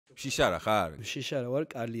შიშარა ხარ? შიშარა ვარ,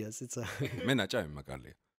 კალიაზე ცა. მე ნაჭამი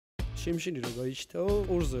მაგალია. შიმშინი რო გაიჩითაო,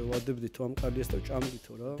 ყურზე ვადებდი თუ ამ კალიას და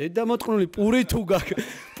ჭამდითო რა. დედა მოწყნული პური თუ გაქვს.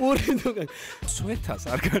 პური თუ გაქვს. სვეთას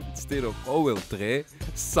არ განიცდი რომ ყოველ დღე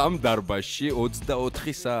სამ დარბაზში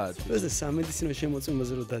 24 საათი. ეს სამედიცინო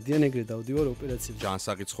შემოწმებაზე რო დადიან ეგრე დავდივარ ოპერაციებში.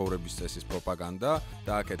 ჯანსაღი ცხოვრების წესის პროპაგანდა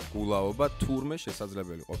და აქეთ გულაობა თურმე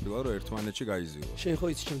შესაძლებელი ყოფილა რომ ერთმანეთში გაიზიო. შენ ხო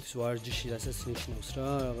იცი ჩემთვის ვარჯიში რასაც ნიშნავს რა,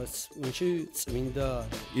 რაღაც მუნში წმინდა.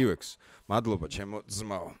 ივექს, მადლობა ჩემო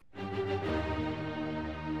ძმაო.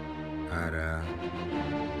 არა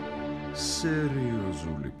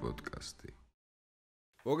სერიოზული პოდკასტი.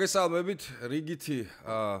 მოგესალმებით, რიგითი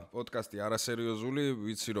პოდკასტი არა სერიოზული,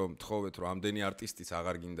 ვიცი რომ თხოვეთ რომ ამდენი არტისტიც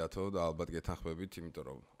აღარ გინდათო და ალბათ გეთანხმებით, იმიტომ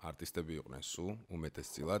რომ არტისტები იყვნენ სულ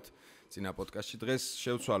უმეტესწილად. წინა პოდკასტში დღეს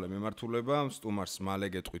შევცვალე მიმართულება, სტუმარს მალე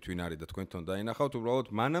გეტყვით ვინ არის და თქვენთან დაინახავთ, უბრალოდ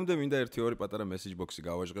მანამდე მინდა 1-2 პატარა მესეჯ ბოქსი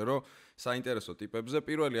გავაჟღერო საინტერესო ტიპებზე.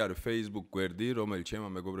 პირველი არის Facebook გვერდი, რომელიც ჩემმა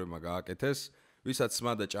მეგობრებმა გააკეთეს. ვისაც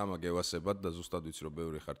სმა და ჭამა გევასებათ და ზუსტად ვიცი რომ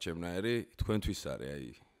ბევრი ხარ ჩემნაირი, თქვენთვის არის აი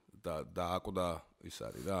და აკვდა ის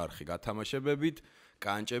არის რა არხი გათამაშებებით,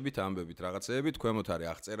 კანჭებით, ამბებით, რაღაცეებით, ქვემოთ არის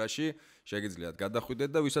აღწერაში, შეგიძლიათ გადახვიდეთ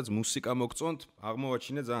და ვისაც მუსიკა მოგწონთ,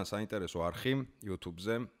 აღმოვაჩინეთ ძალიან საინტერესო არხი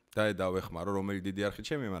YouTube-ზე და დავეხმარო რომელი დიდი არხი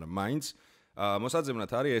ჩემი, მაგრამ მაინც მოსაძებნად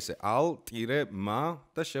არის ესე al-ma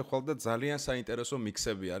და შეხვალდა ძალიან საინტერესო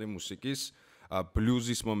მიქსები არის მუსიკის.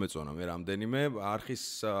 ბლუზის მომეწონა მე რამდენიმე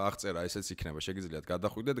არხის აღწერა ესეც იქნება შეგიძლიათ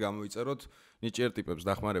გადახვიდეთ გამოიწეროთ ნიჭიერ ტიპებს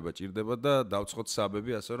დახმარება ჭირდება და დავცხოთ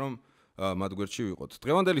საბები ასე რომ მათ გვერდში ვიყოთ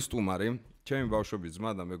დღევანდელი სტუმარი ჩემი ბავშვობის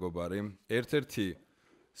ძმა და მეგობარი ერთ-ერთი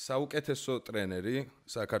საუკეთესო ტრენერი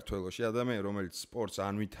საქართველოში ადამიანი რომელიც სპორტს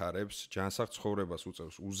ანვითარებს ჯანსაღ ცხოვრებას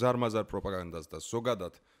უწევს უზარმაზარ პროპაგანდას და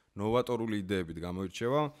ზოგადად ნოვატორული იდეებით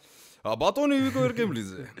გამოირჩევა ბატონი ივიკო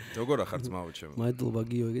ერგემლიძე როგორ ახარ ძმაო ჩემო მადლობა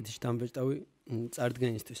გიო ეგეთი დამბეჭდავი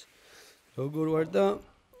წარდგენისთვის როგორ ვარ და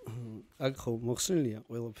აქ ხო მოხსნილია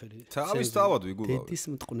ყველაფერი თავის თავად ვიგულავ დედის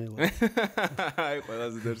მტყნელა აი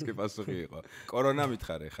ყველაზე დერსკი პასუხი იყო კორონა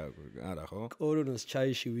მითხარე ხა არა ხო კორონას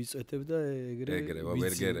ჩაიში ვიწვეთებ და ეგრე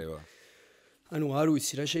ვერ გერევა ანუ არ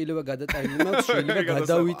ვიცი რა შეიძლება გადატანილი მაქვს შეიძლება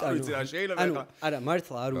გადავიტანო ანუ არა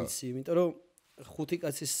მართლა არ ვიცი იმიტომ რომ ხუთი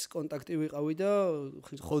კაცის კონტაქტი ვიყავი და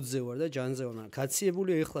ხოთზე ვარ და ჯანზე ვარ, მაგრამ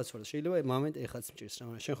გაციებული ეხლაც ვარ. შეიძლება მომენტ ეხლაც მჭირს რა,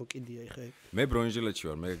 მაგრამ შენ ხო კიდია ეხა. მე ბრონჟილეთში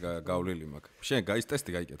ვარ, მე გავლილი მაქვს. შენ გაის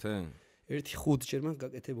ტესტი გაიკეთე? ერთი 5 ჯერ მაქვს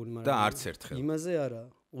გაკეთებული, მაგრამ და არც ერთხელ. იმაზე არა,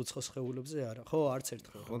 უცხო სხეულებზე არა. ხო, არც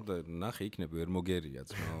ერთხელ. ხო და ნახე იქნება ვერ მოგერია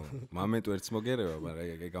ძმაო. მომენტ ვერც მოგერევა, მაგრამ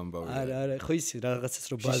ეგ ამბავია. არა, ხო ისი რაღაცას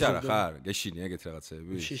რო ბაზარდა. შიშარა ხარ? გეშინი ეგეთ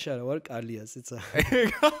რაღაცეები? შიშარა ვარ კალიაზე ცა.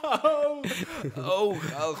 აუ,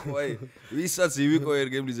 ხალხო, აი, ვისაც ივიკო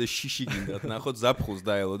ერგემლიძე შიში გინდათ, ნახოთ ზაფხულს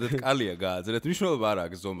დაელოდეთ, კალია გააძრეთ. მნიშვნელობა არ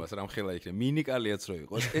აქვს ზომას, რამ ხელა იქნება. მინი კალიაც რო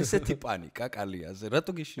იყოს. ესეთი პანიკა კალიაზე.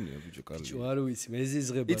 რატო გეშინია ბიჭო კალია? ბიჭო, არ ვიცი,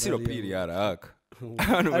 მეზიზღება რა. იცი რომ პირი არა აქ?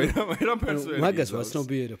 ანუ ვერაფერს ვერ. მაგას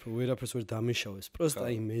ვაცნობიერებ, ვერაფერს ვერ დამეშავეს. პროსტა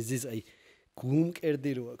აი მეზიზ, აი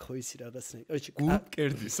გულმკერდი რო აქ ხო ისი რაღაცნაირი. კაიჩი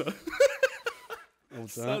გულმკერდისა.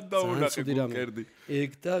 სადაუნახე გულმკერდი.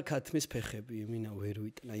 ეგ და ქათმის ფეხები, იმინა ვერ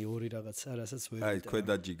ვიტნა, აი ორი რაღაცა, რასაც ვერ ვიტნა. აი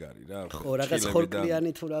ქვედა ჯიგარი რა. ხო, რაღაც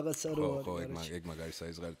ხორკლიანი თუ რაღაცა რო არის. ხო, ეგ მაგარი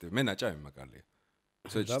საიზღარიტი. მე ნაჭამი მაგალია.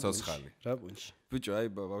 ცოცხალი. რა პუნჩი. ბიჭო, აი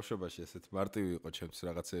ბავშვობაში ესეთ მარტივი იყო ჩემს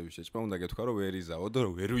რაღაცეები შეჭმა, უნდა გეთქვა რომ ვერ იზავო და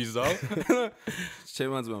რომ ვერ ვიზავ.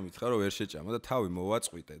 ჩემმა ძმამ მითხრა რომ ვერ შეჭამა და თავი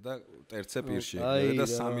მოვაწყვიტე და ტერცე პირში ეგრე და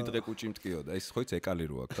 3 დღე კუჭი მტკიოდა. ის ხო იცი ეკალი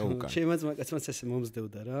რო აქვს და უკან. ჩემმა ძმაკაცმაც ესე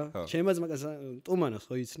მომზდევდა რა. ჩემმა ძმაკაც ტუმანას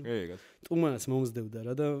ხო იცი? ტუმანას მომზდევდა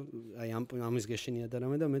რა და აი ამის გეშინია და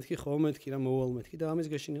რამე და მეთქი ხო მეთქი რა მოვალ მეთქი და ამის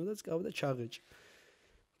გეშინია და წკავდა ჩაღეჭი.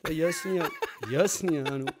 და იასნია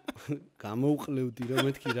ანუ გამოუყლევდი რომ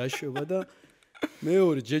მეთქი რა შვება და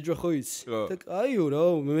მეორე ჯეჯვა ხო იცი და კაიო რა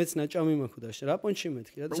მეც ნაჭამი მაქვს და რა პონჩი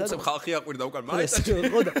მეთქი რა სადაც ხალხი აყვირდა უკან მაინც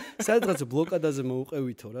ხო და სადღაც ბლოკადაზე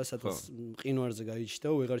მოუყევითო რა სადღაც მყინვარზე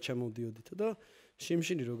გაიჩიტაო ვეღარ ჩამოვდიოდითო და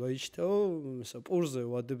შიმშინი რო გაიჩიტაო ისა პურზე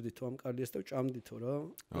ვადებდითო ამ კალიას და ჭამდითო რა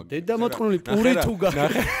დედა მოწყნული პური თუ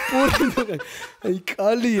გაქვს პური თუ გაქვს აი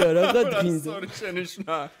კალია რაღა გინდა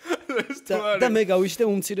შენიშნა და მე გავიშტე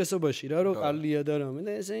უმცირესობაში რა რომ ყალია და რამე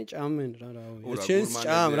და ესენი ჭამენ რა რავი ჩემს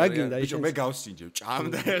ჭამ რა გინდა ბიჭო მე გავსინჯებ ჭამ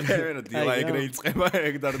და ეხება დილა ეგრე იწება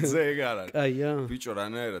ეგ და რძე ეგ არ არის კაია ბიჭო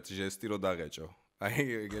რანაირად ჟესტი რო დაღეჭო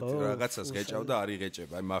აი ეგეთ რაღაცას გეჭავ და არ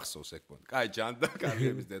იღეჭება აი მახსოვს ეგ პონტ კაი ჯანდა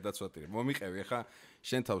კალიების დედაცვათი მომიყევი ხა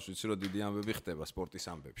შენ თავს ვიცი რომ დიდი ამბები ხდება სპორტის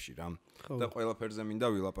ამბებში რა და ყველაფერზე მინდა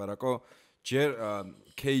ვილაპარაკო ჯერ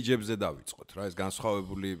კეიჯებზე დავიწყოთ რა ეს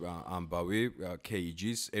განსხვავებული ამბავი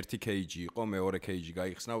კეიჯის ერთი კეიჯი იყო მეორე კეიჯი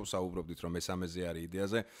გაიხსნა ვსაუბრობდით რომ მესამეზე არის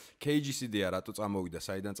იდეაზე კეიჯის იდეა რატო წამოვიდა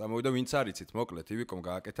საიდან წამოვიდა ვინც არიცით მოკლედ ივიკომ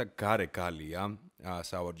გააკეთა გარე გალია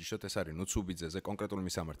სავარჯიშოთ ეს არის ნუცუბიძეზე კონკრეტული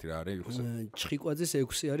მისამართი რა არის ივიკოს ჩხიკვაძის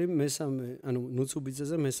 6 არის მესამე ანუ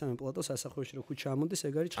ნუცუბიძეზე მესამე პლატო სასახლეში რო ქუჩა ამოდის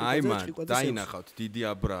ეგ არის ჩხიკვაძის დაინახავთ დიდი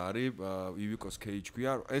აბრა არის ივიკოს კეიჯი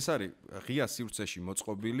ქვია ეს არის ღია სივრცეში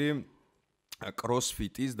მოწყობილი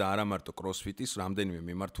კროსფიტის და არა მარტო კროსფიტის რამდენიმე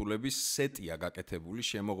მიმართულების სეტია გაკეთებული,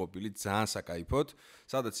 შემოღობილი ძალიან საკაიფოდ,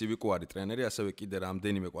 სადაც ივიკო არის ტრენერი, ასევე კიდე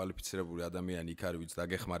რამდენიმე კვალიფიცირებული ადამიანი იქ არის, ვინც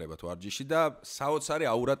დაგეხმარებათ ვარჯიში და საოცარი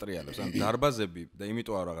აურა ტრიალებს. ან დარბაზები და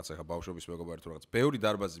იმიტომ არ რაღაც ახლა ბავშვობის მეგობარი თუ რაღაც. ბევრი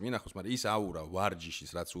დარბაზი მინახავს, მაგრამ ის აურა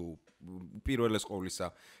ვარჯიშის, რაც უპირველეს ყოვლისა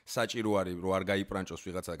საჭირო არის, რომ არ გაიპრანჭოს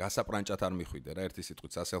ვიღაცა, გასაპრანჭად არ მიხვიდე რა, ერთი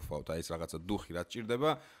სიტყვით სასელფაოდ, აი ეს რაღაცა დუხი რაც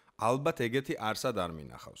ჭირდება, ალბათ ეგეთი არსად არ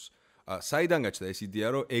მინახავს. საიდან გაჩნდა ეს იდეა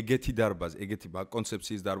რომ ეგეთი დარბაზი, ეგეთი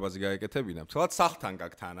კონცეფციის დარბაზი გაეკეთებინა? თვალად სახლთან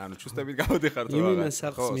გაგთან, ანუ ჩუსტებით გავდიხართ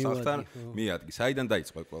სახლთან მიადგი. საიდან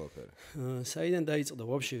დაიწყო ყველაფერი? საიდან დაიწყო?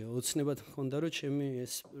 ვაფშე ოცნებად მქონდა რომ ჩემი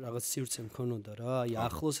ეს რაღაც სივრცე მქონოდა რა, აი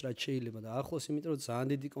ახლოს რაც შეიძლება და ახლოს იმიტომ რომ ძალიან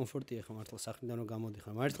დიდი კომფორტია ხა მართლა სახლიდან რომ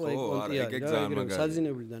გამოდიხარ. მართლა ეგ პონტია რა,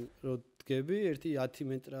 საძინებლიდან რომ დგები, ერთი 10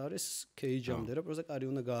 მეტრა არის კეიჯამდე რა, პროსტა კარი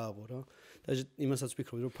უნდა გააღო რა. და იმასაც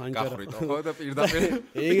ვფიქრობდი რომ ფანჯარა გახრიტო ხო და პირდაპირ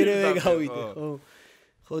ეგრევე გავიდე ხო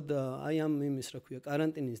ხო და აი ამ იმის რა ქვია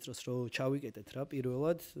каранტინის დროს რო ჩავიკეტეთ რა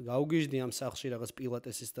პირველად გავგიჟდი ამ სახლში რაღაც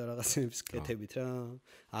პილატესის და რაღაცების კეთებით რა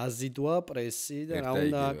აზიდვა პრესი და რა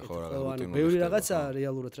უნდა აკეთო ანუ ბევრი რაღაცა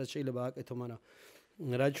რეალურად რაც შეიძლება აკეთო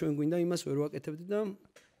მაგრამ რა ჩვენ გვინდა იმას ვერ ვაკეთებდი და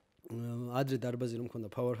ადრე დარბაზი რომ მქონდა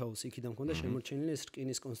powerhouse იქიდან მქონდა შემორჩენილი ეს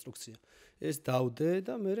რკინის კონსტრუქცია ეს დავდე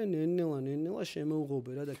და მე ნელა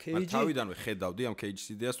შემოუღობე რა და კეიჯი თავიდანვე ხედავდი ამ კეიჯის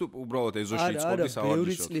იდეას თუ უბრალოდ ეზოში იწყობდი სავარჯიშოდ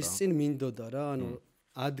ბევრი წლის წინ მინდოდა რა ანუ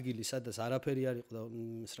ადგილი სადაც არაფერი არ იყო და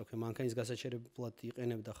ეს რა ქვია მანქანის გასაჩერებლად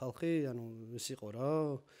იყენებდა ხალხი ანუ ეს იყო რა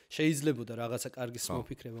შეიძლებოდა რაღაცა კარგის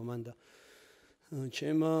მოფიქრება მან და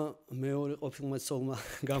ჩემმა მეორე ყოფილმა ცოლმა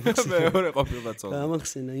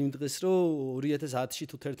გამახსენა იმ დღეს რომ 2010-ში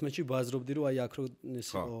თუ 11-ში ბაზრობდი რომ აი აქ რო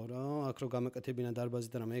ეს იყო რა აქ რო გამაკეთებინა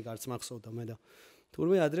დარბაზი და რა მე არც მახსოვდა მე და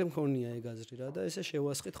თურმე ადრე მქონია ეგ აზრი რა და ესე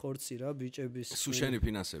შევასხით ხორცი რა ბიჭების სულ შენი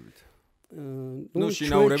ფინანსებით ნუ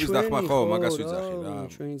შინაურების დახმა ხო მაგას ვიძახი რა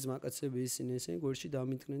ჩვენი ძმაკაცები ისინი ესე გვერდში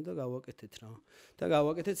დამიდგნენ და გავაკეთეთ რა და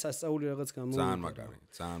გავაკეთეთ სასწაული რაღაც გამოვიდა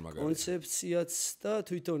ძალიან მაგარი კონცეფციაც და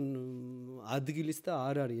თვითონ ადგილიც და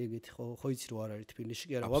არ არის ეგეთი ხო იცი რომ არ არის თბილისში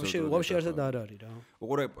კი არა ვაფშე არსად არ არის რა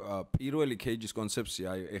უყურე პირველი კეიჯის კონცეფცია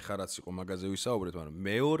აი ეხა რაც იყო მაგაზე ვისაუბრეთ მაგრამ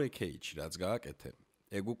მეორე კეიჯი რაც გააკეთე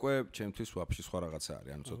ეგ უკვე ჩემთვის ვაფშე სხვა რაღაცა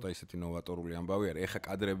არის ანუ ცოტა ისეთი ნოვატორული ამბავი არის ეხა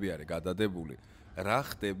კადრები არის გადადებული რა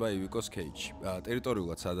ხდება ივიკოს კეიჯში?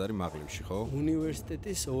 ტერიტორიულად სად არის მაღლივში, ხო?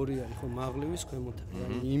 უნივერსიტეტის 2 არის, ხო, მაღლივის ქვემოთ.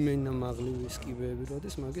 ანუ იმენა მაღლივის კიბეები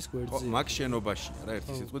როდის მაგის გვერდზე. ხო, მაგ შენობაში რა,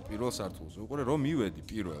 ერთი სიტყვით პირველ სართულზე. უყურე რომ მივედი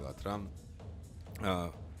პირველად რა.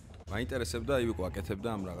 მაინტერესებდა ივიკო აკეთებდა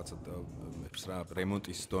ამ რაღაცა რა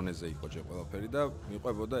რემონტის დონეზე იყო ჯერ ყველაფერი და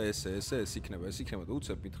მიყვებოდა ეს იქნება და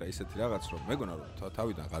უცებ მითხრა ისეთი რაღაც რომ მეგონა რომ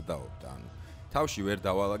თავიდან გადაობდა ანუ თავში ვერ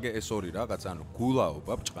დავალაგე ეს ორი რაღაც ანუ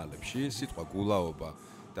გულაობა ბჭყალებში სიტყვა გულაობა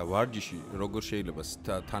და ვარჯიში როგორ შეიძლება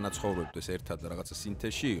თანაცხოვრებდეს ერთად რაღაცა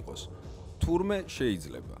სინთეზში იყოს თურმე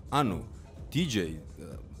შეიძლება ანუ DJ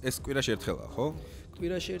ეს კვირაში ერთხელა ხო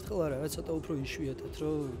კვირაში ერთხელ არა რა ცოტა უფრო იშვიათად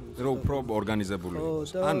რომ უფრო ორგანიზებული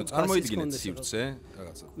იყოს ანუ წარმოიდგინეთ სივრცე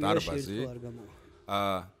რაღაცა დარბაზი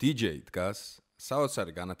DJ დგას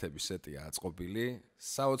საოცარი განათების სეტია აწყობილი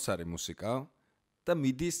საოცარი მუსიკა და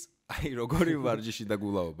მიდის აი როგორი ვარჯიში და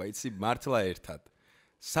გულაობა იცი მართლა ერთად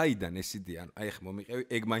საიდან ეს იდეა აი ხ მომიყევი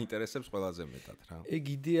ეგ მაინტერესებს ყველაზე მეტად რა ეგ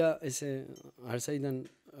იდეა ესე არსაიდან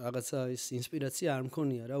რაღაცა ის ინსპირაცია არ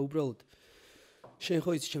მქონია რა უბრალოდ შენ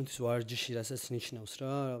ხო იცი ჩემთვის ვარჯიში რასაც ნიშნავს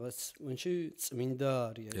რა რაღაც მომენტში წმინდა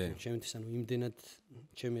არის ჩემთვის ანუ იმდენად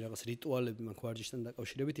ჩემი რაღაც რიტუალები მაქვს ვარჯიშთან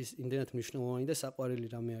დაკავშირებით ის იმდენად მნიშვნელოვანი და საყვარელი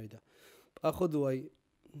რამე არის და პაходу აი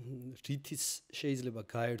რითიც შეიძლება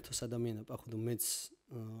გაერთოს ადამიანა პაходу მეც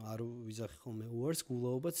არ ვიზახი ხოლმე უარს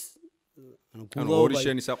გულაობაც ანუ ორი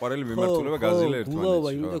შენი საყვარელი მიმართულება გაზილა ერთმანეთს გულაობა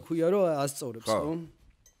იმდა ქვია რომ ასწორებს ხო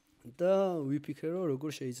და ვიფიქრე რომ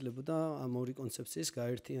როგორ შეიძლება და ამ ორი კონცეფციის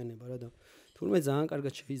გაერთიანება რა და თურმე ძალიან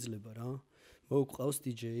კარგად შეიძლება რა მოუყავს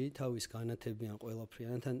DJ თავის განათებიან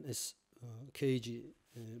ყველაფრიან თან ეს KG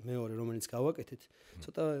მეორე რომელიც გავაკეთეთ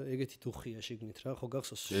ცოტა ეგეთი დუხია შეგნით რა ხო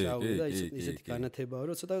გახსოვს შავი და ისეთი განათებაა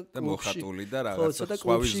რომ ცოტა მოხატული და რაღაც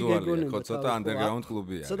სხვა ვიზუალია ხო ცოტა underground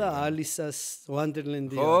კლუბია ცოტა ალისას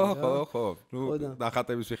ვანდერლენდია ხო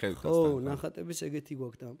ნახატების ვიხევთ ხო ნახატების ეგეთი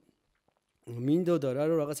გვაქვს და მინდოდა რა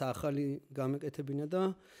რომ რაღაც ახალი გამეკეთებინა და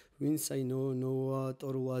ვინც აი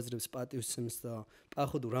ნოვატორულ აზრებს პატივსცემს და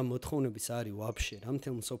პაходу რა მოთხოვნების არის ვაფშე რა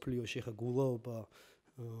მთელ მსოფლიოში ხა გულაობა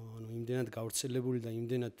იმდენად გავრცელებული და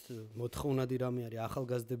იმდენად მოთხოვნადი რამე არის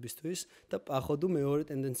ახალგაზრდებისთვის და პაходу მეორე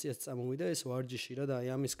ტენდენციას წამოვიდა ეს ვარჯიში რა და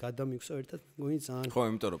აი ამის გადამიგვსო ერთად მგონი ძალიან ხო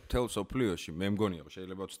იმიტომ რომ მთელ მსოფლიოში მე მგონია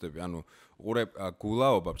შეიძლება ვწდები უყურებ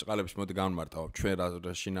გულაობა ბჭყალებს მოდი განმარტავ ჩვენ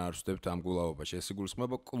რა შინაარს ვწდებთ ამ გულაობაში ეს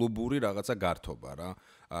იგულისხმება კლუბური რაღაცა გართობა რა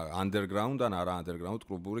underground ან არა underground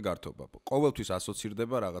კლუბური გართობა ყოველთვის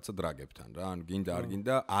ასოცირდება რაღაცა დრაგებთან რა ან გინდა არ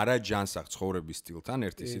გინდა არა ჯანსაღ ცხოვრების სტილთან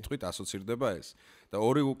ერთი სიტყვით ასოცირდება ეს და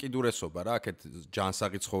ორი უკიდურესობა რა აქეთ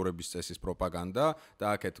ჯანსაღი ცხოვრების წესის პროპაგანდა და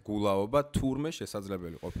აქეთ გულაობა თურმე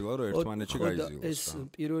შესაძლებელი ყოფილა რომ ერთმანეთში გაიზიოს რა ეს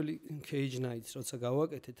პირველი cage nights როცა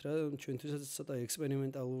გავაკეთეთ რა ჩვენთვისაც ცოტა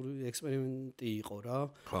ექსპერიმენტი იყო რა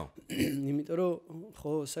ხო იმიტომ რომ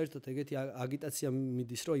ხო საერთოდ ეგეთი აგიტაცია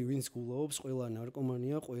მიდის რომ ვინც გულაობს ყველა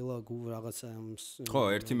ნარკომანია ყველა რაღაცა ხო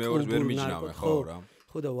ერთი მეორეს ვერ მიჯნავენ ხო რა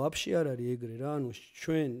ხო და ვაფშე არ არის ეგრე რა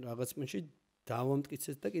ჩვენ რაღაც მომენტში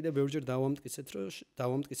დავამტკიცეთ და კიდე ბევრჯერ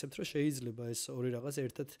დავამტკიცებთ რომ შეიძლება ეს ორი რაღაც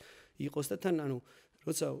ერთად იყოს და თან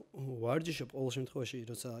როცა ვარჯიშობ ყოველ შემთხვევაში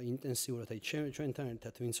როცა ინტენსიურად აი ჩვენთან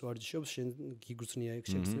ერთად ვინც ვარჯიშობს შენ გიგრძნია ეგ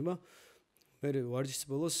შეგრძნება მე ვარჯიშის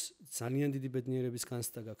ბოლოს ძალიან დიდი ბედნიერების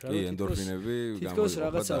განცდა გაქვს რა ენდორფინები თითქოს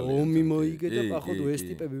რაღაცა ომი მოიგე და პაходу ეს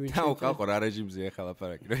ტიპები ვინც თავყავ რა რეჟიმზე ახლა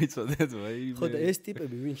ლაპარაკი რა იცოდეთ ხო და ეს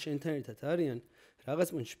ტიპები ვინც შენთან ერთად არიან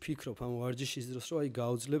რაღაც მომენტში ფიქრობ ამ ვარჯიშის დროს რომ აი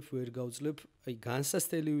გავძლებ ვერ გავძლებ აი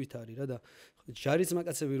განსასწრებით არის რა და ჯარის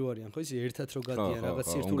მაკაცები რო არიან ხო ის ერთად რო გადიან რაღაც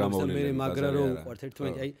სირთულეებს და მე მაგრა რო უყვართ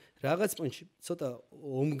ერთმანეთი აი რაღაც მომენტში ცოტა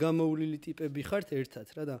ომგამოვლილი ტიპები ხართ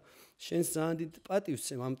ერთად რა და შენს ძალიან დიდ პატივს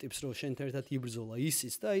წემ ამ ტიპს რომ შენთან ერთად იბრძოლა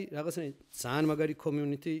ისიც და აი რაღაცნაირად ძალიან მაგარი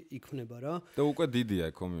community იქნება რა და უკვე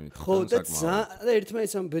დიდია community ხო და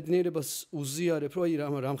ერთმანეთს ამ ბედნიერებას უზიარებ რომ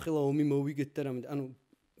აი რამხელა ომი მოვიგეთ და რამე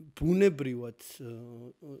ბუნებრივად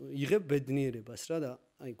იღებ ბედნიერებას რა და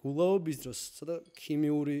აი გულაობის დროს ცოტა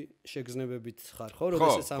ქიმიური შეგრძნებებით ხარ ხო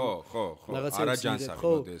როდესაც ამ ხო არა ჯანსაღი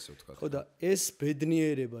მოდი ესე ვთქვა ხო და ეს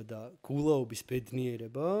ბედნიერება და გულაობის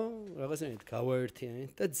ბედნიერება რაღაცნაირად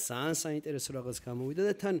გავაერთიანეთ და ძალიან საინტერესო რაღაც გამოვიდა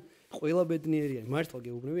და თან ყველა ბედნიერია მართლა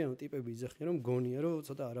გეუბნები ტიპები იძახიან რომ გონია რომ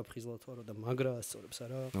ცოტა არაფხიზლად ვარო და მაგრა ასწორებს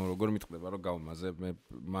არა როგორ მიტყდება რომ გავმაზე მე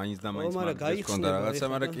მაინც და მაინც მაგის კონდა რაღაცა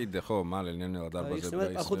მაგრამ კიდე ხო მალე ნელ-ნელა დარბაზები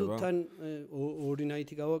გაიხსნება ახლა თან ორი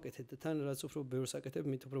ნაითი გავაკეთეთ და თან რაც უფრო ბევრს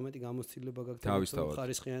აკეთებ მით უფრო მეტი გამოცდილება გაქვს და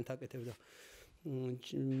ხარისხიანად აკეთებ და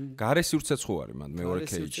გარე სივრცეც ხო არის მან მეორე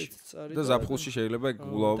кейჯი და ზაფხულში შეიძლება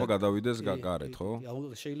გულაობა გადავიდეს გარეთ ხო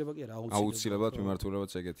შეიძლება კი არა აუცილებლად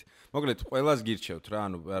მიმართულებაც ეგეთი მოკლედ ყველას გირჩევთ რა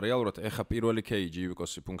რეალურად ეხა პირველი кейჯი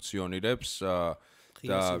ივიკოსი ფუნქციონირებს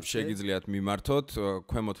და შეგიძლიათ მიმართოთ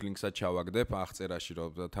ქვემოთ ლინკსაც ჩავაგდებ აღწერაში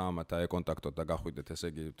რომ თამამად დაეკონტაქტოთ და გახვიდეთ ესე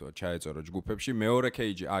იგი ჩაეწორო ჯგუფებში მეორე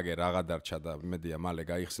кейჯი აგერ რაღა დარჩა და მედია მალე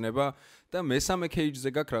გაიხსნება და მესამე кейჯზე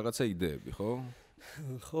გაქვს რაღაცა იდეები ხო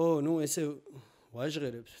ხო ნუ ესე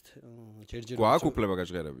ვაჟღერებთ ჯერჯერობით გვაქვს უფლება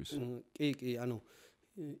გაჟღერების კი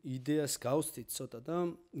იდეას გავსთით ცოტა და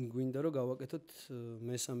გვინდა რომ გავაკეთოთ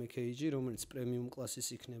მესამე кейჯი რომელიც პრემიუმ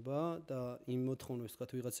კლასის იქნება და იმ მოთხოვნებს თქვა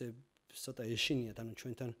ვიღაცები ცოტა ეშინიათ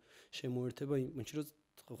ჩვენთან შემოერთება იმ მომენტში რომ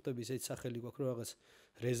ხვდები ისეთი სახელი გვაქვს რომ რაღაც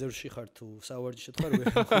რეზერვში ხარ თუ სავარჯიშოდ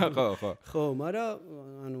ხარ ხო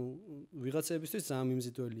მაგრამ ვიღაცებისთვის ძალიან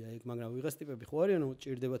მიმზიდველია ეგ მაგრამ ვიღაც ტიპები ხო არიან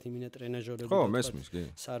ჭირდებათ იმინა ტრენაჟორები ხო მესმის კი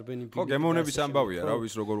სარბენი ხო გემოვნების ამბავია რა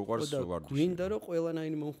ვის როგორ უყარს ვარჯიში გვინდა რომ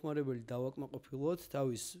ყველანაირი მომხმარებელი დავაკმაყოფილოთ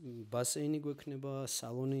თავის ბასეინი გვექნება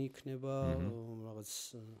სალონი იქნება რაღაც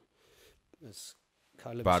ეს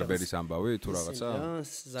ბარბერის ამბავი თუ რაღაცა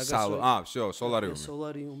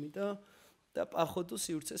სოლარიუმი და პაходу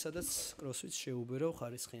სივრცე სადაც კროსვიც შეუბერო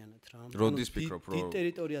ხარისხიანად რა როდის ფიქრობ რომ დიდ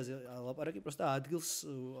ტერიტორიაზე ლაპარაკი პროსტა ადგილს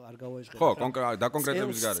არ გავაჟღერებ ხო და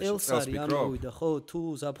კონკრეტების გარეშე წელს ფიქრობ ხო თუ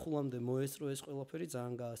ზაფხულამდე მოესწრო ეს ყველაფერი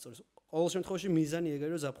ძალიან გაასწორეს ყოველ შემთხვევაში მიზანი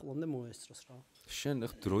ეგაა რომ ზაფხულამდე მოესწროს რა შენ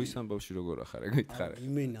დროის ამბავში როგორ ახარ ეგ მითხარე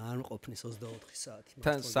იმენა არ მყოფნის 24 საათი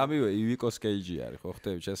თან სამივე ივიკოს кейჯი არის ხო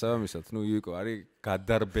ხტები შესაბამისად ნუ ივიკო არის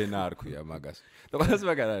გადარბენა არ ქვია მაგას და ყველას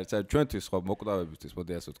მაგარ არის ჩვენთვის ხო მოკვდავებისთვის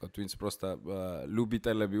მოდი ასე ვთქვა twins პროსტა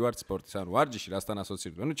ლუბიტელები ვართ სპორტის ანუ ვარჯიში რასთან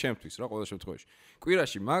ასოცირდება ნუ ჩემთვის რა ყოველ შემთხვევაში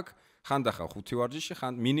კვირაში მაგ ხანდახან 5 ვარჯიში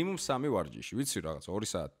ხან მინიმუმ 3 ვარჯიში ვიცი რაღაც 2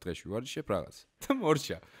 საათი დღეში ვარჯიშებ რაღაც და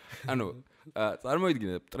მორჩა ანუ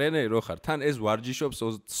წარმოიდგინე ტრენერი რო ხარ თან ეს ვარჯიშობს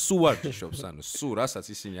სუ ვარჯიშობს ანუ სუ რასაც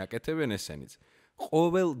ისინი აკეთებენ ესენიც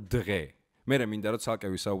ყოველ დღე მე მინდა რომ ცალკე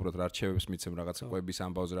ვისაუბროთ რა რჩევებს მიცემ რაღაცა ყვების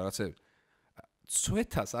ამბავზე რაღაცა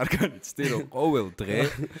ცვეთას არ განიცდი რომ ყოველ დღე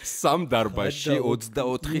სამ დარბაზში 24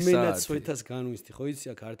 საათი. მენა ცვეთას განვიცდი, ხო იცი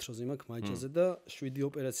აქ ართროზი მაქვს მაჯაზე და 7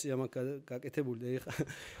 ოპერაცია მაქვს გაკეთებული და ეხა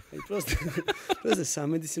აი პროსტ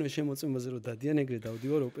სამედიცინო შემოწმებაზე რომ დადიან ეგრე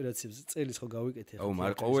დავდივარ ოპერაციებზე წელის ხო გავიკეთე ხო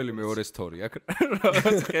მაგრამ ყოველი მეორე სტორი აქ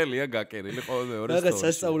რაღაც ხელია გაკერილი ყოველ მეორე სტორი. რაღაც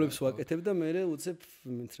სასწაულებს ვაკეთებ და მე უცებ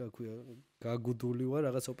მით რა ქვია გაგუდული ვარ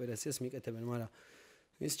რაღაც ოპერაციას მიკეთებენ, მაგრამ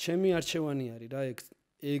ის ჩემი არჩევანი არის რა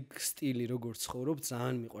ეგ სტილი როგორც ცხოვრობ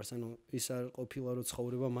ძალიან მიყვარს, ანუ ის არ ყოფილა რომ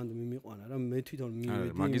ცხოვრება მანდ მიმიყვანა რა, მე თვითონ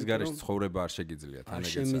მივედი. მაგის გარეშე ცხოვრება არ შეგიძლია თან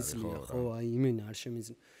ეგეც არის ხო, აი იმენა არ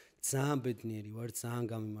შემიძლია. ძალიან ბედნიერი ვარ, ძალიან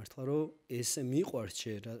გამიმართლა რომ ესე მიყვარს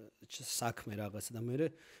საქმე რაღაცა და მე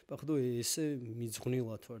ბახდო ესე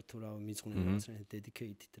მიძღვნილად ვარ თუ რა მიძღვნილ რაღაც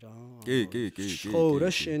dedicated რა. კი. ხო რა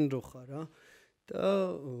შენ რო ხარ რა და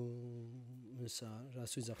ესა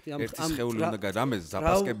რას ვიზახდი ამ ხეული უნდა რამეს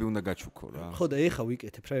ზაფასკები უნდა გაჩუქო რა. ხო და ეხა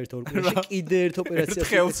ვიკეთებ რა ერთ ოპერაციას კიდე ერთ ოპერაციას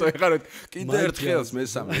ხელს ეხარ კიდე ერთ ხელს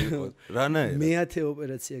მესამე იყო რანაირად მეათე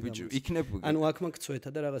ოპერაცია გამო იქნებ ანუ აქ მაქვს ცვეთა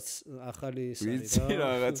და რაღაც ახალი ეს არის რა ვიცი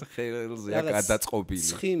რაღაც ხელზე აქ ადაწყობილი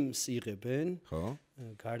ცხიმს იღებენ ხო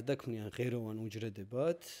გარდაქმნიან ღეროვან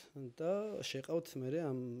უჯრედებად და შეყავთ მე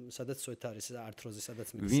ამ სადაც ცვეთა არის ართროზი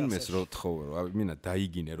სადაც მე ვინმეს რო თხოვე რომ მინა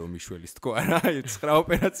დაიგინე რომ მიშველის თქო არა 9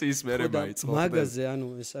 ოპერაციის მერე მაიწყო მაგაზე ანუ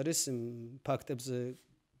ეს არის ფაქტებზე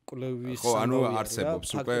კვლევის ხო ანუ არსებობს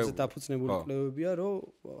უკვე ფაქტებზე დაფუძნებული კვლევებია რომ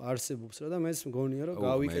არსებობს რა და მე მგონია რომ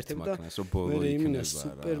გავიკეთებ და მე იმინა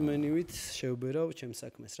სუპერმენივით შევბერავ ჩემს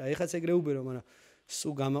საქმეს რა ეხაც ეგრე უბერო მაგრამ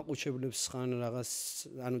სულ გამაყუჩებლებს ხან რაღაც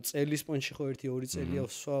ანუ წელის პონჩი ხო 1-2 წელია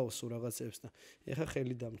ვსვავ სულ რაღაცებს და ეხა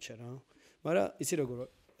ხელი დამჩა რა მაგრამ იცი როგორ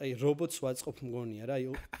აი რობოტს ვაწყობ მგონია რა აი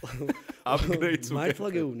აპგრეიდს მართლა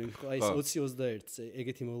გეუბნები ხო აი 20-21-ზე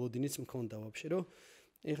ეგეთი მოლოდინიც მქონდა ვაფშე რომ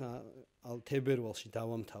ეხა თებერვალში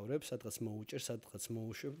დავამთავრებ სადღაც მოუჭერ სადღაც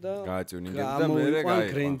მოუშვებ და გააწუნინგებ და მე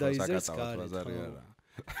გრენდაიზერს გარეთ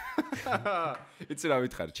იცი რა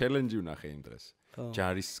ვითხარი ჩელენჯი ვნახე იმ დღეს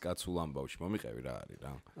ჯარის კაცულ ამბავში მომიყევი რა არის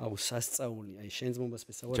რა აუ სასწაული აი შენს მომბას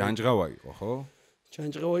მესაუბრე ჯანჯღავა იყო ხო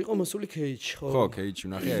ჯანჯღავა იყო მოსული კეიჩი ხო კეიჩი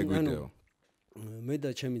ვნახე ეგ ვიდეო მე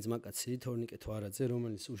და ჩემი ძმაკაცი თორნიკე თვარაძე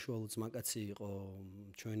რომელიც უშუალო ძმაკაცი იყო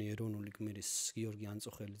ჩვენი ეროვნული გმირის გიორგი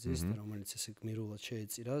ანწოხელიძის და რომელიც ესე გმირულად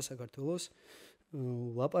შეეწირა საქართველოს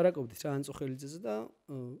ლაპარაკობდით რა ანწოხელიძეზე და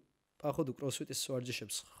походу კროსფიტის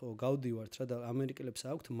ვარჯიშებს ხო გავდივართ რა და ამერიკელებს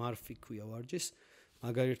აქვთ მარფი ქვია ვარჯიშს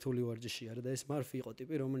მაგარი რთული ვარჯიში არა და ეს მარფი იყო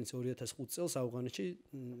ტიპი რომელიც 2005 წელს ავღანეთში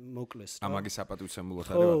მოკლეს რა მაგის საპატივცემულოდ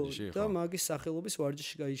არის ვარჯიში ხო და მაგის სახელობის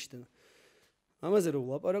ვარჯიში გაიჩნდა ამაზე რომ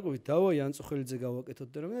ვლაპარაკობთ დავაი ანწოხელიძე გავაკეთოთ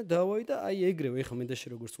და რა დავაი და აი ეგრევე ეხა მე და შე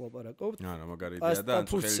როგორც ვლაპარაკობთ არა მაგარი იდეა და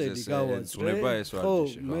ანწოხელიძეს ეძუნება ეს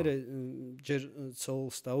ვარჯიში ხო მე ჯერ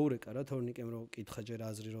ცოლს დაურეკა რა თორნიკემ რომ კითხა ჯერ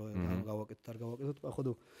აზრი რომ გავაკეთოთ არ გავაკეთოთ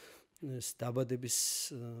походу ეს დაბადების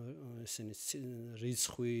ესენი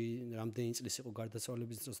რიცხვი რამდენი წლის იყო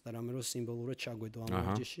გარდაცვალების დროს და რამე რო სიმბოლურად ჩაგვედო ამ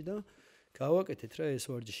ვარჯიში და გავაკეთეთ რა ეს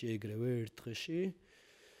ვარჯიში ეგრევე ერთ დღეში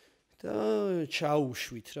და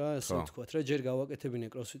ჩაუშვით რა ასე ვთქვათ რა ჯერ გავაკეთებინე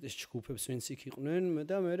კროსფიტის ჯგუფებს ვინც იქ იყვნენ მე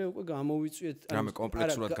და მე უკვე გამოვიწვიეთ რამე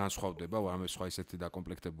კომპლექსურად განსხვავდება რამე სხვა ისეთი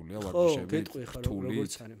დაკომპლექტებულია ვარჯიშები ხო გეტყვი ხარ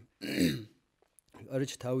როგორც არის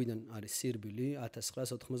არჩ თავიდან არის სირბილი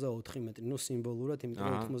 1994 მეტრი, ნუ სიმბოლურად, იმიტომ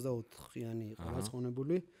რომ 84-იანი იყო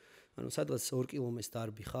მაცხონებული. ანუ სადღაც 2 კილომეტრს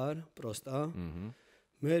დარბი ხარ, პროსტა.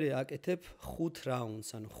 მე აკეთებ 5 რაუნდს,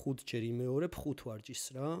 ანუ 5 ჯერ იმეორებ 5 ვარჯიშს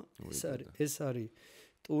რა. ეს არის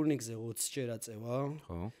ტურნიკზე 20 ჯერ აწევა.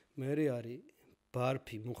 ხო. მე არის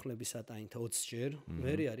ბარფი მუხლების ატანით 20 ჯერ,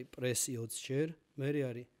 მე არის პრესი 20 ჯერ, მე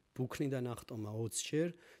არის ბუქნიდან ახტომა 20 ჯერ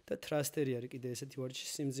და თრასტერი არის კიდე ესეთი ვარჯიში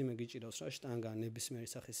სიმძიმე გიჭირავს რა შტანგა ნებისმიერი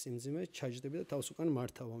სახის სიმძიმე ჩაჯდები და თავს უკან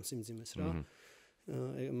მართავ ამ სიმძიმეს რა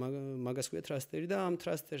მაგას ქვია თრასტერი და ამ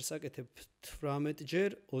თრასტერს აკეთებ 18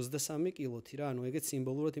 ჯერ 23 კილოთი რა ანუ ეგეც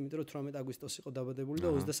სიმბოლურად იმიტომ რომ 18 აგვისტოს იყო დაბადებული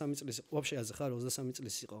და 23 წლის იყო ვაფშე აზე ხარ 23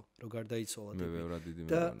 წლის იყო რო გარდაიცვალა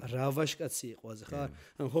და რა ვაშკაცი იყო აზე ხარ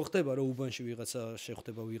ანუ ხო ხდება რომ უბანში ვიღაცა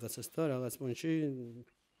შეხვდება ვიღაცას და რაღაც პონჩი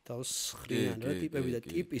თავს ხრიან რა ტიპები და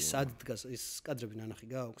ტიპი სად დგას ეს კადრები ნანახი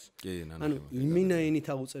გააქვს კი ნანახი ანუ იმინაენით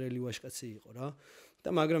აღუწერელი ვაშკაცი იყო რა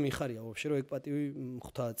და მაგრამ იხარია ვაფშე რომ ეგ პატივი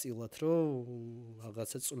ხვდა წილად რომ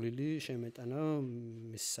რაღაცა წვლილი შემეტანა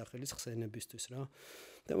მის სახელის ხსენებისთვის რა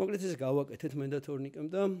და მოკლედ ეს გავაკეთეთ მე და თორნიკემ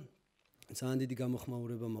და ძალიან დიდი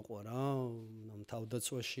გამოხმაურება მოყვა რა ამ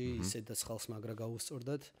თავდაცვაში ისედაც ხალხს მაგრა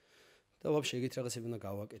გაუსწორდათ და ვაფშე ეგეთ რაღაცები უნდა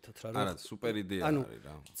გავაკეთოთ რა. არა, სუპერ იდეა არის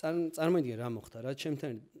რა. წარმოიდგინე რა მოხდა რა,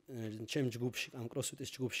 ჩემ ჯგუფში, ამ კროსფიტის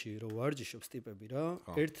ჯგუფში რო ვარჯიშობს ტიპები რა,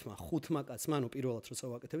 ერთმა ხუთმა კაცმა, პირველად როცა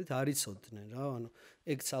ვაკეთებით, არიცოდნენ რა,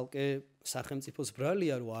 ეგ ცალკე სახელმწიფოს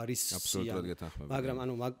ბრალია რო არის აბსოლუტურად გეთანხმები. მაგრამ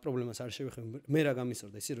მაგ პრობლემას არ შევეხებ. მე რა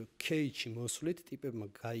გამისწორდა ისე რომ კეიჩი მოსვლით ტიპებმა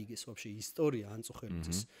გაიგეს ვაფშე ისტორია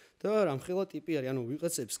ანწუხელიძის და რამხელა ტიპი არის,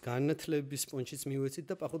 ვიღაცებს განათლების პონჩიც მივეცით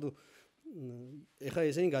და პახვდო ეხა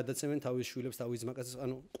ესენი გადაცემენ თავის შვილებს, თავის ძმაკაცებს,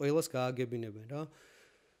 ყველას გააგებინებენ რა.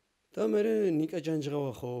 და მე ნიკა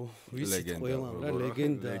ჯანჯღავა ხო ვიცით ყველა რა,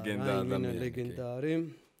 ლეგენდა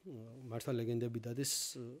არის. მართლა ლეგენდები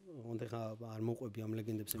დადეს, ოღონდ ეხა არ მოყვები ამ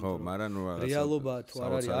ლეგენდებს, ხო, მაგრამ ნუ რაღაცა რეალობა თუ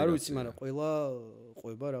არ არის, არ ვიცი, მაგრამ ყველა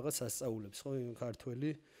ყვება რაღაც სასწაულებს, ხო, ქართველი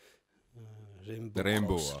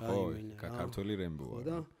რემბოა, ხო, ქართველი რემბოა.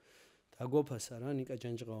 და დაგოფასა რა, ნიკა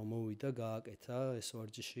ჯანჯღავა მოვიდა, გააკეთა ეს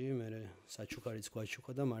ვარჯიში, მე საჩუქარიც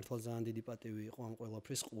გვაჩუქა და მართლა ძალიან დიდი პატივი იყო ამ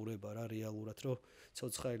ყველაფრის ყურება რა, რეალურად, რომ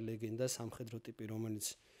ცოცხალი ლეგენდა, სამხედრო ტიპი, რომელიც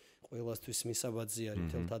ყველასთვის მისაბაძი არის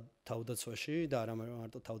მთელ თავდაცვაში და არა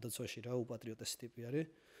მარტო თავდაცვაში რა, უპატრიოტესი ტიპი არის.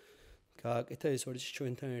 გააკეთა ეს ვარჯიში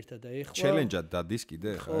ჩვენთან ერთად და ეხლა ჩელენჯად დადის კიდე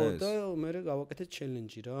ხა ეს? და მე გავაკეთეთ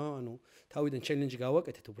ჩელენჯი რა, თავიდან ჩელენჯი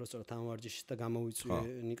გავაკეთეთ უბრალოდ ამ ვარჯიშის და გამოვიწვიე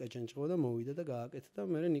ნიკა ჯანჯღავა და მოვიდა და გააკეთა და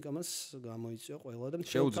მე ნიკამას გამოიწვია ყველა და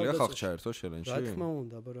შეუძლია ხალხ ჩაერთო ჩელენჯში? რა თქმა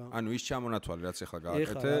უნდა, ბრა. ის ჩამონათვალი რაც ახლა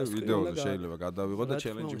გააკეთე, ვიდეოზე შეიძლება გადავიღო და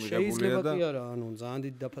ჩელენჯი მიღებულია და კი არა, ძალიან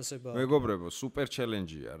დიდი დაფასებაა. მეგობრებო, სუპერ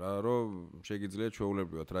ჩელენჯია რა, რომ შეგიძლიათ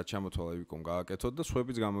ჩვეულებრივად რაც ჩამოთვალა ივიკომ გააკეთოთ და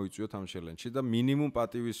სხვაებიც გამოიწვიოთ ამ ჩელენჯში და მინიმუმ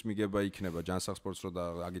პატივის მიგება იქნება ჯანსაღ სპორტს რო და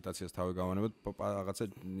აგიტაციას თავი გავანებოთ, რაღაცა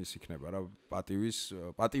ის იქნება რა,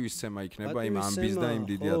 პატივის ცემა იქნება იმ ამბის და იმ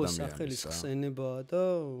დიდი ადამიანის. სახელის ხსენებაა და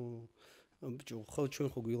ხო ჩვენ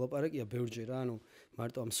ხო გვილაპარაკია ბევრჯერ რა,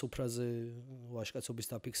 მარტო ამ სუფრაზე ვაჟკაცობის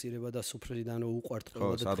დაფიქსირება და სუფრიდან რო უყვართ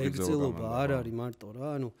ყველა და დღეგრძელობა არ არის მარტო რა,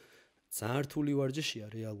 ძალიან რთული ვარჯიშია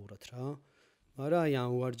რეალურად რა. მაგრამ აი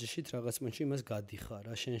ამ ვარჯიშით რაღაც მომენტში იმას გადიხარ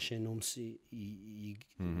რა, შენ ომსი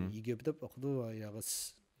იგებ და პახვდო აი რაღაც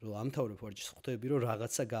რომ ამთავრებ ვარჯიშს, ხვდები რომ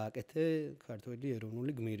რაღაცა გააკეთე ქართველი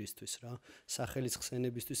ეროვნული გმირისთვის რა, სახელის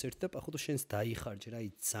ხსენებისთვის ერთ და პახვდო შენს დაიხარჯე რა, აი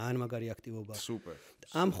ძალიან მაგარი აქტივობაა. სუპერ.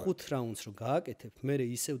 ამ 5 რაუნდს რო გააკეთებ, მე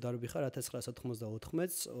ისევ დარბიხარ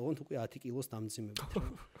 1994-ს, ოღონდ უკვე 10 კილოს დამძიმებით რა.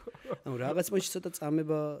 რაღაც პონჩი ცოტა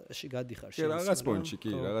წამებაში გადიხარ შენ. რაღაც პონჩი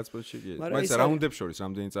კი. მაგრამ რაუნდებს შორის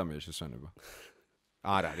რამდენი წამია შესვენება?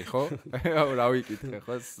 არ არის ხო? რა ვიკითხე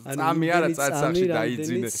ხო? წამი არა წაცახში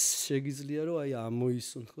დაიძინე. შეგიძლია რომ აი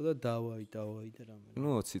ამოისუნ ხო და დავაი და რამე.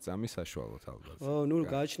 20 წამი საშუალოდ ალბათ.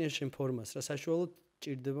 გააჩნია შენ ფორმას რა, საშუალოდ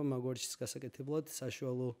ჭირდება მაგვარშის გასაკეთებლად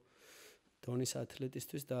საშუალო დონის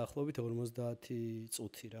ათლეტისთვის დაახლოებით 50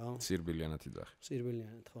 წუთი რა. სირბილიანად იძახი.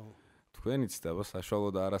 სირბილიანად ხო. თქვენიც და საშუალო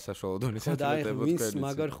და არასაშუალო დონის ათლეტებო თქვენიც. ვინც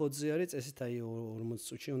მაგარ ხოძე არის, წესით აი 40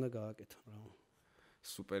 წუთში უნდა გააკეთო რა.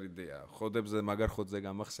 სუპერ იდეა. ხოდებზე მაგარ ხოძზე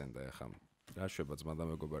გამახსენდა ახლა. რა შვება ძმა და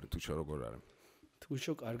მეგობარი, თუშო როგორ არის?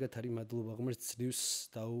 თუშო კარგად არის, მადლობა, ღმერთს ძლივს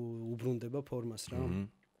და უბრუნდება ფორმას რა.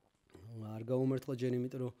 არ გაუმართლა ჯერ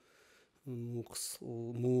იმიტომ რომ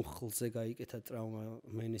მუხლზე გაიკეთა ტრავმა,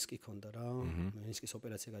 მენისკი ქონდა რა. მენისკის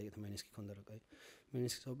ოპერაცია გაიკეთა, მენისკი ქონდა რა, კაი.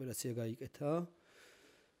 მენისკის ოპერაცია გაიკეთა.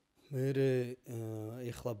 მე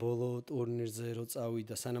ეხლა ბოლო ტურნირზე რო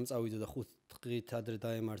წავიდა, სანამ წავიდა და 5 დღით ადრე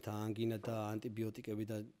დაემართა ანგინა და ანტიბიოტიკები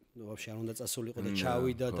და ვაფშე არ უნდა წასულიყო და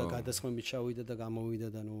ჩავიდა და გადასხმებით ჩავიდა და გამოვიდა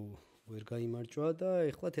და ვერ გაიმარჯვა და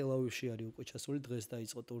ეხლა თელავივში არის უკვე ჩასული, დღეს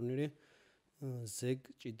დაიწყო ტურნირი. ზეგ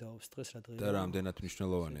ჭიდაობს დღეს რა დღეა. და რამდენად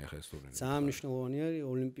მნიშვნელოვანია ხა ეს ტურნირი? ძალიან მნიშვნელოვანი არის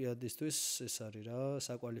ოლიმპიადისთვის, ეს არის რა,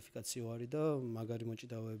 საკვალიფიკაციო არის და მაგარი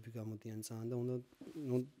მოჭიდავეები გამოდიან ძალიან და უნდა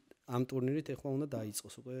ამ ტურნირით ეხლა უნდა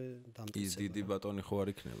დაიწყოს უკვე დამტკიცება. ის დიდი ბატონი ხო არ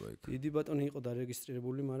იქნება იქ? დიდი ბატონი იყო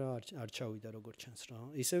დარეგისტრირებული, მაგრამ არ ჩავიდა როგორც ჩანს რა.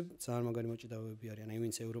 ისე ძალიან მაგარი მოჭიდავეები არიან, აი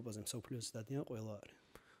ვინც ევროპაზე მსოფლიოს დადიან, ყველა არის.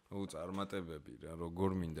 წარმატებები რა,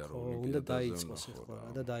 როგორ მინდა რომ ოლიმპიადაზე უნდა დაიწყოს ეხლა რა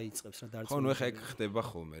და დაიწყებს რა დარწმუნებული. ხო, ეხლა ეგ ხდება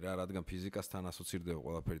ხოლმე რა, რადგან ფიზიკასთან ასოცირდება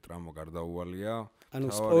ყველაფერი ტრავმა გარდაუვალია.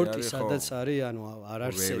 სპორტი სადაც არის, არ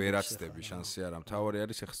არსებობს. ვერ აცდები შანსი არა. მთავარი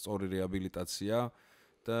არის ეხლა სწორი რეაბილიტაცია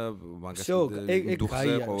და მაგას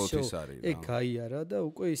დუხზე ყოველთვის არის რა. ეგ გაიარა და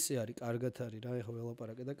უკვე ისე არის, კარგად არის რა, ეხლა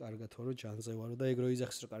ველაპარაკე და კარგად ვარო, ჯანზე ვარო და ეგ რო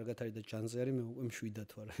იძახის რომ კარგად არის და ჯანზე არის, მე უკვე მშვიდად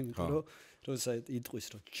ვარ, იმიტომ რომ როცა იტყვის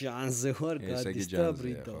რომ ჯანზე ვარ, გადის და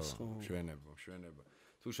ბრიდავს ხო. მშვენება.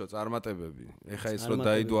 თუშო წარმატებები. ეხლა ის რომ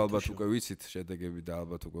დაიდო ალბათ უკვე ვიცით შედეგები და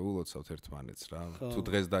ალბათ უკვე ულოცავთ ერთმანეთს რა. თუ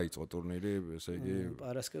დღეს დაიწყო ტურნირი, ესე იგი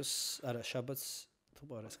პარასკევს, არა, შაბათს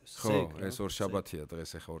პარასკევს. ხო, ეს ორშაბათია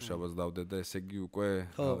დღეს, ეხა ორშაბათს დავდე და ესე იგი უკვე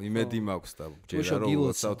იმედი მაქვს და ჯერა რომ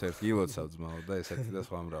ულოცავთ ერთ გილოცავ ძმაო და ესეთი და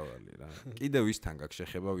სხვა მრავალი რა. კიდევ ვისთან გაქვს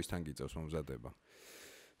შეხება, ვისთან გიწევს მომზადება?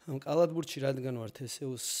 კალათბურთში რადგან ვარ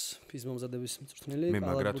თესეუს ფიზმომზადების მწვრთნელი მე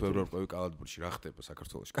მაგრად ვერ ვყვევი კალათბურთში რა ხდება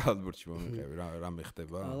საქართველოში კალათბურთში მომიყევი რა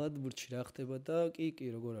მეხდება კალათბურთში რა ხდება და კი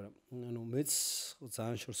როგორ არა ანუ მეც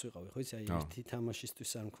ძალიან შორს ვიყავი ხო იცი აი ერთი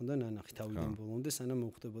თამაშისთვის არ მქონდა ნანახი თავიდან ბოლომდე სანამ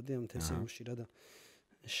მოვხდებოდი ამ თესეუსში რა და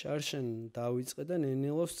შარშან დავიწყე და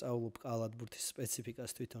ნენელო სწავლობ კალათბურთის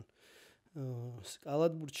სპეციფიკას თვითონ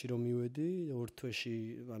კალათბურთში რომ მივედი ორ თვეში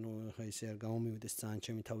ანუ ხა ისე არ გამომივიდეს ძალიან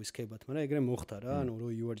ჩემი თავის ქებათ მაგრამ ეგრე მოხდა რა ანუ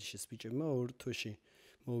რო ვარჯიშის ბიჭებმა ორ თვეში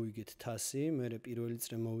მოვიგეთ თასი მე პირველი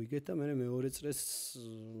წრე მოვიგეთ და მე მეორე წრეს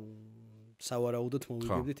სავარაუდოდ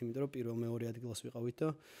მოვიგებდით იმიტომ რომ პირველ მეორე ადგილას ვიყავით და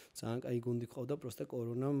ძალიან კაი გუნდი ყავდა პროსტა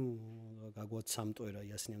კორონამ გაგვაცამტვერა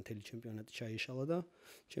იასნია მთელი ჩემპიონატი ჩაიშალა და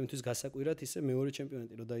ჩემთვის გასაკვირად ისე მეორე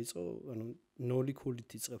ჩემპიონატი რო დაიწყო ანუ 0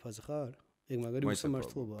 ქულით იწყებ ასე ხარ ეგ მაგარი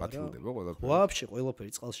უსამართლობაა რა. პატილდება ყველაფერი. ვაფშე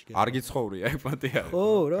ყველაფერი წყალში გეტყვა. არ გიცხოვრია ეგ პატია. ხო,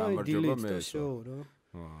 რა, დილით всё, რა.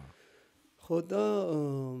 ხო და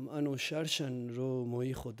ანუ შარშან რო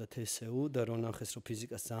მოიხოდა თესეუ და რო ნახეს რომ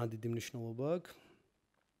ფიზიკას ძალიან დიდი მნიშვნელობა აქვს.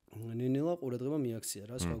 ნენელა ყურადღება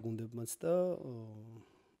მიაქცია რა სხვა გუნდებმაც და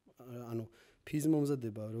ანუ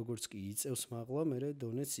ფიზმომზადება როგორც კი იწევს მაღლა, მე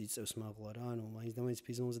დონეც იწევს მაღლა რა. ანუ მაინც და მაინც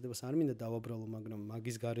ფიზმომზადებას არ მინდა დავაბრალო, მაგრამ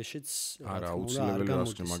მაგის გარეშეც არა აუცილებელი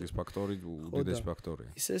რასკი მაგის ფაქტორი უდიდესი ფაქტორია.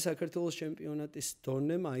 ისე საქართველოს ჩემპიონატის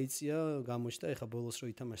დონემ აიწია გამოჩნდა ეხა ბოლოს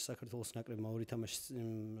რო ითამაშა საქართველოს ნაკრებმა ორი თამაში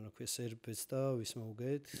რა ქვია სერბეთს და ვის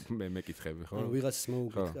მოუგეთ? მე მეკითხები ხო? ვიღაცას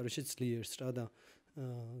მოუგეთ, კაროჩე ძლიერს რა და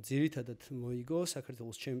ძირითადად მოიგო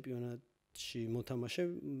საქართველოს ჩემპიონატში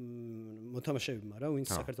მოთამაშეებმა რა ვინც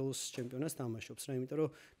საქართველოს ჩემპიონატს თამაშობს რა იმიტომ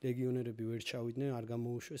რომ ლეგიონერები ვერ ჩავიდნენ არ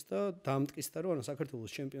გამოუშვეს და დამტკიცდა რომ ანუ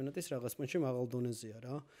საქართველოს ჩემპიონატის რაღაც პონჩი მაღალ დონეზეა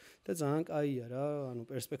რა და ძალიან კაია რა ანუ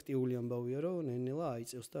პერსპექტიული ამბავია რომ ნენელა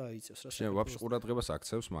აიწევს და აიწევს რა შენ ვაფშე ყურადღებას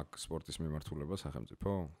აქცევს მაგ სპორტის მიმართულება სახელმწიფო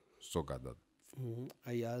ზოგადად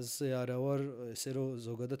აი აზე არა ვარ ესე რომ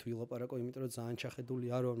ზოგადად ვილაპარაკო იმიტომ რომ ძალიან ჩახედული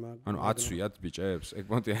არ ვარ მაგრამ ანუ აცვიათ ბიჭებს ეგ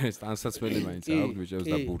მონტიანის ტანსაცმელი მაინც აქვთ ბიჭებს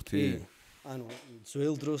და ბურთი ანუ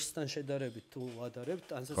ძველ დროსთან შედარებით თუ ვადარებთ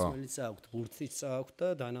ტანსაცმელიც აქვთ ბურთიც აქვთ და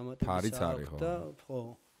დანამატებიც აქვთ და ხო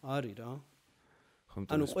არის რა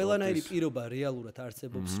ანუ ყველანაირი პირობა რეალურად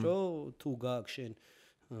არსებობს რომ თუ გააქვს შენ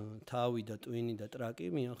თავი და ტვინი და ტრაკი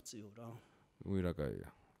მიაღწიო რა უირა კაია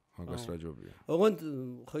მაგას რა ჯობია. ოღონდ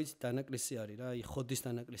ხო იცი დანაკლისი არის რა, აი ხოდის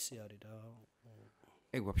დანაკლისი არის რა.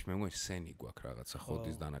 ეგ ვაფშე მე მგონი სენი გვაქვს რაღაცა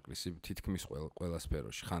ხოდის დანაკლისი თითქმის ყველა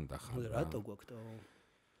სფეროში ხან და ხან. რატო გვაქვს და?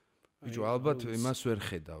 ბიჭო ალბათ იმას ვერ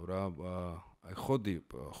ხედავ რა, აი ხოდი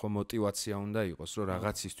ხო мотиваცია უნდა იყოს რომ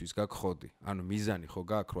რაღაცისთვის გაქვს ხოდი. ანუ მიზანი ხო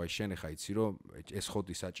გაქვს რომ აი შენ ხა იცი რომ ეს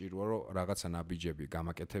ხოდი საჭიროა რომ რაღაცა ნაბიჯები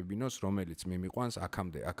გამაკეთებინოს, რომელიც მიმიყვანს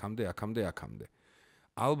აქამდე.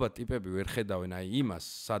 ალბათ ტიპები ვერ ხედავენ აი იმას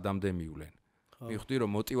სადამდე მივლენ. მივხვდი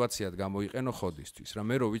რომ мотиваციად გამოიყენო ხოდისთვის. რა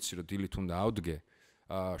მე რო ვიცი რომ დილით უნდა ავდგე,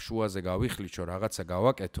 შუაზე გავიხლიჩო, რაღაცა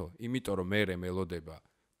გავაკეთო, იმიტომ რომ მე მელოდება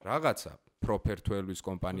რაღაცა პროფერთველის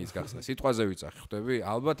კომპანიის გახსნა. სიტყვაზე ვიწახი, ხვდები?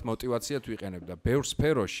 ალბათ мотиваციად ვიყენებ და ბევრ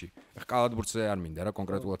სფეროში, კალათბურთზე არ მინდა რა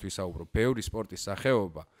კონკრეტულად ვისაუბრო, ბევრი სპორტის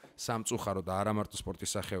სახეობა, სამწუხარო და არა მარტო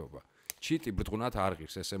სპორტის სახეობა. ჩიტი ბრწყუნად არ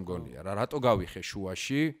ღირს, ესე მგონია რა. რატო გავიხე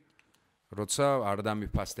შუაში? როცა არ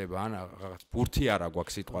დამიფასდება ან რაღაც ბურთი არა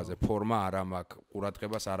გვაქვს სიტყვაზე ფორმა არა მაქვს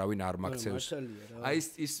ყურადღებას არავინ არ მაქცევს აი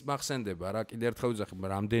ის მახსენდება რა კიდე ერთხელ ვიძახი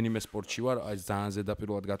რამდენიმე სპორტში ვარ აი ძალიან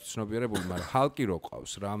ზედაპირულად გაცნობიერებული მაგრამ ჰალკი რო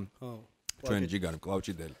ყავს რა ჩვენი ჯიგარი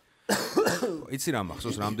კლავჭიდელი იცი რა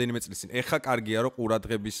მახსოვს რამდენიმე წლის წინ ეხა კარგია რომ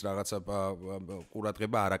ყურადღების რაღაცა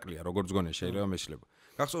ყურადღება არაკლია როგორც გონია შეიძლება მეშლება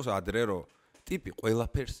გახსოვს ადრე რომ ტიპი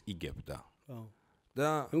ყველაფერს იგებდა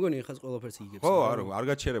და მე მგონი ეხაც ყველაფერს იგებს ხო არ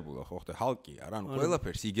გაჩერებულა ხო ხტე ჰალკია რა ანუ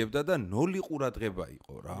ყველაფერს იგებდა და 0 ყურადღება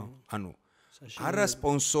იყო რა ანუ არა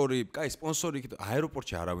სპონსორი კაი სპონსორი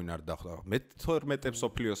აეროპორტში არავინ არ დახვდა მე 12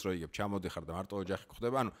 სოფლიოს რო იგებ ჩამოდიხარ და მარტო ოჯახი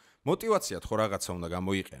გხვდება ანუ мотиваციად ხო რაღაცა უნდა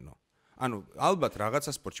გამოიყენო ანუ ალბათ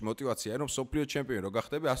რაღაცა სპორტში мотиваციაა რომ სოფლიო ჩემპიონი რო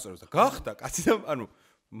გახდები ასწორებს და გახდა კაცი და ანუ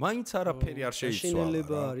მაინც არაფერი არ შეიცვალა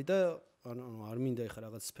შინელება არის და ანუ არ მინდა ეხა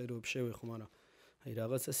რაღაც სფეროებში შევეხო მაგრამ აი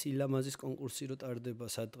რაღაცა სილამაზის კონკურსი რო ტარდება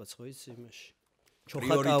სადღაც ხო იცი იმაში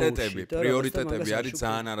პრიორიტეტები არის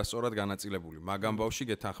ძალიან არასწორად განაწილებული მაგამ ბავში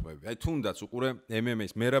გეთანხმები აი თუნდაც უყურე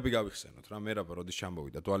MMA-ს მერაბი გავიხსენოთ რა მერაბა როდის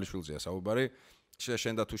ჩამოვიდა თვალიშვილზეა საუბარი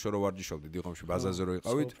შენ და თუ შორო ვარჯიშობდი დიღომში ბაზაზე რო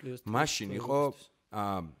იყავით მაშინ იყო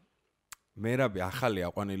მერაბი ახალი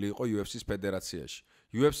აყვანილი იყო UFC-ს ფედერაციაში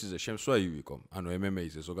UFC-ზე შემსვა ივიკომ, ანუ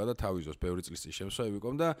MMA-ზე ზოგადად თავიზოს ბევრი წლის წინ შემსვა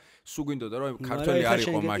ივიკომ და სულ გვინდოდა რომ ქართველი არ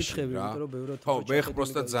იყო მაშინ რა. ხო, მე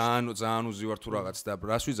პროსტა ძალიან უზივარ თუ რაღაც და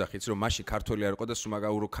რას ვიძახით რომ მაშინ ქართველი არ იყო და სულ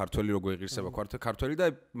მაგაურო ქართველი როგორ ეღირსება ქართველი და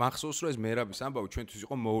მახსოვს რომ ეს მერაბის ამბავი ჩვენთვის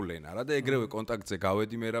იყო მოვლენა რა და ეგრევე კონტაქტზე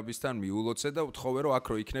გავედი მერაბისთან მიულოცე და ვთხოვე რომ აქ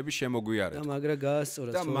რო იქნები შემოგვიარეთ. და მაგრა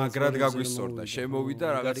გაასწორა. და მაგრად გაგვისწორდა. შემოვიდა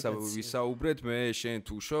რაღაცა ვისაუბრეთ მე შენ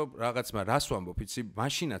თუშო რაღაცმა რას ვამბობ იცი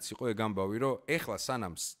მაშინაც იყო ეგ ამბავი რომ ეხლა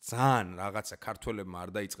სანამ ძალიან რაღაცა ქართველებმა არ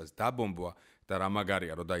დაიწყეს დაბომბვა და რა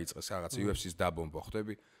მაგარია რომ დაიწყეს რაღაც UFC-ს დაბომბვა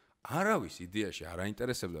ხვდები არავის იდეაში არ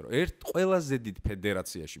აინტერესებდა რომ ერთ ყველაზე დიდ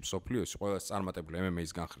ფედერაციაში მსოფლიოში ყველაზე წარმატებული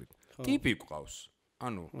MMA-ის განხრით ტიპი ყავს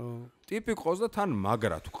ანუ ტიპი ყავს და თან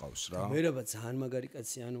მაგრად ყავს რა მერაბა ძალიან მაგარი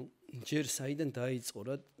კაცი ანუ ჯერ საიდან დაიწყო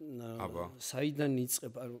რა საიდან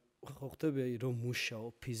იწყება რომ ხო ხტები რომ მუშაო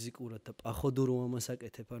ფიზიკურად და პახოვდო რომ ამას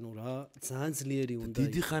აკეთებ ანუ რა ძალიან ძლიერი უნდა იყოს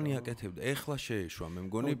დიდი ხანი აკეთებდა ეხლა შეეშვა მე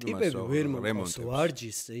მგონი იმას რემონტს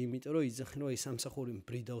ვარჯიშზე იმიტომ რომ იძახენ რომ აი სამსახური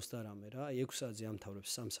მბრიდავს და რამე რა 6 საათზე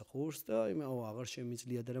ამთავრებს სამსახურს და იმაო აღარ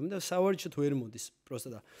შემიძლია და რამე და სავარჯიშოდ ვერ მოდის პროსტა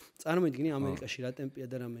და წარმოიდგინე ამერიკაში რა ტემპია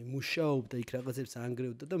და რამე მუშაობდა იქ რაღაცებს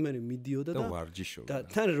ანგრევდა და მე მიდიოდა და ვარჯიშობდა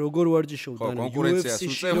და თან როგორ ვარჯიშობდა ანუ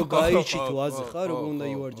UFC-ში რო გაიჩი თუ აზე ხარ როგორ უნდა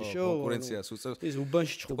ივარჯიშო კონკურენციას უწევს ის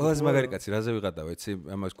უბანში ჩხუბა ყველაზე მაგარი კაცი რაზე ვიღადა ვიცი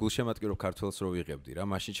ამას გულშემატკირო ქართველს რო ვიღებდი რა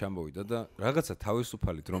მაშინ ჩამოვიდა და რაღაცა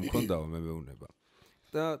თავისუფალი დრო მქონდაო მე მეუნება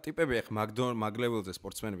და ტიპები ახ მაგლეველზე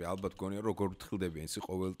სპორტსმენები ალბათ გონია როგორ ვთხილდებიან ისი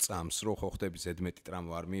ყოველ წამს რო ხო ხდები ზედმეტი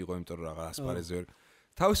ტრამვა არ მიიღო იმიტომ რომ რაღაც ასპარეზზე ვერ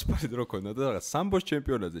თავისუფალი დრო ქონდა და რაღაც სამბოს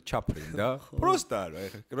ჩემპიონატზე ჩაფრინდა პროსტა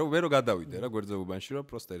რა მე რო გადავიდე რა გვერდზე უბანში რომ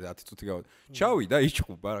პროსტა 10 წუთი გავიდა ჩავიდა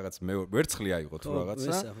იჭყობა რაღაც მე ვერცხლი აიღო თუ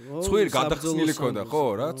რაღაცა ცხვირი გადახსნილი ქონდა ხო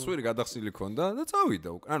რა ცხვირი გადახსნილი ქონდა და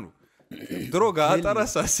წავიდა ანუ დრო გაატარა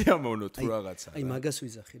სასიამოვნო თუ რაღაცა აი მაგას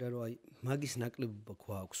ვიზახი რა რომ აი მაგის ნაკლებობა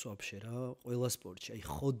გვაქვს ვაფშე რა ყველა სპორტში აი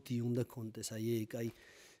ხოდი უნდა კონდეს აი ეგ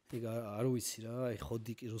არ ვიცი რა აი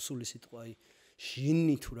ხოდი კი რუსული სიტყვა აი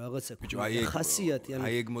ჟინი თუ რაღაცა ხასიათი ანუ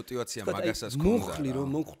აი ეგ мотиваცია მაგასაც ქონდა მუხლი რომ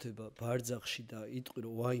მოხვდება ბარძახში და იტყვი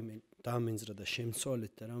რომ ვაიმე დამენძრა და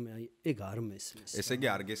შემცვალეთ და რამე აი ეგ არ მესმის ესე იგი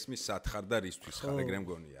არ გესმის სათხარ და რისთვის ხარ ეგრე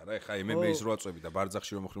მგონია რა ეხა MMA-ის რო აწვევი და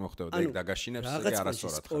ბარძახში რომ მოხდება და ეგ დაგაშინებს ეგ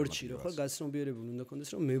არასწორად ხარ სპორტში რო ხარ გასნობიერებული უნდა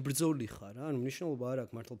კონდეს რომ მებრძოლი ხარ რა ანუ მნიშვნელობა არ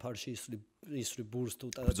აქვს მართლა ფარში ისვრი ბურს თუ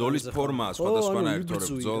ბრძოლის ფორმა სხვადასხვანაირ თორე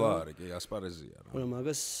ბრძოლა არის კი ასპარეზია რა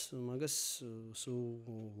მაგრამ მაგას სულ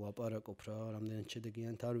ვაპარაკობ რა რამდენად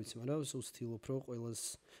შედეგიანად არ ვიცი მაგრამ სულ ვცდილობ რომ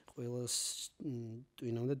ყველას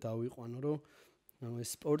ტვინამდე დავიყვანო რომ ანუ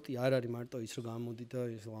ეს სპორტი არ არის მარტო ის რომ გამოდი და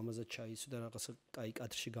ის ლამაზად ჩაისვი და რაღაცა კაი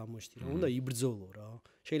კადრში გამოჩდი რა უნდა იბრძოლო რა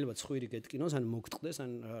შეიძლება ცხვირი გეტკინოს ან მოგტყდეს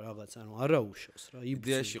ან რაღაც ანუ არაუშავს რა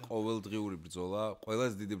იდეაში ყოველდღიური ბრძოლა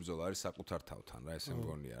ყველაზე დიდი ბრძოლა არის საკუთარ თავთან რა ესე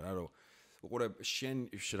მგონია რა რომ უყურე შენ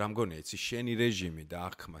რა მგონია იცი შენი რეჟიმი და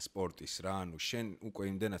აღქმა სპორტის რა ანუ შენ უკვე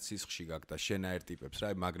იმდენად სისხლში გაქვს და შენაერ ტიპებს რა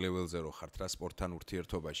მაგლეველზე რო ხართ რა სპორტთან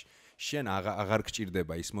ურთიერთობაში შენ აღარ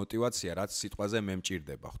გჭირდება ის мотиваცია რაც სიტყვაზე მე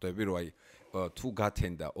მჭირდება ხვდები რომ აი თუ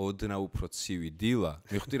გათენდა ოდნა უფრო ცივი დილა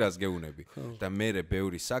მიხვდი რას გეუნები და მე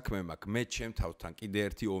ბევრი საქმე მაქვს მე ჩემ თავთან კიდე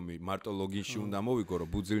ერთი ომი მარტო ლოგინში უნდა მოვიგო რომ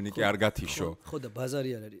ბუძილნიკი არ გათიშო ხო და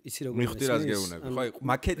ბაზარი არ არის იცი როგორ მიხვდი რას გეუნები ხო აი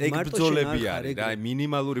მაკეთ ეგ ბრძოლები არის და აი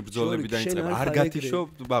მინიმალური ბრძოლები დაიწყება არ გათიშო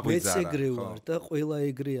ბაღვიძარა მეც ეგრე ვარ და ყველა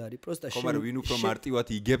ეგრე არის პროსტა შენ ხომ ვინ უფრო მარტივად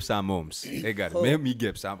იგებს ამ ომს ეგ არის მე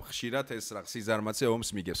მიგებს ამ ხშირად ეს რა სიზარმაცე ომს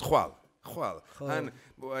მიგებს ხვალ ან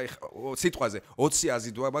აი სიტყვაზე 20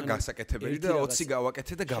 აზიდვება გასაკეთებელი და 20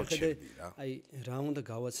 გავაკეთე და გავჩერდი რა. აი რა უნდა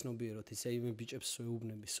გავაცნობიეროთ ისე მე ბიჭებს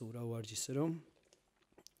ვეუბნები სულ რა ვარჯიშზე რომ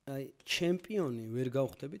აი ჩემპიონი ვერ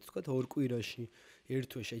გავხდებით თქვა ორ კვირაში ერთ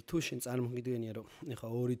თვეში აი თუ შენ წარმოგიდგენია რომ ეხა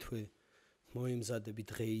ორი თვე მოემზადები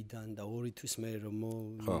დღეიდან და ორი თვის მე რომ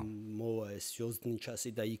მოვა ეს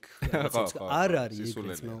ჟოზნიჩასი და იქ არ არის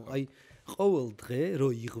ეგრეც აი ყოველ დღე რო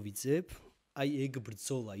იღვიძებ აი ეგ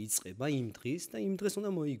ბრძოლა იწყება იმ დღის და იმ დღეს უნდა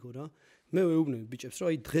მოიგო რა მე ვეუბნები ბიჭებს რომ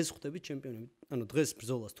აი დღეს ხვდებით ჩემპიონები ანუ დღეს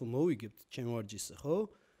ბრძოლას თუ მოვიგებთ ჩემ ვარჯიშზე ხო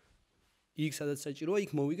იქ სადაც საჭიროა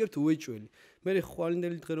იქ მოვიგებთ უეჭველი მე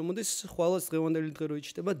ხვალინდელი დღე რომ მოდის ხვალას დღევანდელი დღე რო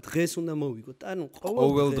იჭდება დღეს უნდა მოვიგოთ ანუ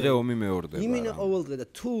ყოველ დღე ომი მეორდება იმინა ყოველ დღე და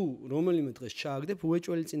თუ რომელიმე დღეს ჩააგდებ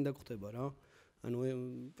უეჭველი წინ დაგხვდება რა ანუ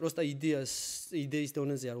პროსტა იდეის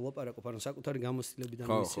დონეზე არ ვლაპარაკობ ანუ საკუთარი გამოცდილებიდან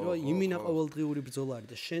ვიცი რომ იმინა ყოველდღიური ბრძოლა არის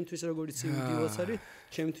და შენთვის როგორც ცივილას არის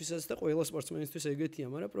ჩემთვისაც და ყველა სპორტსმენისთვის ეგეთია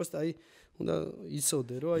მაგრამ პროსტა აი უნდა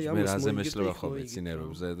იცოდე რომ აი ამას მე მეშლება ხოლმე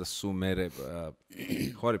ცინერებზე და სულ მე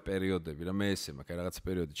ხوارი პერიოდები რა მე ესე მაქვს რაღაც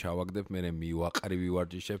პერიოდი ჩავაგდებ მე მივაყრი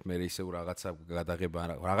ვივარჯიშებ მე ისევ რაღაცა გადაღება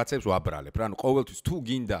რაღაცებს ვაბრალებ რა ანუ ყოველთვის თუ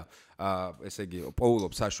გინდა ესე იგი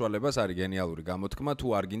პოულობ საშუალებას არის გენიალური გამოთქმა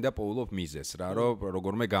თუ არ გინდა პოულობ მიზეს რა რომ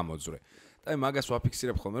როგორმე გამოძვრე. და მაგას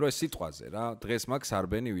ვაფიქსირებ ხოლმე რომ ეს სიტყვაზე რა დღეს მაგ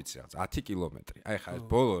სარბენი ვიცი რაღაც 10 კილომეტრი. აი ხა ეს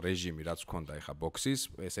ბოლო რეჟიმი რაც მქონდა ეხა ბოქსის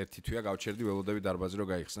ეს ერთი თვეა გავჩერდი ველოდები დარბაზი რომ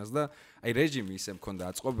გაიხსნას და აი რეჟიმი ისე მქონდა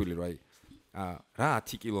აწყობილი რომ აი რა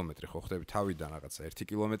 10 კილომეტრი ხო ხდები თავიდან რაღაცა 1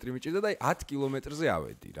 კილომეტრი მიჭირდა და აი 10 კილომეტრზე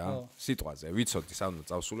ავედი რა სიტყვაზე ვიცოდი სანამ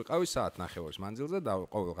წავსულიყავი საათ ნახევარის მანძილზე და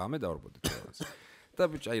ყოველ ღამე დავარბოდი თავს. და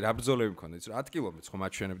ბიჭი აი რა ბრძოლები მქონდა იცი 10 კილომეტრს ხომ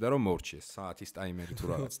აჩვენებდა რომ მორჩიეს საათის ტაიმერი თუ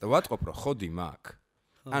რაღაც და ვატყობ რომ ხოდი მაგ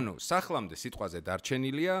ანუ სახლამდე სიტყვაზე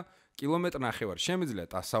დარჩენილია კილომეტრ-ნახევარი შემიძლია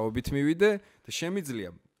ტასაობით მივიდე და შემიძლია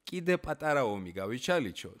კიდე პატარა ომი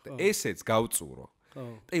გავიჩალიჩო და ესეც გავწურო.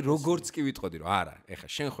 და როგორც კი ვიტყოდი რომ არა ეხა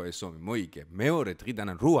შენ ხო ეს ომი მოიგე მეორე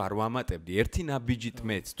დღიდან რო არ ვამატებდი ერთი ნაბიჯით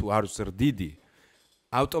მეც თუ არ ზრდიდი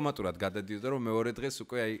ავტომატურად გადადიოდა რომ მეორე დღეს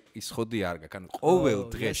უკვე აი ის ხოდი არ გაქვს ანუ ყოველ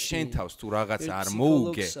დღეს შენ თავს თუ რაღაცა არ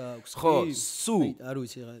მოუგე ხო სუ არ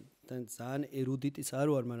ვიცი ძალიან ერუდიტიც არ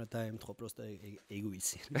ვარ მაგრამ დაემთხო პროსტა ეგ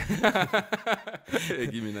ვიცი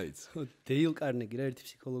ეგ იმინაიც დეილ კარნეგი რა ერთი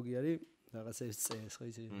ფსიქოლოგი არის რაღაცებს წერს ხო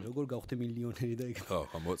იცი როგორ გავხდე მილიონერი და ეგ ხო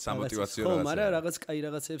სამოტივაციო რაღაცა ხო მაგრამ რაღაც კაი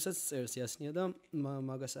რაღაცებსაც წერს იასნია და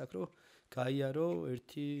მაგას აქ რომ გაიარო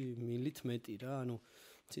 1 მილით მეტი რა ანუ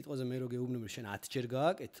სიტყვაზე მე რო გეუბნები შენ 10 ჯერ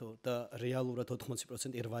გააკეთო და რეალურად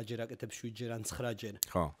 80% 8 ჯერ აკეთებ 7 ჯერ ან 9 ჯერ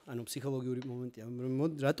ხო ანუ ფსიქოლოგიური მომენტია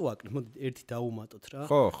მოდი რატო აკეთებ მოდი ერთი დავუმატოთ რა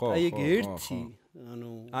ხო აი ეგ ერთი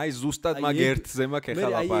ანუ აი ზუსტად მაგ ერთზე მაქვს ეხლა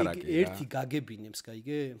ლაპარაკი აი ერთი გაგებინებს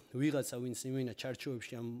გაიგე ვიღაცა ვინც იმენა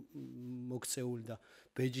ჩარჩოებში ამ მოქცეული და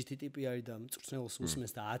ბეჯითი ტიპი არის და მწვრთნელს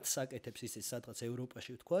უსმენს და 10 საკეთებს ისე სადღაც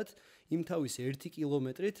ევროპაში ვთქვათ იმ თავის 1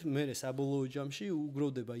 კილომეტრით მე საბოლოო ჯამში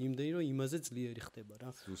უგროვდება იმდენი რომ იმაზე ძლიერი ხდება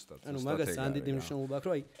რა ზუსტად ანუ მაგას ძალიან დიდი მნიშვნელობა აქვს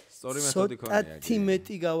რომ აი სწორი მეთოდი ქონია ცოტათი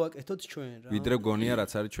მეტი გავაკეთოთ ჩვენ რა ვიდრე გონია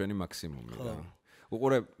რაც არის ჩვენი მაქსიმუმი რა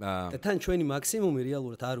უყურე და თან ჩვენი მაქსიმუმი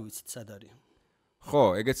რეალურად არ ვიცით სად არის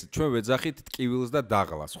ხო, ეგეც ჩვენ ვეძახით ტკივილს და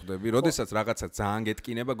დაღლას ხვდები. როდესაც რაღაცა ძალიან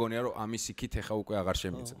გეტკინება, გონია რომ ამის იქით ეხა უკვე აღარ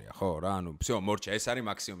შემიძლია, ხო რა, ანუ всё, მორჩა, ეს არის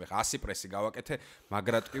მაქსიმუმი. ეხა 100 პრესი გავაკეთე,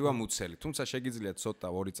 მაგრა ტკივა მუცელი. თუმცა შეგიძლია ცოტა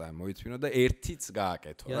 2 წამი მოითმინო და ერთიც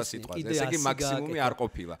გააკეთო რა სიტყვაზე. ესე იგი მაქსიმუმი არ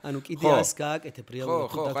ყოფილა. ანუ კიდე 100 გააკეთებ რეალურად.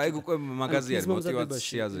 ხო, აი ეგ უკვე მაგაზია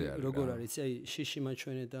მოტივაციაზე არის. როგორ არის, აი შიში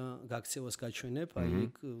მაჩვენე და გაქცევას გაჩვენებ, აი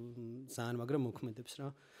ეგ ძალიან მაგრა მოქმედებს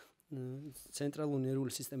რა. ცენტრალური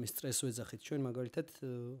ნერვული სისტემის სტრესს ვეძახით ჩვენ მაგალითად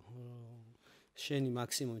შენი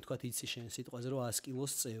მაქსიმუმი თქვათ იცი შენ სიტყვაზე რომ 100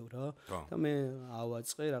 კილოს წევ რა და მე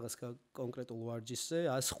ავაწყე რაღაც კონკრეტულ ვარჯიშზე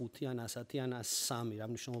 105 ან 110 ან 103 რა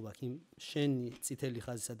მნიშვნელობა აქვს შენი წითელი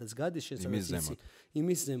ხაზი სადაც გადის შენ სადაც იცი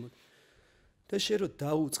იმის ზემოთ და შენ რო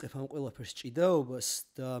დაუწყებ ამ ყველაფერს ჭიდაობას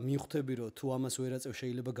და მიხვდები რომ თუ ამას ვერ აწევ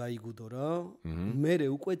შეიძლება გაიგუდო რა მე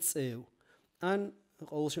უკვე წევ ან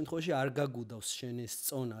ყოველ შემთხვევაში არ გაგუდავს შენ ეს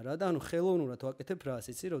წონა რა და ანუ ხელოვნურად ვაკეთებ რას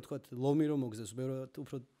იცი რომ თქვა ლომი რომ მოგზეს ბევრად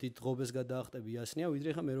უფრო დიდ ღობეს გადაახტები იასნია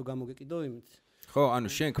ვიდრე ხა მე რო გამოგეკიდო იმით ხო ანუ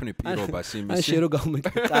შენ ქმნი პირობას იმის ან შენ რო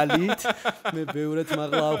გამოგეკიდო კალით მე ბევრად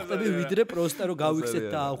მაღლა ავხტები ვიდრე პროსტა რომ გავიქცეთ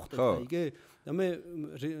და ავხტებ აიგე და მე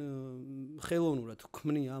ხელოვნურად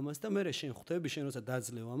ვქმნი ამას და მე შენ ხვდები შენ როცა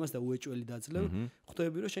დაძლევ ამას და უეჭველი დაძლევ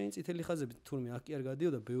ხვდები რომ შენი წითელი ხაზები თურმე აქ კი არ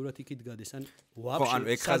გადიოდა ბევრად იქით გადის ან ვაფშე ხო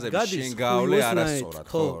ანუ ეგ ხაზები შენ გავლე არასწორად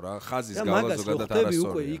ხო რა ხაზის გავლა ზოგადად არასწორად და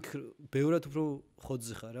უკვე იქ ბევრად უფრო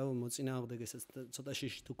ხოძზე ხარ რა მოწინააღმდეგესაც ცოტა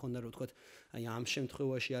შიში თუ ქონდა რომ თქვათ აი ამ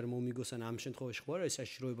შემთხვევაში არ მომიგოს ან ამ შემთხვევაში ხო არა ეს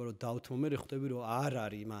საშიშროება რომ დავთმო მე ხვდები რომ არ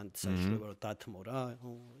არის მან საშიშროება რომ დათმო რა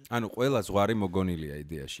ანუ ყველა ზღვარი მოგონილია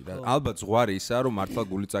იდეაში რა ალბათ ზღვარი ისაა რომ მართლა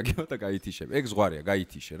გული წაგება და გაითიშებ ეგ ზღვარია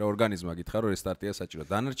გაითიშე რა ორგანიზმა გითხრა რომ რესტარტია საჭირო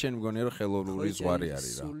დანარჩენი მგონია რომ ხელოვნური ზღვარი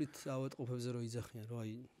არის რა სულით ავატყოფებზე რომ იძახიან რომ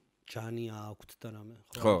აი ჯანი აქვთ და რამე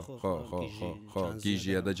ხო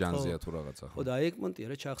გიჟია და ჯანზეა თუ რაღაცა ხო და ეგ მონტია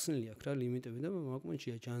რა ჩახსნილი აქვს რა ლიმიტები და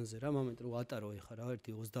მაგმონტია ჯანზე რა მომენტ რომ ატარო ეხა რა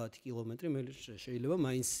ერთი 30 კილომეტრი მე შეიძლება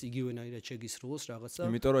მაინც იგივენაირად შეგისრულოს რაღაცა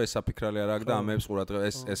იმიტომ რომ ეს საფიქრალი არ აქვს და ამებს ყურადღება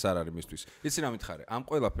ეს არ არის მისთვის იცი რა მითხარი ამ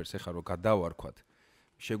ყველაფერს ეხა რომ გადავარქვათ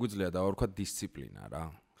შეგვიძლია დავარქვათ დისციპლინა რა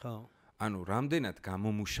ხო ანუ რამდენად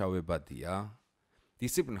გამომუშავებადია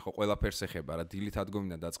დისციპლინა ხო ყველაფერს ეხება რა დილით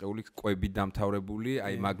ადგომიდან დაწყეული კვები დამთავრებული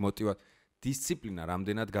აი მაგ მოტივა დისციპლინა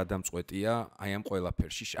რამდენად გადამწყვეტია აი ამ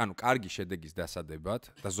ყველაფერში ანუ კარგი შედეგის დასადებად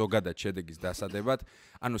და ზოგადად შედეგის დასადებად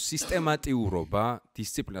ანუ სისტემატიურობა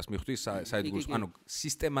დისციპლინას მიხვდის საერთოდ ანუ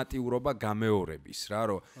სისტემატიურობა გამეორების რა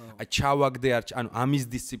რომ აი ჩავაგდე ანუ ამის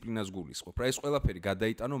დისციპლინას გულისხმობ რა ეს ყველაფერი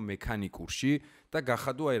გადაიტანო მექანიკურში და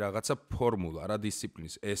გახადო აი რაღაცა ფორმულა რა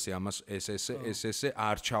დისციპლინის ესე ამას ესე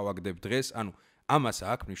არ ჩავაგდებ დღეს ანუ ამას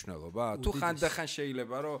აქვს მნიშვნელობა თუ ხანდახან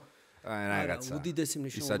შეიძლება რომ რაღაცა უდიდესი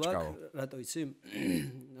მნიშვნელობა აქვს რატო იცი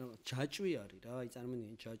ჯაჭვი არის რა აი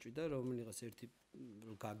წარმოვიდგინე ჯაჭვი და რომელიღაც ერთი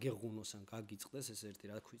რომ გაგეღუნოს ან გაგიწყდეს ეს ერთი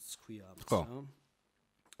რა ქვია ამას რა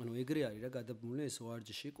ანუ ეგრე არის რა გადაბმული ეს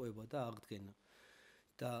ვარჯიში ყვება და აღდგენა.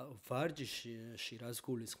 და ვარჯიში რას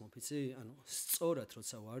გულისხმობ, იცი? ანუ სწორად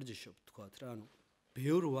როცა ვარჯიშობ, თქვათ რა, ანუ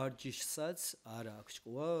ბევრ ვარჯიშსაც არა აქვს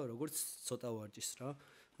ჭკუა, როგორც ცოტა ვარჯიშს რა.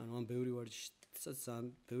 ანუ ამ ბევრი ვარჯიშსაც ძალიან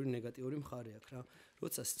ბევრი ნეგატიური მხარე აქვს რა.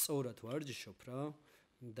 როცა სწორად ვარჯიშობ რა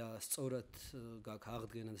და სწორად გაქვს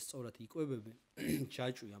აღდგენა და სწორად იკვებები,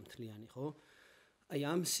 ჯაჭვია მთლიანი, ხო? აი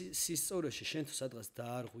ამ სისწორეში შენ თუ სადღაც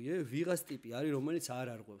დაარღვიე, ვიღაც ტიპი არის, რომელიც არ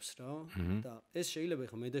არღვევს რა. და ეს შეიძლება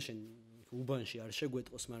ხო მე და შენ უბანში არ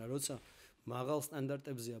შეგვეტყოს, მაგრამ როცა მაღალ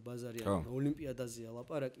სტანდარტებზეა ბაზარი, ან ოლიმპიადაზეა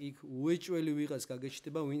ლაპარაკი, იქ უეჭველი ვიღაც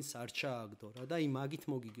გაგეჩნდება, ვინც არ ჩააგდო რა და აი მაგით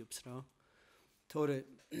მოგიგებს რა. თორე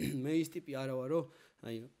მე ის ტიპი არა ვარ, რომ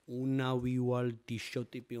აი უნავივალდიშო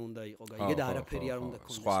ტიპი უნდა იყო, გაიგე და არაფერი არ უნდა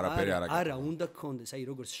ქონდეს. სხვა არაფერი არ არა, უნდა ქონდეს, აი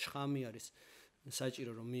როგორც შხამი არის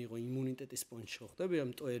საჭირო რომ მიიღო იმუნიტეტის პონჩი ხო ხდები,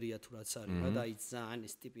 ამ ტოერია თუ რაც არის რა და აი ძალიან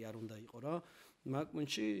ის ტიპი არ უნდა იყო რა. მაგ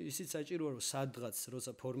პონჩი ისიც საჭიროა რომ სადღაც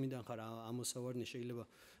როცა ფორმიდან ხარ ამოსავარნი შეიძლება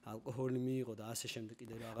ალკოჰოლი მიიღო და ასე შემდეგ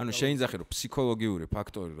კიდე რაღაც. ანუ შეინძახე რომ ფსიქოლოგიური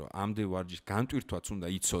ფაქტორი რომ ამდე ვარჯიშს განტვირთვაც უნდა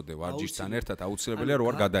იცოდე ვარჯიშთან ერთად აუცილებელია რომ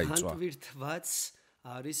არ გადაიწვა. განტვირთვაც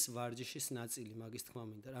არის ვარჯიშის ნაწილი მაგის თქმა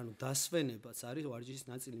მინდა. ანუ დასვენებაც არის ვარჯიშის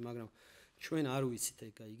ნაწილი, მაგრამ ჩვენ არ ვიცით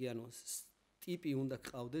ეგ, იგი ანუ ტიპი უნდა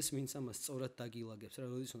გყავდეს, ვინც ამას სწორად დაგილაგებს რა,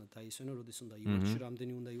 როდის უნდა დაისვენო, როდის უნდა ივარჯიშო,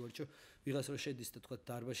 რამდენი უნდა ივარჯიშო. ვიღაც რო შედის და თქვა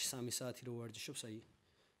დარბაზში 3 საათი რო ვარჯიშობს, აი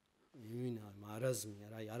იმინა მარაზმია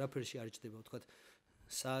რა, აი არაფერში არ ჭდება, თქვა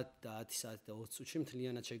საათი და 10 საათი და 20 წუთში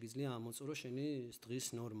მთლიანად შეგიძლია ამოწურო შენი დღის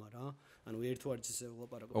ნორმა რა. ანუ ერთ ვარჯიშზე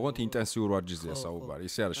ვლაპარაკობ. ოღონდ ინტენსიურ ვარჯიშზეა საუბარი.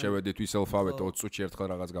 ისე არა შევედით ვისელფავეთ 20 წუთში ერთხელ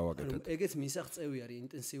რაღაც გავაკეთეთ. ეგეც მისაღწევი არის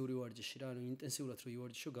ინტენსიური ვარჯიში რა, ანუ ინტენსიურად რო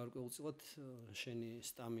ივარჯიშო, გარკვეულწილად შენი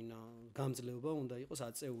სტამინა, გამძლეობა უნდა იყოს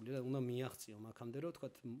აწეული და უნდა მიაღწიო მაგამდე რომ თქვა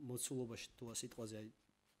მოცულობაში თუ სიტყვაზე აი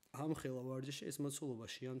ამხელა ვარჯიში ეს მოცულობა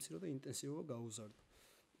შეამცირო და ინტენსივობა გაუზარდო.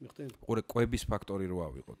 მიხდენ? ყურე კვების ფაქტორი რო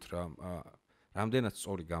ავიღოთ რა. რამდენად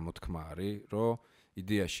სწორი გამოთქმა არის, რომ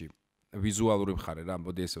იდეაში ვიზუალური მხარე რა,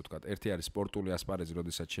 მოდი ესე ვთქვათ, ერთი არის სპორტული ასპარეზი,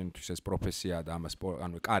 როდესაც შენთვის ეს პროფესიაა და ამას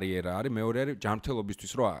ანუ კარიერა არის, მეორე არის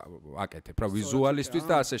ჯანმრთელობისთვის რო აკეთებ რა, ვიზუალისტვის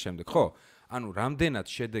და ასე შემდეგ, ხო? ანუ რამდენად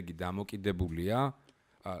შედეგი დამოკიდებულია,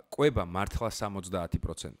 კვება მართლა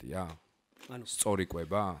 70%-ია? ანუ სწორი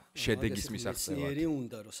კვება შედეგის მისაღწევად. მეცნიერი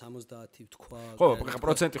უნდა რომ 70 თქვა. ხო,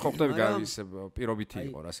 პროცენტი ხო ხდები გავის პირობითი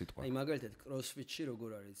იყო რა სიტყვა. აი მაგალითად კროსფიტში როგორ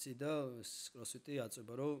არის იცი და კროსფიტი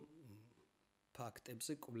აწובה რომ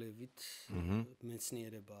ფაქტებზე კვლევით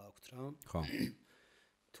მეცნიერება აქვს რა. ხო.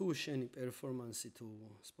 თუ შენი პერფორმანსი თუ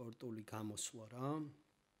სპორტული გამოსვლა რა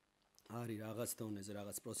არის რაღაც დონეზე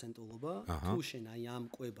რაღაც პროცენტულობა, თუ შენ აი ამ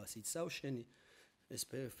კვებას იცავ, შენი ეს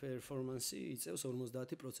პერფორმანსი იწევს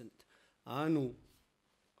 50%. ანუ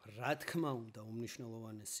რა თქმა უნდა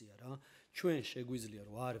უმნიშვნელოვანესია რა ჩვენ შეგვიძლია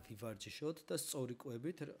რომ არ ვივარჯიშოთ და სწორი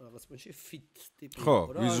კვებით რაღაც პონჩი ფიტ ტიპი იყო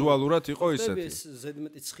რა ვიზუალურად იყო ისეთი ეს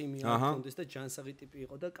ზედმეტი ცხიმი არ ქონდეს და ჯანსაღი ტიპი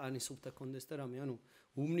იყო და კანის სულთა ქონდეს და რამე ანუ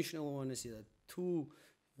უმნიშვნელოვანესია და თუ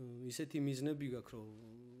ისეთი მიზნები გაქვს რომ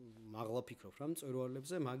მაღლა ფიქრობ რა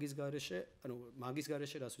მწვერვალებზე მაგის გარეშე ანუ მაგის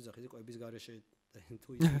გარეშე რას ვიზახი კვების გარეშე თუ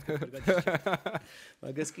ისეთი არ გადაშე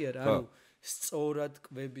მაგას კი არა ანუ სწორად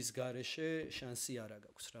კვების გარეშე შანსი არ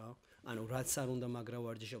აქვს რა ანუ რაც არ უნდა მაგრა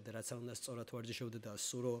ვარჯიშობდე რაც არ უნდა სწორად ვარჯიშობდე და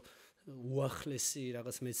სურო უახლესი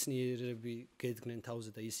რაღაც მეცნიერები გედგნენ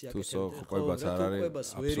თავზე და ისე აკეთებდნენ თუ კვებას არ არის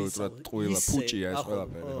აბსოლუტურად ტყუილა ფუჭია ეს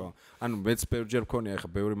ყველაფერი ხო ანუ მეც ბევრჯერ მქონია ხა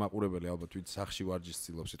ბევრი მაყურებელი ალბათ ვით სახში ვარჯიშს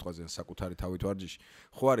ცდილობს სიტყვაზე საკუთარი თავით ვარჯიში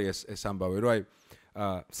ხო არის ეს ამბავი რომ აი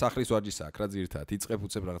სახლის ვარჯიშს აქ რა ძირითადად იწყებ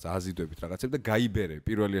უცებ რაღაც აზიდვებით რაღაცები და გაიბერებ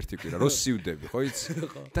პირველი ერთი კვირა რო სივდები ხო იცი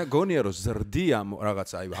და გონია რომ ზრდი ამ რაღაც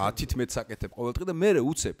აი 10-ით მეც აკეთებ ყოველდღე და მე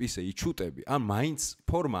უცებ ისე იჩუტები ან მაინც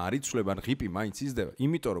ფორმა არ იცვლება ან ღიპი მაინც იზრდება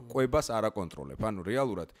იმიტომ რომ კვებას არ აკონტროლებ ანუ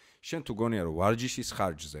რეალურად შენ თუ გონია რომ ვარჯიშის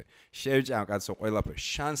ხარჯზე შევჭამ კაცო ყველაფერი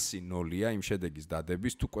შანსი ნოლია იმ შედეგის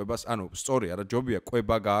დადების თუ კვებას ანუ სწორი არა ჯობია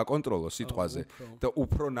კვება გააკონტროლო სიტყვაზე და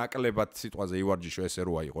უფრო ნაკლებად სიტყვაზე ივარჯიშო ესე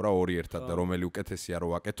რო აიყო რა ორი ერთად და რომელი უკეთესია რო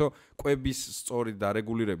ვაკეთო კვების სწორი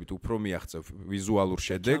დარეგულირებით უფრო მიაღწევ ვიზუალურ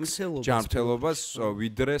შედეგს ჯანმრთელობას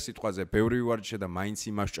ვიდრე სიტყვაზე ბევრი ვარჯიშე და მაინც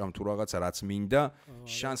იმას ჭამ თუ რაღაცა რაც მინდა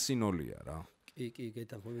შანსი ნოლია რა კი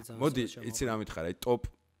გეტახმები ძალიან მოდი იცი რა მითხარ აი ტოპ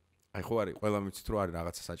აი ხო არის ყველა მიცით რომ არის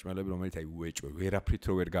რაღაცა საჭმელები რომელიც აი უეჭვე ვერაფრით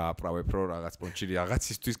რო ვერ გააპრავებ რო რაღაც პონჩი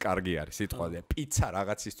რაღაცისთვის კარგი არის სიტყვაზე პიცა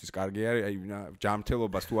რაღაცისთვის კარგი არის აი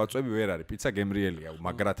ჯანმრთელობას თუ აწვევი ვერ არის პიცა გემრიელია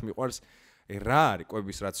მაგრად მიყვარს რა არის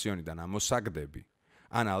კვების რაციონიდან ამოსაგდები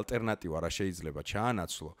ან ალტერნატივა რა შეიძლება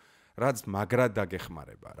ჩაანაცვლო რაც მაგრად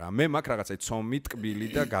დაგეხმარება რა მე მაგ რაღაცა ცომი ტკბილი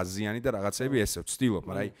და გაზიანი და რაღაცები ესე ვცდილობ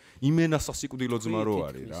მაგრამ აი იმენასა სიკვდილო ძმა რო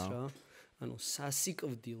არის რა ანუ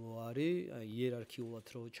სასიკვდილო არის, აი იერარქიულად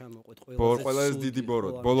რო ჩამოყვეთ ყველა ეს დიდი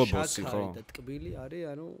ბოლო ბოსი ხო? და ტკბილი არის,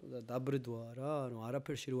 ანუ დაბრდვა რა, ანუ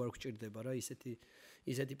არაფერში რო არ გჭირდება რა,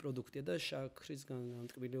 ისეთი პროდუქტია და შაქრისგან,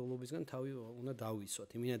 ტკბილეულობისგან თავი უნდა დავისვათ.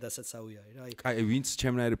 იმინადასაცავი არის რა. აი ვინც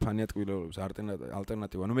ჩემნაირი ფანია ტკბილეულობის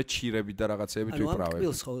ალტერნატივა, ანუ მე ჩირები და რაღაცეებით ვიправებ. ანუ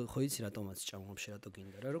ტკბილს ხო იცი რატომაც ჭამობ რატო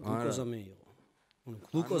გინდა რა, რომ გლუკოზა მეიღო.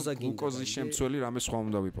 გლუკოზა გინდა. გლუკოზის შემცველი რამე სხვა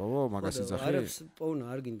უნდა ვიპოვო, მაგას იძახი? არაფერს პოვნა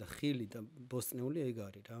არ გინდა, ხილი და ბოსტნეული ეგ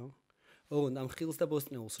არის რა. ოღონდ ამ ხილს და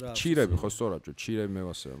ბოსტნეულს რა. ჩირები ხო სწორად, ჩირები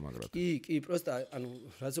მევასება მაგრად. კი, პროსტა ანუ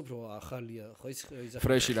რაც უფრო ახალია, ხო ის იძახი.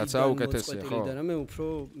 ფრეში რაცა უკეთესია ხო? და რამე უფრო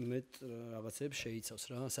მეტ რაღაცებს შეიცავს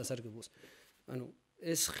რა, სასარგებლოს. ანუ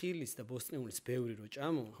ეს ხილის და ბოსტნეულის ბევრი რო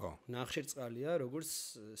ჭამო, ნახშირწყალია, როგორც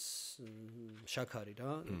შაქარი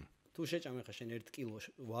რა. თუ შეჭამე ხა შენ 1 კილო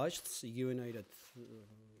ვაშლს, იგივენაირად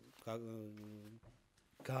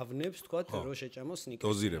გავნებს, თქვა, რომ შეჭამო სნიკერს.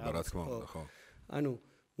 დოზირება რა თქმა უნდა, ხო. ანუ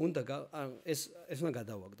უნდა ეს უნდა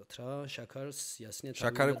გადავაგდოთ რა, შაქარს იასნია.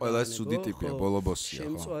 შაქარი ყველა ცუდი ტიპია, ბოლობოსია, ხო.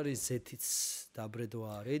 შემწვარი ზეთიც დაბრედვა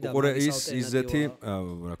არის და უყურე ის ზეთი,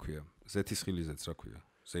 რა ქვია, ზეთის ხილის ზეთს რა ქვია,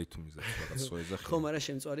 ზეითუნის ზეთს რაღაც სხვა ეძახი. ხო, მაგრამ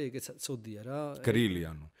შემწვარი ეგეც ცუდია რა. გრილი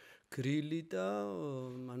ანუ. გრილი და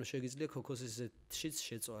ანუ შეგიძლია ქოქოსის ზეთშიც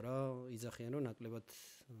შეწვა რა, იძახიან რომ ნაკლებად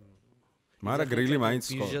მაგრამ გრილი მაინც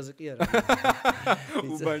ხო. ბიჟაზე კი არა.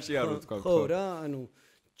 უბანში არ ვთქვა ხო. ხო რა, ანუ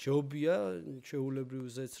ჯობია ჩვეულებრივ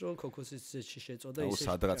ზეთს რომ ქოქოსის ზეთში შეწვა და ისე. აუ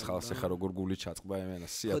სადღაც ხალხს ეხა როგორ გული ჩაწყდა იმენა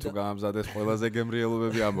სია თუ გამამზადეს ყველაზე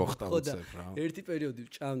გემრიელობები ამოხდა უცებ რა. ერთი პერიოდი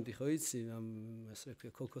ვჭამდი ხო იცი ამ ასე ვქო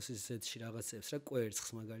ქოქოსის ზეთში რაღაცებს რა კვერცხს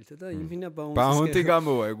მაგალითად და იმინა ბაუნტი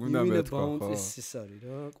გამოვა ეგ უნდა მეთქვა ხო. ბაუნტის ის არის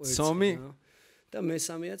რა კვერცხი. სომი და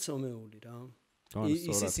მესამეა ცომეული რა.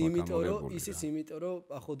 ისიც იმიტომ რომ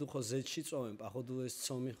პახოდუ ხო ზეთში წოვენ, პახოდუ ეს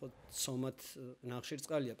ცომი ხო ცომად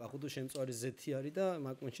ნახშირწყალია, პახოდუ შემწვარი ზეთი არის და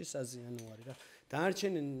მაკმონში საზიანო არის რა.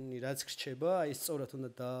 დანარჩენი რაც გრჩება, აი სწორად უნდა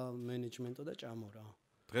და მენეჯმენტო და ჭამო რა.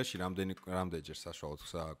 დღეში რამდენჯერ საშუალოდ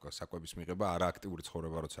საკვების მიღება არააქტიური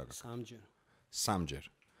ცხოვრება როცა გაქვს? 3ჯერ. 3ჯერ.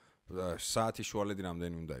 საათი შუალედი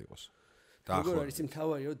რამდენი უნდა იყოს? როგორ არის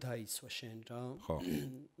მთავარი რომ დაიცვა შენ რა. ხო.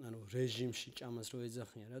 ანუ რეჟიმში ჭამას რო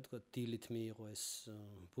ეძახიან რა, თქვა დილით მიიღო ეს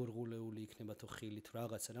ბურღულეული იქნება თუ ხილი თუ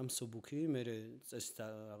რაღაცა რა მსუბუქი, მე წესით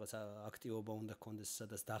რაღაცა აქტივობა უნდა გქონდეს,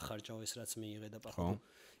 სადაც დახარჯავ ეს რაც მიიღე და პახო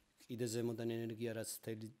კიდე ზემოდან ენერგია რაც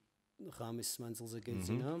თელი ღამის მანძილზე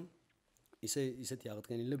გეძინა. ისეთი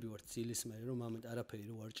აღდგენილები ვარ ძილის მერე რომ ამეთ არაფერი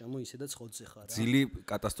რო არ ჭამო ისე და ცხოდზე ხარ რა. ძილი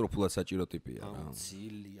კატასტროფულად საჭირო ტიპია რა.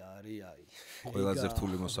 ძილი არის აი. ყველაზე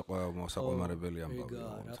რთული მოსაყვამარებელი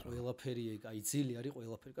ამბავია. რა ყველაფერი ეგ აი ძილი არის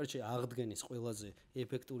ყველაფერი. კარჩე აღდგენის ყველაზე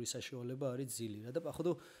ეფექტური საშუალება არის ძილი რა და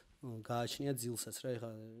პახოდო გააჩნია ძილსაც რა ეხა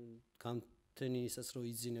გამთენი ისაც რო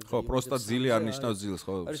იძინებ. ხო, პროსტა ძილი არ ნიშნავს ძილს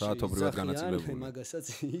ხო, საათობრივად განაწილებული. მაგასაც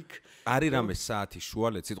იქ არის რამე საათი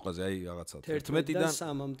შუალედ სიტყვაზე აი რაღაცა 11-დან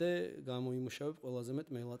 3-მდე გამოიმუშავებ ყველაზე მეტ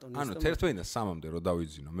მელატონინს და ანუ 11-დან 3-მდე რო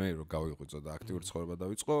დავიძინო, მე რო გავიღვიძო და აქტიური ცხოვრება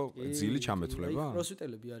დავიწყო, ძილი ჩამეთვლება.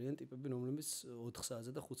 კროსფიტელები არიან ტიპები, რომლებიც 4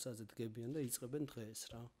 საათზე და 5 საათზე დგებიან და იწყებენ დღეს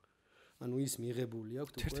რა. ანუ ის მიღებული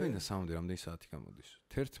აქვს უკვე 11-დან 3-მდე რამდენი საათი გამოდის?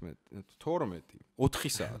 11, 12, 4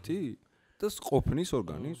 საათი? და ყოფნის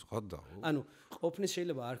ორგანიზმს ხადაო. ანუ ყოფნის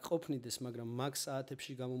შეიძლება არ ყოფნიდეს, მაგრამ მაგ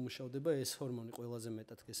საათებში გამომუშავდება ეს ჰორმონი ყველაზე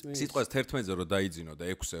მეტად გესმის. სიტყვას 11-ზე რო დაიძინო და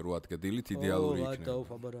 6-ზე რო ადგე დილით იდეალური იქნება. დაუ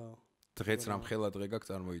ფაბარა. დღეც რამ ხელა დღე გაქვს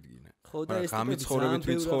წარმოიდგინე. ხო და ეს ამით ცხოვრებით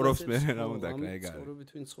ვინ ცხოვრობს მე რა უნდა კრა ეგ არის. ცხოვრებით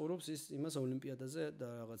ვინ ცხოვრობს ის იმას ოლიმპიადაზე და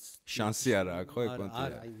რაღაც შანსი არა აქვს ხო ეგ კონტია.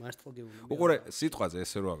 არა, აი მართლა გეუბნები. უყურე სიტყვაზე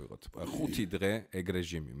ესე რო ავიღოთ. 5 დღე ეგ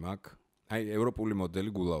რეჟიმი მაქვს. აი ევროპული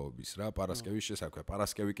მოდელი გულაობის რა, პარასკევის შესაქმე.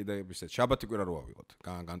 პარასკევი კიდე ისე შაბათი კვირა რო ავიღოთ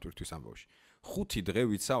განტვირთვის ამბავში. 5 დღე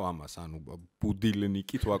ვიცავ ამას, ანუ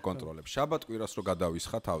ბუდილნიკით ვაკონტროლებ. შაბათ კვირას რო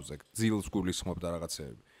გადავისხა თავზე, ძილს გულისხმობ და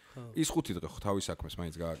რაღაცეები. ის 5 დღე ხო თავის საქმეს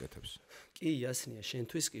მაინც გააკეთებს. კი, იასნია,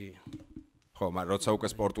 შენთვის კი. ხო, მაგრამ როცა უკვე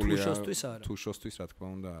სპორტულია, თუ შოსთვის რა თქმა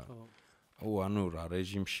უნდა. აუ, ანუ რა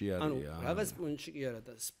რეჟიმში არია. ანუ რაღაც პუნქტში კი არა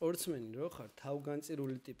და სპორტსმენი რო ხარ,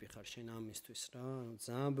 თავგანწირული ტიპი ხარ შენ ამისთვის რა. ანუ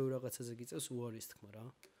ძალიან ბევრ რაღაცაზე გიწევს უარის თქმა რა.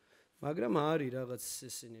 მაგრამ არის რაღაც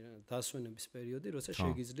ესენი დასვენების პერიოდი, როცა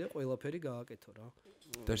შეგიძლია ყველაფერი გააკეთო რა.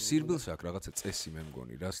 და სირბილს აქვს რაღაცა წესი მე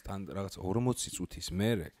მგონი რა, რაღაც 40 წუთის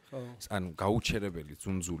მერე, ანუ გაუჩერებელი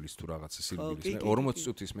ძუნძულის თუ რაღაცა სირბილის მერე 40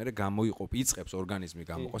 წუთის მერე გამოიყოფ, იწყებს ორგანიზმი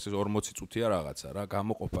გამოყოს, ეს 40 წუთია რაღაცა რა,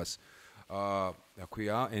 გამოყოფას რა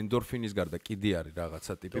ქვია, ენდორფინის გარდა კიდე არის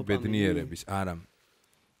რაღაცა ტიპი ბედნიერების, არა.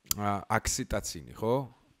 აქსიტაცინი, ხო?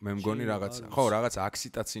 მე მგონი რაღაც, ხო, რაღაც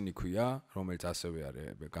აქსიტაცინი ქვია, რომელიც ასევე არის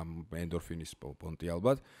ენდორფინის პონტი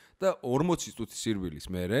ალბათ და 40 წუთი სირბილის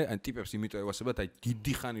მერე, ან ტიპებს იმიტომ ევასებათ, აი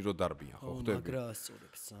დიდი ხანი რო დარბიან, ხო ხდები? მაგრა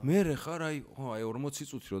ასწორებს. მერე ხარ აი 40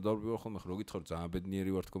 წუთი რო დარბიან ხოლმე, ხო გითხარ ძალიან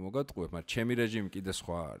ბედნიერი ვარ თქო მოგატყუებ, მაგრამ ჩემი რეჟიმი კიდე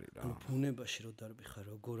სხვა არის რა. ბუნებაში რო დარბი ხარ,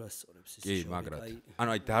 როგორ ასწორებს ის კი, მაგრად. ანუ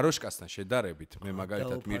აი დაროშკასთან შედარებით, მე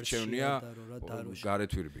მაგალითად მირჩევნია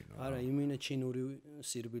გარეთ ვირბინო. არა, იმინე ჩინური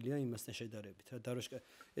სირბილია იმასთან შედარებით, რა დაროშკა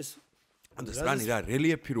ეს ანუ სტრანი რა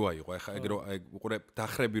რელიეფი რო აიღო, ეხა ეგ რო უყურე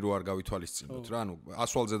დახრები რო არ გავითვალისწინოთ რა, ანუ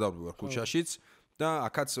ასვალზე დავდივარ ქუჩაშიც და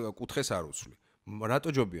აქაც კუთხეს არ უცვლი. რატო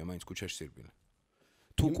ჯობია მაინც ქუჩაში სირბილე?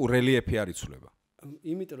 თუ რელიეფი არ იცვლება.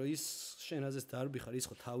 იმიტომ რომ ის შენ აზეს დარბი ხარ, ის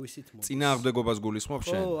ხო თავისით მოდის. წინააღმდეგობას გულისხმობ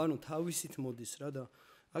შენ? ხო, ანუ თავისით მოდის რა და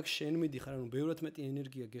აქ შენ მიდიხარ, ანუ ბევრად მეტი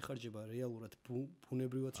ენერგია გეხარჯება რეალურად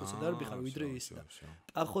ბუნებრივად როცა დარბი ხარ, ვიდრე ის და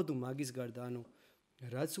პაходу მაგის გარდა, ანუ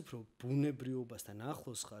რაც უფრო ბუნებრიობასთან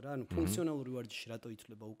ახლოს ხარ, ანუ ფუნქციონალური ვარჯიში რატო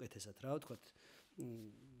ითვლება უკეთესად რა, ვთქვათ,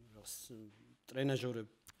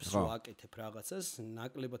 ტრენაჟორებს ვაკეთებ რაღაცას,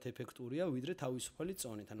 ნაკლებად ეფექტურია, ვიდრე თავისუფალი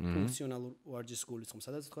წონით, ანუ ფუნქციონალურ ვარჯიშს გულისხმობ,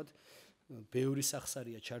 სადაც ვთქვათ, ბევრი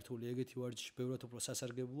სახსარია ჩართული ეგეთი ვარჯიში, ბევრად უფრო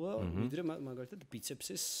სასარგებლოა, ვიდრე მაგალითად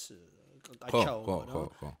ბიცეპსის კაჩაობა რა.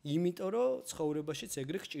 იმიტომ რომ ცხოვრებაშიც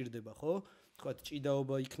ეგრე გჭირდება, ხო? ვთქვათ,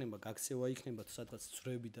 ჭიდაობა იქნება, გაქცევა იქნება, თუ სადღაც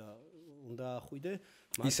ცვრები და უნდა ახვიდე,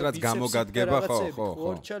 ის რაც გამოგადგება, ხო.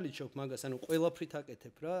 ორჩალიჩობ მაგას, ანუ ყველაფრით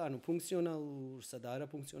აკეთებ რა, ანუ ფუნქციონალურსა და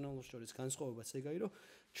არაფუნქციონალურ შორის განსხვავებაც ეგაი, რომ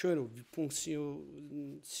ჩვენ როგორ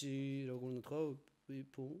უნდა თქვა,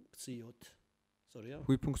 ვიფუნქციოთ. სწორია?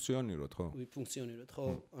 ვიფუნქციონიროთ, ხო? ვიფუნქციონიროთ, ხო?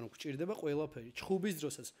 ანუ გჭირდება ყველაფერი. ჩხუბის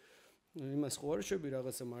დროსაც იმას ხო არ შვები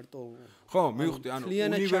რაღაცა მარტო ხო, მივხვდი, ანუ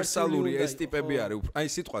უნივერსალური ეს ტიპები არის, აი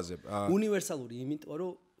სიტყვაზე. უნივერსალური, იმიტომ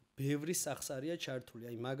რომ ბევრი სახსარია ჩართული.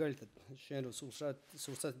 აი მაგალითად, შენ რო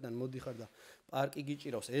სურსათიდან მოდიხარ და პარკი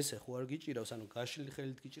გიჭირავს, ესე ხო არ გიჭირავს, ანუ გაშლილი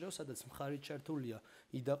ხელით გიჭირავს, სადაც მხარით ჩართულია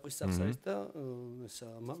იდაყვის სახსარის და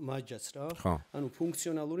მაჯაც რა. ანუ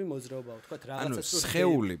ფუნქციონალური მოძრაობაა, ვთქვათ, რაღაცას რო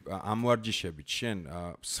სხეული ამ ვარჯიშებით შენ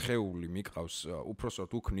სხეული მიყავს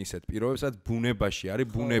უпроსოდ უქმნის ესეთ პირობებს, სადაც ბუნებაში არის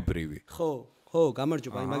ბუნებრივი. ხო,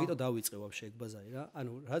 გამარჯობა, აი მაგიტო დავიწყე ვაფშე ეგ ბაზარი რა.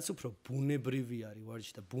 ანუ რაც უფრო ბუნებრივი არის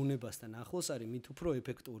ვარჯიში და ბუნებასთან ახლოს არის, მით უფრო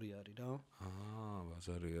ეფექტური არის რა.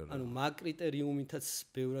 ბაზარი არა. ანუ მაგ კრიტერიუმითაც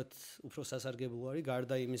ბევრად უფრო სასარგებლო არის,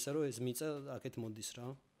 გარდა იმისა, რომ ეს მიწა აქეთ მოდის რა.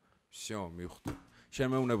 всё, მივხვდი. შენ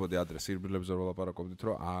მეუნებოდი ადრე სირბილებზე რო ლაპარაკობდით,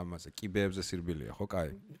 რომ ამაზე კიბეებზე სირბილია, ხო,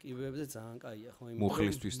 კაი? კიბეებზე ძალიან კაია, ხო,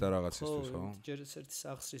 მუხლისთვის და რაღაცისთვის, ხო? ჯერ ერთი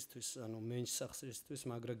სახსრისთვის, ანუ მენჩ სახსრისთვის,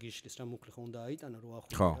 მაგრა გიშლის რა მუხლი ხო უნდა აიტანა რო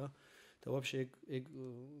ახვიდე რა. და ვაფშე ეგ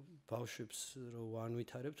ბავშვებს რო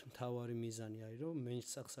ვანვითარებთ, მთავარი მიზანი არის, რომ მენჩ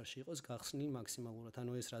სახსარში იყოს გახსნილი მაქსიმალურად.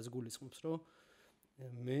 ანუ ეს რაც გულისხმობს, რომ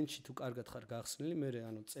მენჩი თუ კარგად ხარ გახსნილი, მე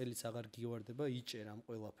ანუ წელიც აღარ გივარდება, იჭერ ამ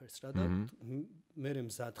ყველაფერს რა და მე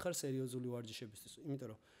მზად ხარ სერიოზული ვარჯიშებისთვის.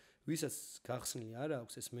 იმიტომ რომ ვისაც გახსნილი არ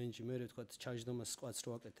აქვს ეს მენჩი, მე ვთქვათ, ჩაჯდომას სკვატს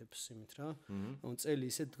რო აკეთებს იმით რა. ანუ წელი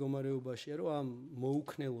ისეთ მდგომარეობაშია, რომ ამ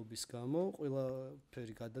მოუქნელობის გამო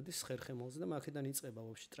ყველაფერი გადადის ხერხემალზე და მაქედან იწყება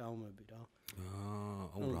ვაფშე ტრავმები რა.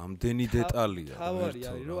 აუ, რამდენი დეტალია. თავარი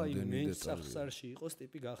არის, რომ აი მენჩ სახსარში იყოს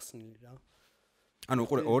ტიპი გახსნილი რა. ანუ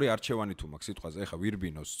უყურე ორი არჩევანი თუ მაქვს სიტყვაზე, ეხა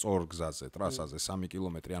ვირბინოს სწორ გზაზე, ტრასაზე 3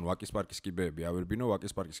 კილომეტრი, ან ვაკის პარკის კიბეები ავირბინო,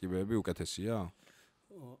 ვაკის პარკის კიბეები უკეთესია?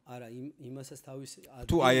 არა, იმასაც თავისი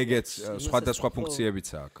თუ აი ეგეც სხვადასხვა ფუნქციებიც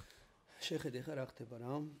აქვს. შეხედე ხა რა ხდება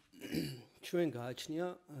რა. ჩვენ გააჩნია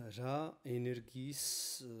რა ენერგიის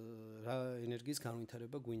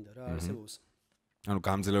განვითარება გვინდა რა არსებობს. ანუ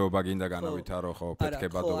გამძლეობა გინდა განავითარო, ხო,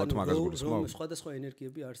 ფეთქებადობა თუ მაგას გულისხმობ? სხვადასხვა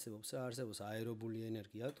ენერგიები არსებობს რა, არსებობს აერობული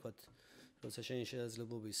ენერგია, თქვათ, როცა შენ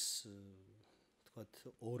შესაძლებლობის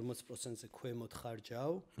ვთქვათ 40%-ზე ქვემოთ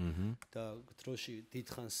ხარჯავ და დროში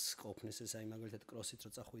დიდხანს ყოფნის ეს აი მაგალითად კროსით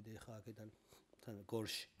რო წახვიდე ხა აქედან თან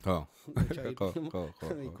გორში. ხო.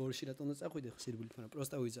 გორში რატომ წახვიდე ხა სირბილით, მაგრამ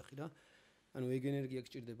პროსტა ვიძახი რა. ანუ ეგ ენერგია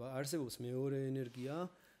გჭირდება. არსებობს მეორე ენერგია,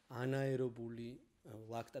 ანაერობული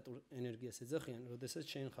ლაქტატურ ენერგიას ეძახიან, როდესაც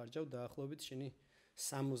შენ ხარჯავ დაახლოებით შენი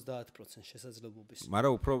 70% შესაძლებლობის.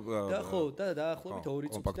 მაგრამ უფრო და დაახლოებით 2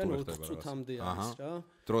 წუთიდან 4 წუთამდე არის რა.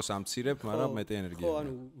 დროს ამცირებ, მაგრამ მეტი ენერგია. ხო,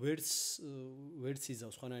 ანუ ვერც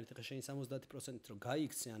იზავს ხანარით ხა შენი 70%-ით რომ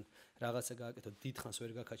გაიქცე ან რაღაცა გააკეთო, დიდხანს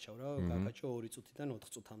ვერ გაკაჩავ რა, გაკაჩო 2 წუთიდან 4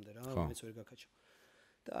 წუთამდე რა, მეც ვერ გაკაჩავ.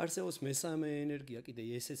 და არსებობს მესამე ენერგია, კიდე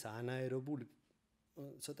ესეც ანაერობული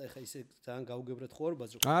ცოტა ხა ისე ძალიან გაუგებრად ხო არ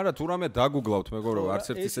ბაზრო. არა, თუ რამე დაგუგლავთ მეგობრებო,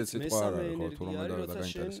 არც ერთი ისეთ სიტყვა არ არის, ხო, თუ რამე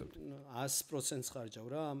დაგაინტერესებთ. 100%-ს ხარჯავ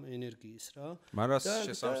რა ამ ენერგიის რა. მაგრამ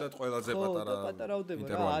შესაბამისად ყველაზე პატარავდება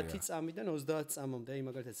რა 10 წამიდან 30 წამამდე, აი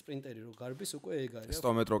მაგალითად სპრინტერი რო გარბის უკვე ეგ არის.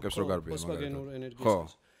 100 მეტრ როკებს რო გარბია მაგალითად. ხო,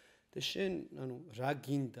 ენერგიის. და შენ ანუ რა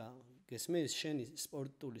გინდა გესმის შენი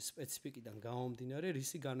სპორტული სპეციფიკიდან გამომდინარე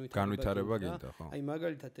რისი განვითარება გინდა ხო აი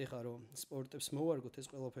მაგალითად ეხა რომ სპორტებს მოვარგოთ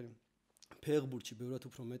ეს ყველაფერი ფეხბურთში ბევრად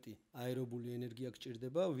უფრო მეტი აერობული ენერგია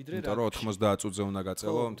გჭირდება ვიდრე რა. იმიტომ რომ 90 წუთზე უნდა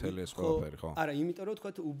გაწევო მთელი ეს ყველაფერი, ხო? არა, იმიტომ რომ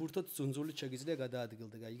თქვა უბურთოდ ძუნძულით შეგიძლია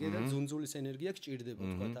გადაადგილდე, გაიგე და ძუნძულის ენერგია გჭირდება,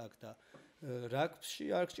 თქვა აქ და რაგბში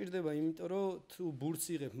არ გჭირდება, იმიტომ რომ თუ ბურთს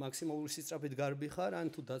იღებ მაქსიმალური სისწრაფით გარბი ხარ, ან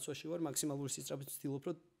თუ დაცვაში ვარ მაქსიმალური სისწრაფით ვცდილობ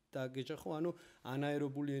რომ დაგეჯახო, ანუ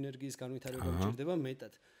ანაერობული ენერგიის განვითარება გჭირდება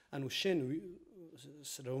მეტად. ანუ შენ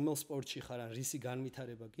რომელ სპორტში ხარ ან რისი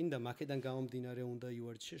განვითარება გინდა მაკედან გამომდინარე უნდა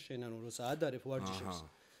ივარჯიშე შენ ანუ როცა ადარებ ვარჯიშებს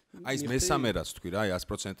აი ეს მესამე რაც თქვი რა აი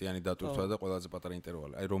 100%-იანი დატვირთვა და ყველაზე პატარა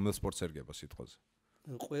ინტერვალი აი რომელ სპორტს ერგება სიტყვაზე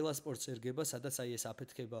ყველა სპორტს ერგება სადაც აი ეს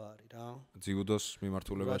აფეთქება არის რა ძიუდოს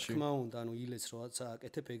მიმართულებაში რა თქმა უნდა ანუ ილეთს როცა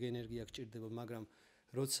აკეთებ ეგ ენერგია გჭირდება მაგრამ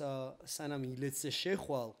როცა სანამ ილეთზე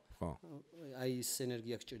შეხვალ აი ეს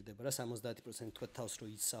ენერგია გჭირდება რა 70% თქვა თავს რო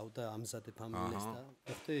იცავ და ამზადებ ამ ილეთს და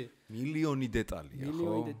ხოთი მილიონი დეტალია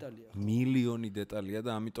ხო მილიონი დეტალია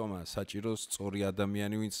და ამიტომაა საჭირო სწორი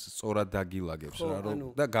ადამიანი ვინც სწორად დაგილაგებს რა რომ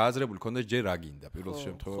და გააზრებული ქონდეს ჯერ რა გინდა პირველ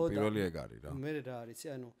შემთხვევაში პირველი ეგ არის რა მე რა არის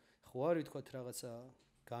ანუ ხო არის თქვა რაღაცა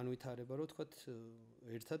განვითარება რო თქვა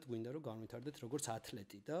ერთად გვინდა რომ განვითარდეთ როგორც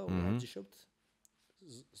ათლეტი და ვარჯიშობთ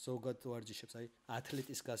ზოგად ვარჯიშებს აი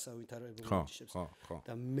ათლეტის გასავითარებელ ვარჯიშებს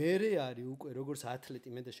და მე არის უკვე როგორც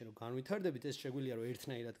ათლეტი მე და შენ რომ განვითარდებით ეს შეგვიძლია რომ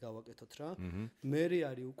ერთნაირად გავაკეთოთ რა მე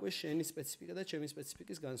არის უკვე შენი სპეციფიკა და ჩემი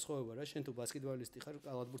სპეციფიკის განსხვავება რა შენ თუ ბასკეტბოლისტი ხარ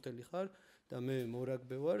კალათბურთელი ხარ და მე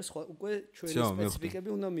მორაგბე ვარ სხვა უკვე ჩვენი სპეციფიკები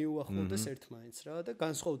უნდა მიუახლოვდეს ერთმანეთს რა და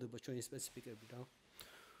განსხვავდება ჩვენი სპეციფიკები რა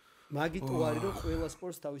მაგით არის რომ ყველა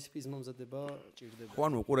სპორტს თავისი ფიზმომზადება ჭირდება ხო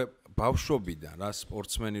ანუ უყურე ბავშვობიდან რა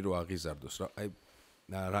სპორტსმენი რო აღიზარდოს რა აი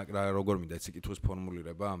რა როგორ მინდა ეს კითხვის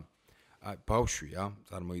ფორმულირება აი ბავშვია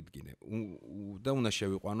წარმოიდგინე და უნდა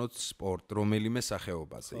შევიყვანოთ სპორტ რომელიმე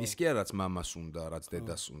სახეობაზე ის კი არაც მამას უნდა რაც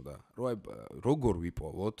დედას უნდა რომ აი როგორ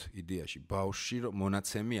ვიპოვოთ იდეაში ბავშვი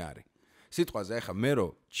მონაცემი არის სიტყვაზე ეხა მე რო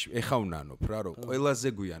ეხავნანობ რა რომ ყველაზე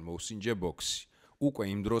გვიან მოусინჯე ბოქსი უკვე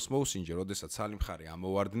იმ დროს მოусინჯე როდესაც სალი მხარე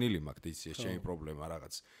ამოვარდნილი მაქვს იცი ეს ჩემი პრობლემა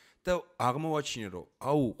რაღაც და აღმოვაჩინე რომ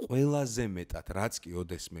აუ ყველაზე მეტად რაც კი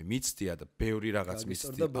ოდესმე მიცდია და ბევრი რაღაც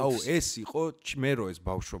მიცდია აუ ეს იყო მე რო ეს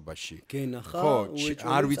ბავშვობაში გენახა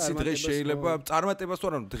არ ვიცი დღეს შეიძლება წარმატებას თუ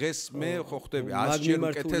არა დღეს მე ხო ხდები 100 ჯერ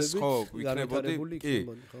უკეთეს ხო ვიქნებოდი კი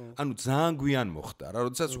ანუ ძალიან გვიან მოხდა რა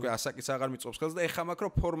როდესაც უკვე ასაკის აღარ მიწობს ხელს და ეხა მაქვს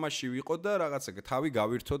რომ ფორმაში ვიყო და რაღაცა თავი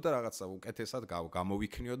გავირთო და რაღაცა უკეთესად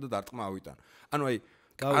გამოვიქნიო და დარტყმა ავიტანო ანუ აი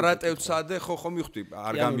კარატევსადე ხო მივხვდი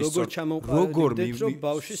არ გამისწორ როგორ რომ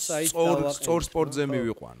ბავშვი საით დავაყენო სწორ სპორტზე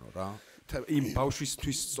მივიყვანო რა იმ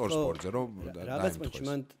ბავშვისთვის სწორ სპორტზე რომ რაღაც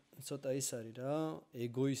მან ცოტა ის არის რა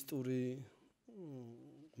ეგოისტური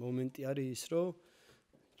მომენტი არის ის რომ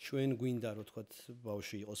ჩვენ გვინდა რომ თქვა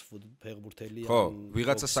ბავშვი იყოს ფეხბურთელი ხო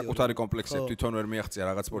ვიღაცა საკუთარი კომპლექსები თვითონ ვერ მიაღწია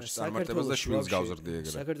რაღაც სპორტში წარმატებას და შვილს გავზრდი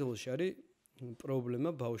ეგრე საქართველოში არის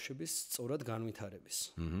პრობლემა ბავშვების სწორად განვითარების.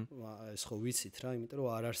 ეს ხო ვიცით რა, იმიტომ რომ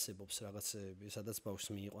არ არსებობს რაღაცები, სადაც ბავშვს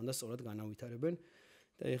მიიყვან და სწორად განავითარებენ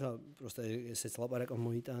და ეხლა просто ესეც ლაპარაკა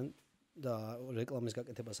მოიტან და რეკლამის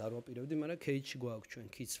გაკეთებას არ ვაპირებდი, მაგრამ кейჯში გვაქვს ჩვენ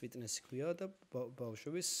kids fitness ქვია და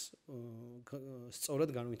ბავშვების სწორად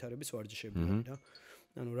განვითარების ვარჯიშები არის რა.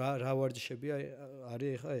 ანუ რა ვარჯიშები არის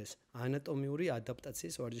ეხლა ეს? ანატომიური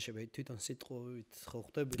ადაპტაციის ვარჯიშები. თვითონ სიტყვით ხო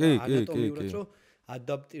ხდები და ანატომიურად რომ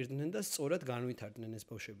ადაპტირდნენ და სწორად განვითარდნენ ეს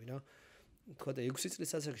ბავშვები რა. თქვა და 6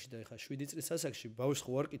 წლის ასაკში და ეხლა 7 წლის ასაკში ბავშვს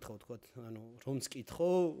ხო არ კითხავ თქვა, ანუ რომც კითხო,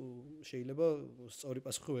 შეიძლება სწორი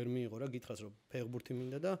პასუხი ვერ მიიღო რა, გითხრას რომ ფეხბურთი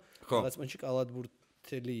მინდა და რაღაც მომენტში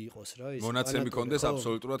კალათბურთელი იყოს რა, ის მონაცემი კონდეს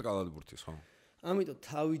აბსოლუტურად კალათბურთის, ხო? ამიტომ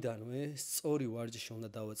თავიდანვე სწორი ვარჯიში უნდა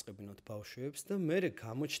დავაწყებინოთ ბავშვებს და მე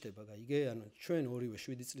გამოჩნდება, გაიგე, ანუ ჩვენ ორივე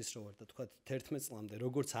 7 წლის რო ვარ და თქვა 11 წლამდე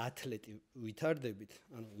როგორც ათლეტი ვითარდებით,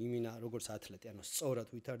 ანუ იმინა როგორც ათლეტი, ანუ სწორად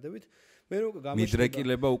ვითარდებით, მე რო გამოჩნდება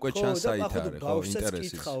მიდრეკილება უკვე ჩანს საით არის, ხო,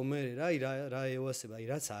 ინტერესის. კითხავ მე რა ევასება, აი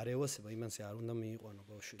რაც არ ევასება, იმანზე არ უნდა მიიყვანო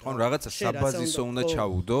ბავშვი. ხო, რაღაცა საბაზისო უნდა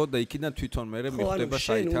ჩაუდო და იქიდან თვითონ მე მიხვდება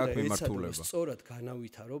საით აქვს მიმართულება. სწორად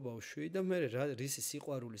განავითარო ბავშვი და მე რისი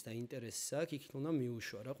სიყვარულის და ინტერესის აქვს იქ უნდა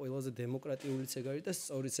მიუშვა რა ყველაზე დემოკრატიულიც ეგ არის და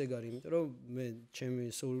სწორიც ეგ არის იმიტომ რომ მე ჩემი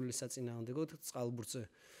სურვილის საწინააღმდეგოდ წყალბურთზე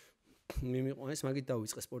მიმიყვანეს მაგით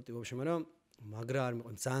დავიწყე სპორტი ვაფშე მაგრამ მაგრა არ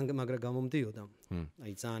მიყვანს ძალიან მაგრა გამომდიოდა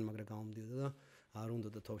აი ძალიან მაგრა გამომდიოდა და არ უნდა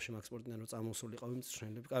და თოვში მაგ სპორტიდან რომ წამოსულიყავი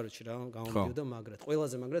მწვრთნელები კაროჩი რა გამომდიოდა მაგრად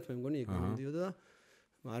ყველაზე მაგრად მე მგონი ეგ გამომდიოდა და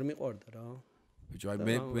არ მიყვარდა რა ბიჭო, აი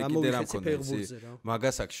მე კიდე რა მქონდა იცი?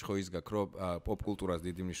 მაგას აქში ხო ის გაქვს, რომ პოპ კულტურას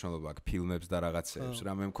დიდი მნიშვნელობა აქვს ფილმებს და რაღაცეებს.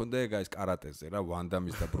 რა მე მქონდა ეგ ეს კარატეზე რა,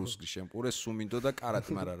 ვანდამის და ბრუს ლის შემპურეს სუმინდო და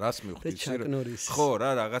კარატე, მაგრამ რას მივხვდი იცი? ხო რა,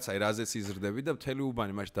 რაღაც აი რაზეც იზრდები და მთელი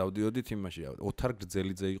უბანი მაშინ დავდიოდით იმაში. ოთარ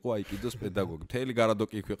გრძელიძე იყო აიკიდოს პედაგოგი. მთელი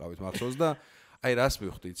გარადოკი იქ ვიყავით მახსოვს და აი რას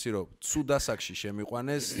მივხვდი იცი, რომ ცუდ ასაკში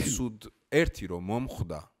შემიყვანეს, ცუდ ერთი რომ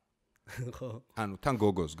მომხვდა. ხო. ანუ თან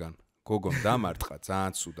გოგოსგან, გოგომ დამარტყა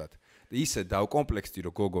ძალიან ცუდად. ისე დავკომპლექსდი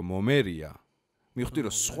რომ გოგო მომერია მივხვდი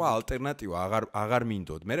რომ სხვა ალტერნატივა აღარ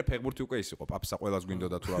მინდოდ მე ფეხბურთი უკვე ის იყო პაპსა ყველას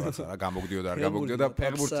გვინდოდა თუ რაღაცა რა გამოგდიოდა არ გამოგდიოდა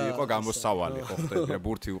ფეხბურთი იყო გამოსავალი ხო ხდება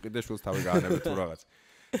ბურთი უყიდე შულს თავი გაანებე თუ რაღაც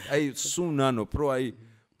აი სუნანო პრო აი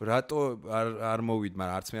რატო არ მოვიდ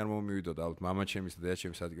მაგრამ არც მე არ მომივიდოდა ალბათ მამა ჩემის და დედა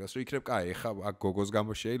ჩემის ადგილას რომ იქნებ კაი ეხა აქ გოგოს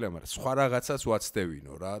გამო შეიძლება მაგრამ სხვა რაღაცას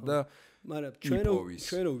ვაცდევინო რა და მაგრამ ჩვენ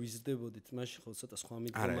რო ვიზრდებოდით მაშინ ხო ცოტა სხვა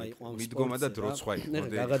მიდგომა იყო ამ მიდგომა და დრო სხვა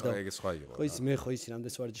იყო ეგ სხვა იყო ხო ის მე ხო ისი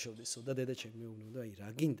რამდენს ვარჯიშობდისო და დედა ჩემი მეუბნებოდა აი რა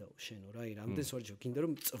გინდაო შენო რა აი რამდენს ვარჯიშობ გინდა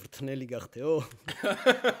რომ წვრთნელი გახდეო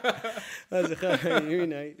ასე ხა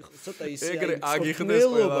იმენა ცოტა ისი ეგრე აგიხდეს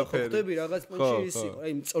ყველაფერი ხტები რაღაც პონჩი ისი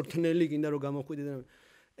აი წვრთნელი გინდა რომ გამოხვიდე და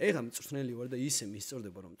ეხა მწვრთნელი ვარ და ისე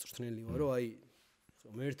მისწორდება რომ მწვრთნელი ვარ რომ აი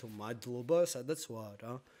მერთო მადლობა სადაც ვარ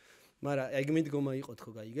რა მაგრამ ეგ მიდგომა იყო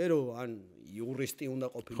თქო გაიგე რომ ან იურისტი უნდა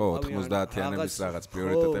ყოფილიყავი ან 90-იანების რაღაც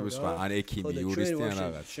პრიორიტეტების სხვა ან ექიმი იურისტი ან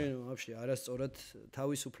რაღაც შენ ვაფშე არასწორად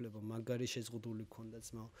თავისუფლება მაგარი შეზღუდული გქონდა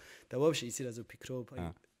ძმაო და ვაფშე ისი რაზე ვფიქრობ აი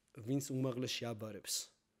ვინც უმაღლესში აბარებს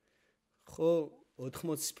ხო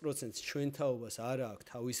 80% ჩვენ თაობას არა აქვს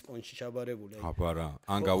თავის პონჩი ჩაბარებული აბარა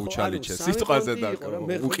ან გაუჩალიჩე სიტყვაზე და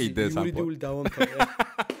უყიდეს ამ იურიდიული დავამთავრე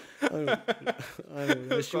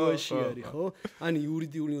ანუ შუაში არის ხო? ან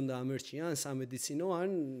იურიდიული უნდა ამერჩია, ან სამედიცინო, ან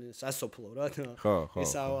სასოფლო რა.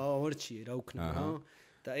 ეს ამერჩიე რა უქნა რა.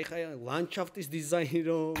 და ეხა ლანდშაფტის დიზაინი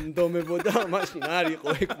რომ ნდომებოდა, მაშინ არ იყო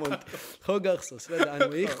ეგ პონტი. ხო გახსოვს რა და ანუ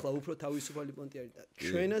ეხლა უფრო თავისუფალი პონტი არის და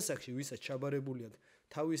ჩვენ ასაკში ვისაც ჩაბარებული აქვს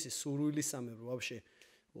თავისი სურვილისამებრ ვაფშე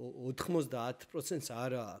 90%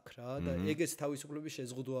 არა აქვს რა და ეგეც თავისუფლების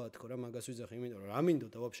შეზღუდვაა თქო რა მაგას ვიძახი იმიტომ რომ რა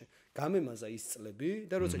მინდოდა ვაფშე გამემაზა ის წლები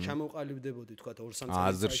და როცა ჩამოვყალიბდებოდი თქვა 2-3 წელი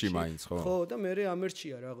აზრში მაინც ხო ხო და მე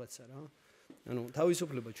ამერჩია რაღაცა რა ანუ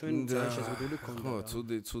თავისუფლება ჩვენ ძალიან შეზღუდული გქონდა ხო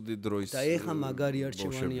ცუდი დროის და ეხა მაგარი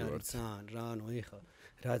არჩევანი არის ძალიან რა ანუ ეხა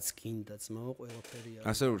რაც გინდა ძმაო ყველაფერი არის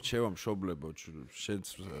ასე რჩევა მშობლებო შენ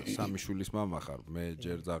სამი შვილის მამა ხარ მე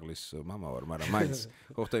ჯერ ძაღლის მამა ვარ მაგრამ მაინც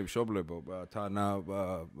ხო ხტები მშობლებო თან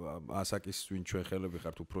ასაკის ვინ ჩვენ ხელები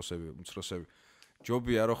ხართ უფროსები უმცროსები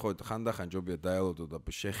ჯობია რომ ხო ხანდახან ჯობია დაელოდო და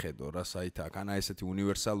შეხედო რა საითა აქ ანა ესეთი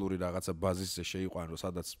უნივერსალური რაღაცა ბაზისზე შეიყვანო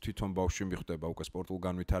სადაც თვითონ ბავშვი მიხვდება უკვე სპორტულ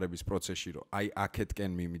განვითარების პროცესში რომ აი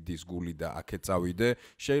აქეთკენ მიმდის გული და აქეთ წავიდე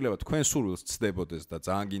შეიძლება თქვენ სურვილს ცდებოდეს და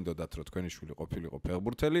ძალიან გინდოდათ რომ თქვენი შვილი ყოფილიყო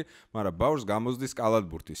ფეხბურთელი მაგრამ ბავშვს გამოზდის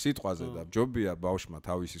კალათბურთი სიტყვაზე და ჯობია ბავშვმა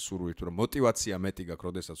თავისი სურვილით რომ მოტივაცია მეტი გაქვს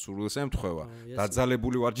როდესაც სურვილს ემთხვევა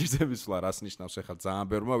დაძალებული ვარჯიშების სვლა რას ნიშნავს ახლა ძალიან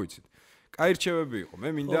ბევრმა ვიცით კაი რჩევები იყო მე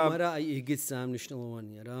მინდა ხო მაგრამ აი ეგეც ძალიან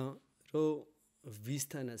მნიშვნელოვანია რა რომ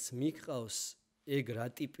ვისთანაც მიყავს ეგ რა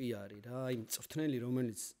ტიპი არის რა აი მწვრთნელი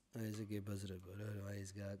რომელიც აი ესე გებაზრება რა აი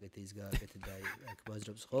ეს გააკეთე ის გააკეთე და აი აქ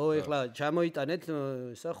ბაზრობს ხო ეხლა ჩამოიტანეთ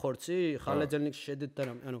ისა ხორცი ხალაძელნიკში შედეთ და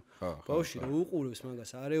რამე ანუ ბავშვი რო უყურებს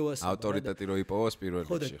მაგას არევას ავტორიტეტი რო იპოვოს პირველ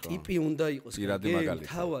რიგში ხო და ტიპი უნდა იყოს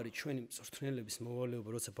თავარი ჩვენი მწვრთნელების მოვალეობა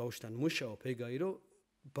როცა ბავშვთან მუშაობ ეგ აი რომ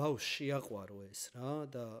ბავშვს შეაყვარო ეს რა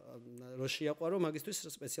და რო შეაყვარო მაგისთვის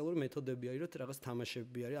სპეციალური მეთოდები არის რომ რაღაც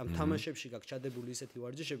თამაშები არის ამ თამაშებში გაქვს ჩადებული ისეთი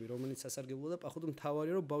ვარჯიშები რომელიც სასარგებლოა და პახუთ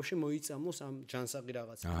მთავარია რომ ბავშვი მოიწამლოს ამ ჯანსაღი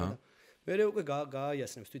რაღაცა და მე უკვე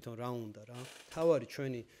გააიასნებს თვითონ რა უნდა რა თავარი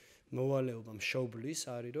ჩვენი მოვალეობა მშობლის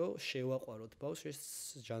არის რომ შევაყვაროთ ბავშვს ეს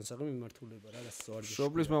ჯანსაღი მიმართულება რაღაც ვარჯიში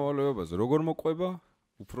მშობლის მოვალეობაზე როგორ მოყვება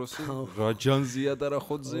უფროსი რა ჯანზია და რა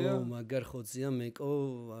ხოძეა? მაგარ ხოძეა მეკო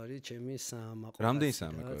არის ჩემი საამაყო. რამდენი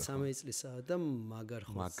საამაყო? 13 წლისაა და მაგარ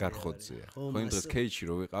ხოძეა. მაგარ ხოძეა. ხო იმ დღეს კეიჩი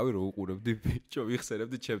რო ვიყავი რო უყურებდი ბიჭო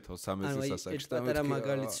ვიხსენებდი ჩემთავს 13 წლის ასაკში და მეთქი. აი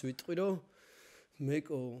მაგალითს ვიტყვი რომ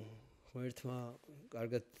მეკო ერთმა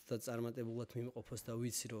კარგად და წარმატებულად მიმყოფოს და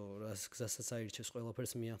ვიცი რომ რას გზასაც აირჩევს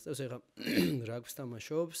ყველაფერს მიაღწევს ეხა რაგბს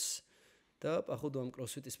თამაშობს და პახუდო ამ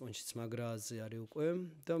კროსფიტის პონჩიც მაგრაზე არის უკვე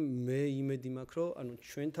და მე იმედი მაქვს რომ ანუ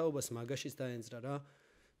ჩვენ თაობას მაგაშიც დაენძრა რა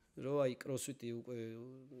რომ აი კროსფიტი უკვე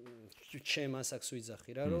ჩემ ასაკს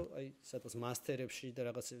ვიძახი რა რომ აი სადღაც მასტერებში და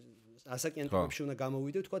რაღაც ასაკიან ტიპებში უნდა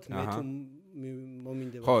გამოვიდე ვთქვათ მე თუ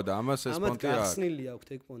მომინდება ხო და ამას ეს პონტი აქვს გახსნილი აქვს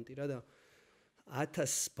ეგ პონტი რა და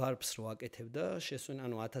 1000 ბარბს რო აკეთებდა შესვენ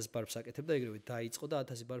ანუ 1000 ბარბს აკეთებდა ეგრევე დაიწყო და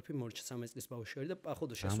 1000 ბარბი მორჩა 13 წლის ბავშვი არის და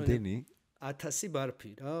პახუდო შესვენ 1000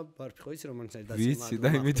 ბარფი რა ბარფი ხო იცი რომელიც არის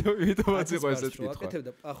დაწესებული ვიცი და იმითომაც იყო ესეთი კითხვა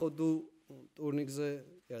აკეთებდა პახოდუ ტურნირზე,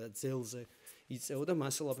 ძელზე იწეოდა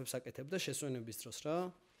მასალაფებს აკეთებდა შესვენების დროს რა.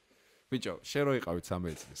 ბიჭო, შენ რო იყავით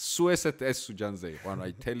 13 წლის. სულ ეს სულ ჯანზე იყო, ანუ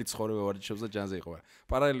აი თელი ცხოვრება ვარჯიშობს და ჯანზე იყო.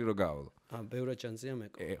 პარალელი რო გაავალო. ბევრად ჯანზეა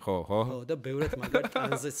მეკო. ხო. ხო, და ბევრად მაგარ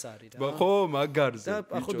ტანზეც არის რა. ხო, მაგარზე. და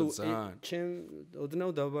ახლა ჩემ ოდნავ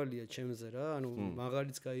დაბალია ჩემზე რა, ანუ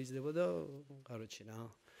მაგარიც გაიზრდება და კაროჩი რა.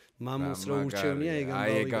 მამულს რო ურჩევნია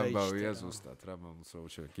ეგამბავია ზუსტად რა მამულს რო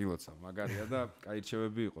ურჩევნია გილოცა მაგარია და კაი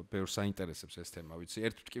რჩევები იყო ბევრს საინტერესებს ეს თემა ვიცი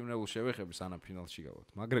ერთ მტკივნეულ შევეხები სანამ ფინალში გავოთ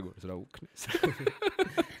მაგრეგორს რა უქნეს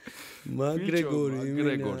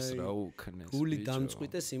მაგრეგორს რა უქნეს გული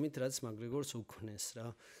დამწყვიტეს იმით რაც მაგრეგორს უქნეს რა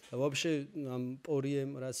და ვაფშე ამ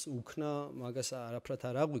პორიემ რაც უქნა მაგას არაფრად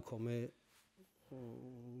არ აღვიქო მე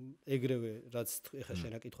ეგრევე რაც ეხა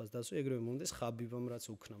შენ აკითხვას დასვი ეგრევე მომდეს ხაბიბამ რაც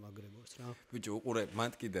უქნა მაგრეგორს რა ბიჭო უყურე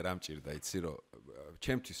მან კიდე რა მჭირდა იცი რომ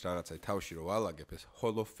ჩემთვის რაღაცა თავში რომ ვალაგებ ეს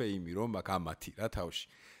hall of fame რომ მაგ ამათი რა თავში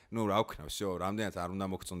ну რა ვქნა всё რამდენად არ უნდა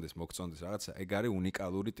მოგწონდეს რაღაცა ეგ არის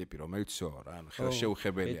უნიკალური ტიპი რომელიც всё რა ანუ ხელს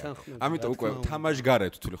შეუხებელია ამიტომ უკვე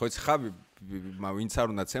თამაშგარეთ თული ხო იცი ხაბი ვინც არ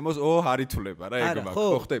უნდა ცემოს არითულება რა ეგ მაგ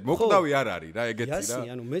ხო ხდები მოკვდავი არ არის რა ეგეთი რა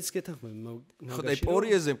იასი ანუ მეც გეთანხმები მაგაში ხო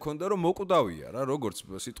პორიეზე მქონდა რომ მოკვდავია რა როგორც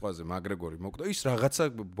სიტყვაზე მაგრეგორი მოკვდა ის რაღაცა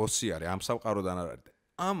ბოსი არის ამ სამყაროდან არ არის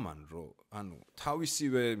ამან რო ანუ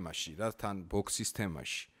თავისივე მასში რა თან ბოქსის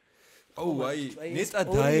თემაში აი ნეტა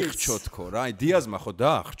დაეხჩო თქო რა აი დიაზმა ხო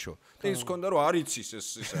დაახჩო და ის მქონდა რომ არ იცის ეს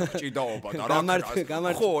ჭიდაობა და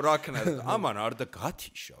რა ხო რა ქნა ამან არ და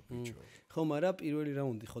გათიშა ბიჭო ხო მაგრამ პირველი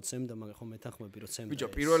რაუნდი ხო ცემდა მაგრამ ხო მეთანხმები რომ ცემდა ბიჭო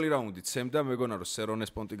პირველი რაუნდი ცემდა მეგონა რომ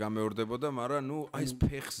სერონეს პონტი გამეორდებოდა მაგრამ ნუ აი ეს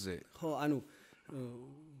ფეხზე ხო ანუ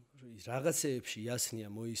რაღაცეებში იასნია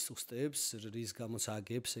მოისუსტებს რის გამოც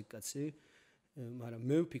აგებს ეგ კაცი მაგრამ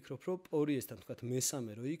მე ვფიქრობ რომ პორიესთან თქვა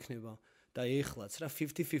მესამე რო იქნება და ეხლაც რა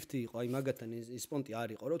 50-50 იყო აი მაგათთან ის პონტი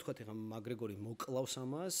არ იყო რომ თქვა ეხა მაგრეგორი მოკლავს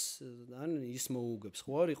ამას ან ის მოუგებს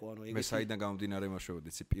ხო არ იყო ანუ ეგ მე საიდან გამომდინარე იმაშოვდი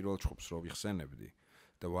იცი პირველ ჩხუბს რო ვიხსენებდი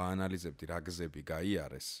და ვაანალიზებდი რა გზები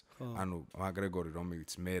გაიარეს ანუ მაგრეგორი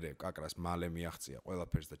რომელიც მერე კაკრას მალე მიაღწია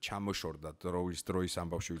ყველაფერს და ჩამოშორდა დროის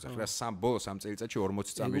ამბავში ვიძახ რა ბოლო 3 წელიწადში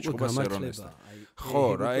 40 წამი ჩხუბა სერონესთან ხო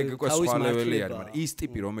რა ეგ უკვე სხვა ლეველი არის მაგრამ ის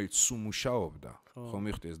ტიპი რომელიც სულ მუშაობდა ხო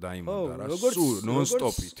მიხვდი ეს დაიმონდა რა სულ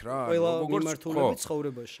ნონ-სტოპით რა როგორც მიმართულებით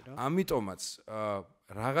ცხოვრებაში რა ამიტომაც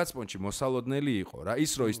რაღაც პონჩი მოსალოდნელი იყო რა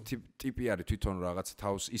ის რო ის ტიპი არის თვითონ რაღაც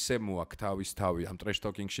თავს ისე მოაქვს თავის თავი ამ ტრეშ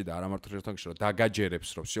ტოკინგში და არა მარტო ტრეშ ტოკინგში რომ დაგაჯერებს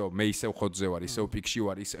რომ всё მე ისევ ხოძზე ვარ ისევ პიკში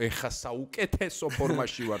ვარ ეხა საუკეთესო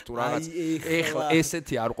ფორმაში ვარ თუ რაღაც ეხლა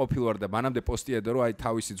ესეთი არ ყოფილვარ და მანამდე პოსტიედა რომ აი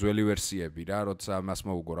თავისი ძველი ვერსიები რა როცა მას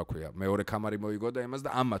მოუგო რა ქვია მეორე კამარი მოიგო და იმას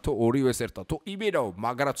და ამათო ორივეს ერთად თუ იმერავ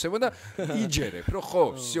მაგრაცება და იჯერებ რომ ხო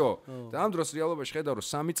всё და ამ დროს რეალობაში ხედავ რომ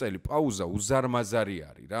 3 წელი პაუზა უზარმაზარი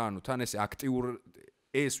არის რა ანუ თან ეს აქტიურ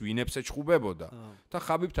ეს ვინებს ეჩხუბებოდა და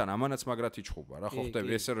ხაბიბთან ამანაც მაგრად იჩხუბა რა ხო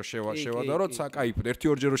ხდები ესე რომ შევადა რომ საკაიფოდ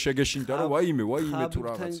 1-2 ჯერ რომ შეგეშინდა რომ ვაიმე თუ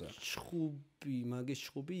რაღაცა ჩხუბი მაგის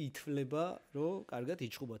ჩხუბი ითვლება რომ კარგად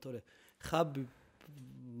იჩხუბა თორე ხაბი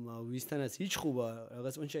ვისთანაც იჩხუბა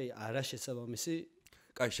რაღაც პონჩი არა შესაბამისი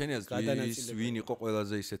კაი შენი აზრით ვინ იყო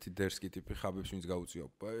ყველაზე ისეთი დერსკი ტიპი ხაბებს ვინც გაუწია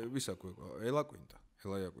ვის აქვს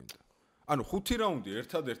ელაიაკვინტა ანუ 5 რაუნდი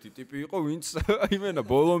ერთადერთი ტიპი იყო ვინც იმენა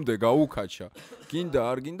ბოლომდე გაუკაჩა გინდა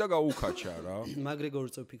არ გინდა გაუკაჩა რა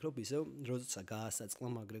მაგრეგორზე ვფიქრობ ისევ როცა გაასაწყლა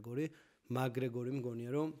მაგრეგორი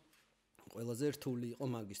მგონია რომ ყველაზე რთული იყო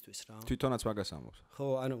მაგისთვის რა თვითონაც მაგას ამბობს ხო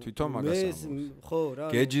ანუ თვითონ მაგას ამბობს ხო რა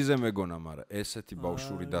გეჯიზე მეგონა მაგრამ ესეთი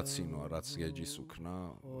ბავშვური დაცინოა რაც გეჯის უქნა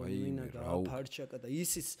აი რა ფარჩაკა და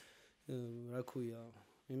ისიც რა ქვია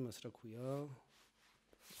იმას რა ქვია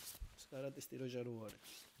კარატისტი როჟარო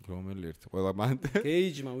არის რომელი ერთი ყველა მანდ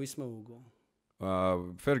გეიჯმა ვის მოუგო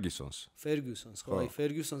ფერგუსონს ხო აი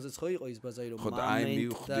ფერგუსონზეც ხო იყო ის ბაზარი რომ ხო და აი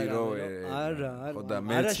მივხვდი რომ არა ხო და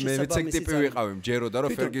მეც ტიპი ვიყავი მჯეროდა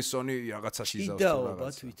რომ ფერგუსონი რაღაცაში იზავს იდაობა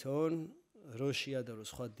თვითონ რო შეადარო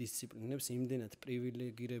სხვა დისციპლინებს იმდენად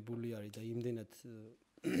პრივილეგირებული არის და იმდენად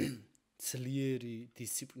ძლიერი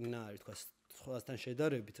დისციპლინა არის თქვა სხვასთან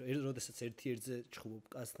შედარებით როდესაც ერთ-ერთზე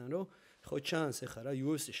ჩხუბობ კაცთან რომ ხო ჩანს ეხა რა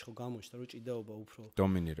UFC-ში ხო გამოჩნდა რომ ჭიდაობა უფრო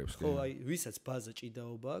დომინირებს ხო აი ვისაც ბაზა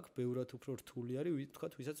ჭიდაობა აქვს ბევრად უფრო რთული არის თქვა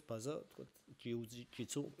ვისაც ბაზა თქვა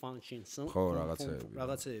ჯიუ-ჯიტსუ პანჩინსო ხო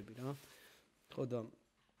რაღაცეები რა ხო და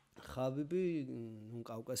ხაბიბი ნუ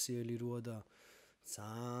კავკასიელი როა და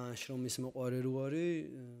ძალიან შრომის მოყვარე რო არის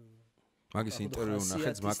მაგის ინტერვიუ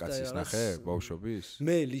ნახე ძმაკაცის ნახე ბავშვობის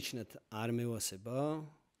მე ლიჩნად არ მევასება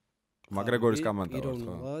მაგრეგორის კომანდა ვარ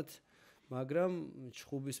ხო მაგრამ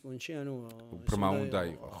ჩხუბის პონჩი ანუ ბრმა უნდა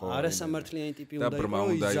იყო ხო არასამართლიანი ტიპი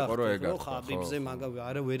უნდა იყო რომ ეგ ხო ხაბიბზე მაგავი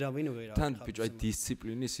არა ვერავინ თან ბიჭო აი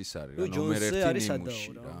დისციპლინის ის არის რა ნომერ 1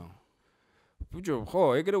 ნიმუში რა ბიჭო, ხო,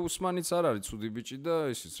 ეგრე უსმანიც არ არის ცუდი ბიჭი და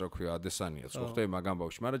ისიც რა ქვია, ადესანიაც, ხო ხტები მაგამ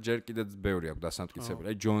ბავშვი, მაგრამ ჯერ კიდე ბევრი აქვს დასამტკიცებელი.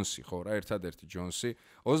 აი ჯონსი, ხო რა, ერთადერთი ჯონსი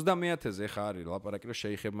 20-ზე ხა არის ლაპარაკი, რომ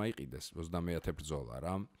შეიხებმა იყიდეს 20 ბრძოლა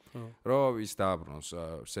რა. რომ ის დააბრუნოს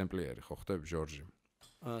სემპლიერი, ხო ხტები ჯორჯი.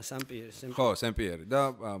 სამპიერი. ხო, სამპიერი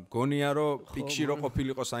და გონია რომ პიკში რო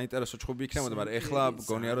ყოფილიყო საინტერესო ჩხუბი იქნებოდა, მაგრამ ეხლა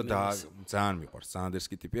გონია რომ ძალიან მიყვარს, ძალიან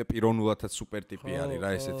დერსკი ტიპია, პიროვნულადაც სუპერ ტიპი არის რა,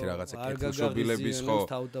 ესეთი რაღაცა კეთილშობილების ხო.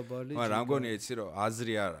 მაგრამ რა მგონია იცი რომ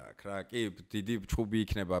აზრი არ აქვს რა, კი, დიდი ჩხუბი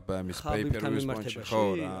იქნება მის pay-per-view სპონსორში, ხო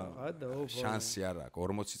რა. შანსი არ აქვს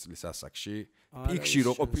 40 წლის ასაკში. პიკში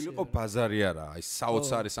რო ყოფილიყო ბაზარი არა, აი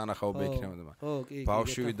საოცარი სანახაობა იქნებოდა, მაგრამ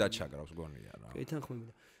ბავშვი დაჩაგრავს გონია რა. კი,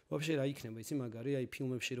 თანხმობდი. Вообще რა იქნება იცი მაგარი აი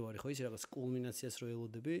ფილმებში რო არის ხო ისი რაღაც კულმინაციას რო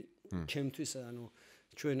ელოდები ჩემთვის ანუ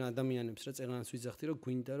ჩვენ ადამიანებს რა წერანს ვიძახდი რომ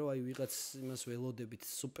გვინდა რომ აი ვიღაც იმას ველოდებით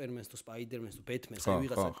სუპერმენს თუ სპაიდერმენს თუ ბეთმენს აი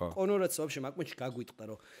ვიღაც კონორაც вообще მაგმოჩი გაგვიტყდა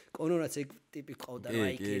რომ კონორაც ეგ ტიპი ყავდა რა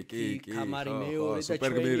იქ კამარი მეორე და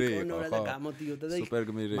ჩვენი კონორა და გამოდიოდა და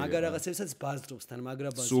მაგარ რაღაცებსაც ბაზრობს თან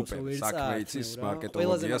მაგრა ბაზრობს ვერ საქმეიცის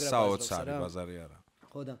მარკეტოლოგია საოცარი ბაზარი არა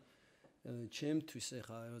ხო და ჩემთვის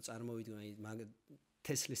ეხა რომ წარმოვიდგინე აი მაგ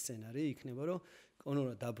თესლის სცენარი იქნება რომ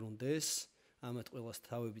კონორა დაბრუნდეს ამათ ყველას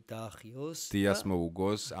თავები დაახიოს დიას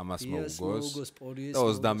მოუგოს ამას მოუგოს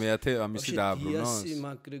და 20-ე ამისი დააბრუნოს დიასი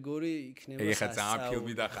მაკგრეგორი იქნება ეხა ძალიან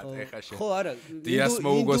ფილმი დახატა ეხა შე ხო არა დიას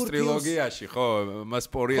მოუგოს ტრილოგიაში ხო მას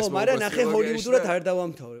პორიეს მოუგოს ხო მაგრამ ნახე ჰოლივუდურად არ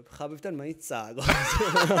დავამთავრებ ხაბებთან მაინც წააგო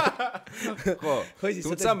ხო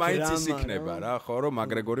თუმცა მაინც ის იქნება რა ხო რომ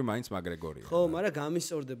მაკგრეგორი მაინც მაკგრეგორია ხო მაგრამ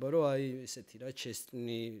გამისწორდება რომ აი ესეთი რა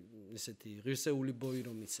ჩესტნი ესეთი ღირსეული ბოი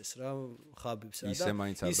რომ იცეს რა ხაბებს რა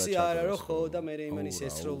და ისი არა რომ ხო და მე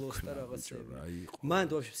იმენის ესროლოს და რაღაცები. მან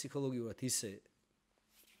ვაფშე ფსიქოლოგიურად ისე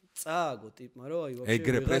წააგო ტიპმა რომ აი ვაფშე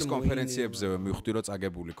ეგრე პრეს კონფერენციებზე მივხვდი რომ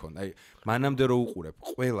წაგებული ქონდა. აი მანამდე რო უყურებ,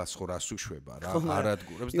 ყველას ხო რას უშვება რა,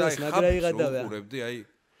 არადგურებს და აი ხაბს უყურებდი აი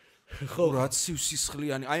ხო რაცი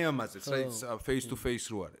სისხლიანი აი ამაზეც რა face to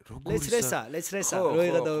face რო არის. Let's resa რო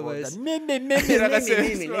იღადავება ეს. მე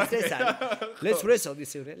რაღაცები. Let's resa.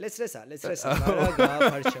 რა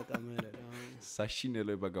გააფარშა კამერა რა.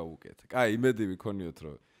 საშინელება გაუკეთე. კაი, იმედი ვიქონიოთ,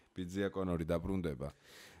 რომ ბიძია კონორი დაბრუნდება.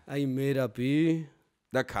 აი მერაბი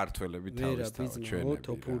და ქართველები თავისთავად ჩვენები. მერაბი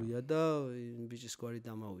თოფურია და ბიჭის გვარი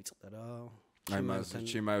დამავიწყდა რა. აი მას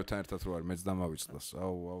ჩიმაევთან ერთად რო არის, მეც დამავიწყდას.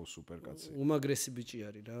 აუ, სუპერ კაცი. უმაგრესი ბიჭი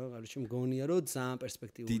არის რა. კაროჩი მგონია, რომ ძალიან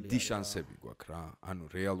პერსპექტიულია. დიდი შანსები გვაქვს რა. ანუ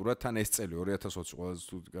რეალურად თან ეს წელი 2020 ყველაზე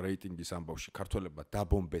თუ რეიტინგის ამბავში ქართველებმა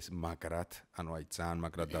დაბომბეს მაგრად, ანუ აი ძალიან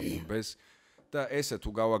მაგრად დაბომბეს. და ესე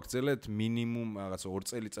თუ გავაგრძელეთ მინიმუმ რაღაც 2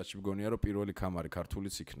 წელიწადში მგონია რომ პირველი კამარი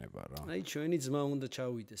ქართულიც იქნება რა. აი ჩვენი ძმა უნდა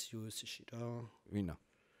ჩავიდეს UFC-ში რა. ვინა?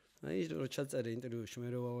 აი რო ჩაწერე ინტერვიუში მე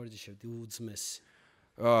რო ვავარჯიშებდი უძმესი.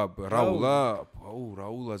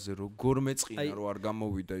 რაულაზე როგორ მეწყინა რომ არ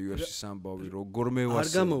გამოვიდა UFC-ს ამბავი, როგორ მევასე. არ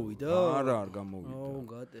გამოვიდა? არა, არ გამოვიდა.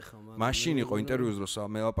 გატეხა მაგ. მაშინ იყო ინტერვიუზე რომ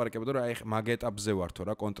მე ლაპარაკებდა რომ აი მაგ ეტაპზე ვართო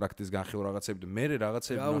რა კონტრაქტის განხილვა რაღაცები და მე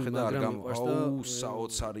რაღაცები ნახე და არ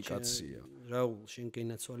საოცარი კაცია. რაულ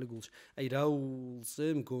შენკენაცვალი გულში. აი რაულზე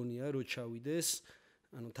მგონია რომ ჩავიდეს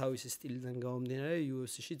ანუ თავისი სტილიდან გამომდინარე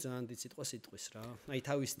UFC-ში ძალიან დიდ სიტყვას იტყვის რა. აი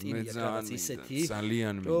თავის სტილია რაღაც ისეთი.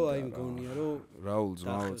 ძალიან მინდა. რომ აი მგონია რომ რაულ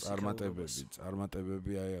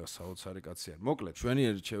წარმატებები აი საოცარი კაცია. მოკლედ, ჩვენი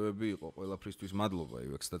რჩევები იყო ყველაფრისთვის მადლობა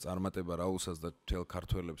ივექს და წარმატება რაულსაც და თელ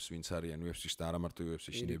ქართველებს ვინც არიან UFC-ში და არა მარტო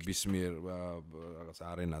UFC-ში, ნებისმიერ რაღაც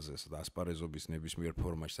არენაზე და ასპარეზობის ნებისმიერ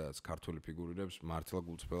ფორმაში სადაც ქართული ფიგურირებს მართლა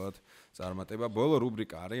გულწრფელად წარმატება. ბოლო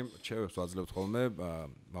რუბრიკა არის, რჩევებს ვაძლევთ ხოლმე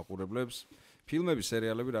მაყურებლებს. ფილმები,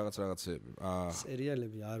 სერიალები, რაღაცები.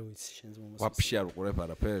 სერიალები არ ვიცი შენს მომავალს. ვაფშე არ უყურებ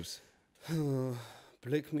არაფერს?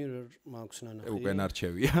 Black Mirror მაქვს ნანახი. უკენ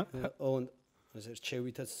არჩევია. ეს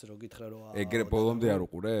რჩევითაც რო გითხრა რომ ეგრე ბოლომდე არ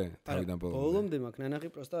უყურე? თავიდან ბოლომდე. ბოლომდე მაქვს ნანახი,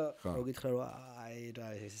 პროსტა რო გითხრა რომ აი რა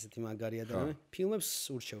ესეთი მაგარია და ფილმებს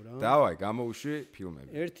ურჩევ რა. დავაი, გამოუშვი ფილმები.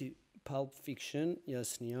 ერთი Pulp Fiction,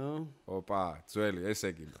 ясния. Опа, ძველი, ესე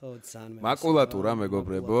იგი. ხო, ძალიან მე. მაკულატურა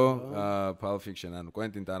მეგობრებო, Pulp Fiction, ანუ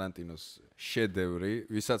Quentin Tarantinos შედევრი,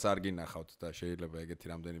 ვისაც არ გინახავთ და შეიძლება ეგეთი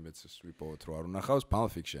რამდენიმეც ვიპოვოთ რომ არ უნახავს, Pulp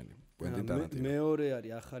Fiction-ი, Quentin Tarantino. მეორე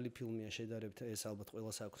არის ახალი ფილმია შედარებთ, ეს ალბათ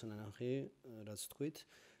ყველას აქვს ნახი, რაც თქვით.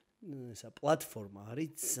 ესა პლატფორმა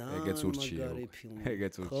არის ძალიან მაგარი ფილმი.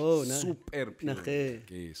 ეგეც ურჩია. სუპერ ფილმი.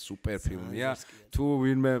 კი, სუპერ ფილმია. თუ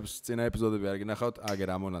ვინმე წინა ეპიზოდები არ გინახავთ, აგერ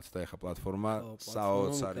ამონათ და ეხა პლატფორმა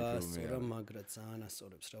საოცარი ფილმია. რა მაგრა ძალიან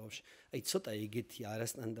ასწორებს რა ვაფშე. აი ცოტა ეგეთი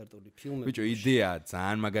არასტანდარტული ფილმები. ბიჭო, იდეა,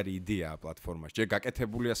 ძალიან მაგარი იდეაა პლატფორმაში. ჯერ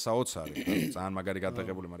გაკეთებულია საოცარი, ძალიან მაგარი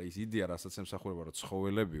გადაღებული, მაგრამ ის იდეა, რასაც ემსახურება, რომ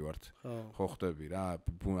ცხოველები ვართ. ხო ხვდები რა,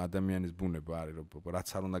 ადამიანის ბუნება არის, რომ რაც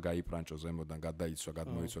არ უნდა გაიპრანჭო ზემოდან, გადაიცვა,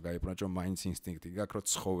 გადმოიცვა გაიბრუნჭო, მაინც ინსტინქტი გაქვს, რომ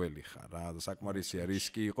ცხოველი ხარ რა. საკმარისია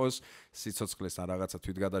რისკი იყოს, სიცოცხლესთან რაღაცა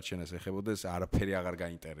თვითგადარჩენას ეხებოდეს, არაფერი აღარ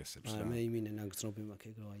გაინტერესებს რა. მე იმინე ნაგრძნობი მაქვს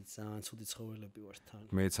ეგ, რომ აი ძალიან ცუდი ცხოველები ვარ თან.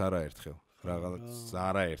 მეც არაერთხელ. რაღაც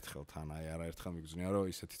არაერთხელ თან, აი არაერთხელ მიგზნია, რომ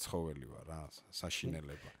ისეთი ცხოველი ვარ რა,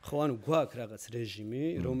 საშინელება. ხო, ანუ გვაქვს რაღაც რეჟიმი,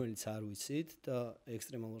 რომელიც არ ვიცით და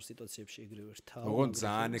ექსტრემალურ სიტუაციებში ეგრევე ვარ თან. ოღონ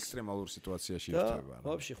ძალიან ექსტრემალურ სიტუაციაში ერთვება რა.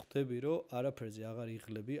 ვაფშე ხვდები, რომ არაფერზე აღარ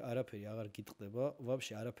იღლები, არაფერი აღარ გიტყდება,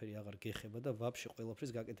 ვაფშე არაფერი აღარ გეხება და ვაფშე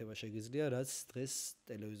ყველაფრის გაკეთება შეგიძლია, რაც დღეს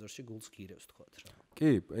ტელევიზორში გულს გირევს თქვათ რა.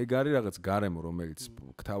 კი, ეგ არის რაღაც გარემო, რომელიც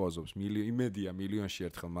გთავაზობს იმედია მილიონში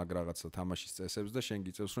ერთხელ მაგ რაღაცა თამაშის წესებს და შენ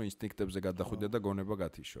გიწევს, რომ ინსტინქტებზე გადახვიდე და გონება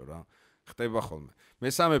გათიშო რა. ხდება ხოლმე.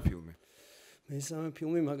 მესამე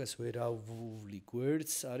ფილმი მაგას ვერ ავული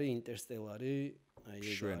გვერდს, არის ინტერსტელარი, აი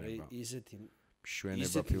ეგ არის ისეთი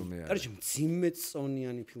შვენება ფილმი არის. კარგი,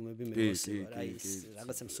 მძიმეწონიანი ფილმები მე ვასწავლე, აი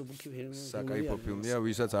რაღაცა მსუბუქი ფილმი. საკაიფო ფილმია,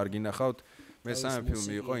 ვისაც არ გინახავთ. მესამე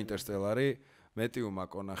ფილმი იყო ინტერსტელარი, მეტიუ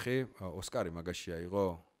მაკონახი, ოსკარი მაგაში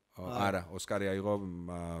აიღო? არა, ოსკარი აიღო,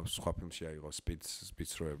 სხვა ფილმში აიღო,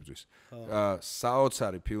 სპიცროებისთვის.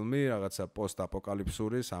 საოცარი ფილმი, რაღაცა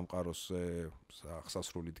პოსტ-აპოკალიფსური, სამყაროს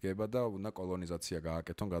აღსასრული დგება და უნდა კოლონიზაცია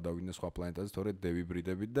გააკეთონ, გადავიდნენ სხვა პლანეტაზე, თორე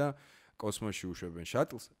დევიბრიდებით და კოსმოსში უშვებენ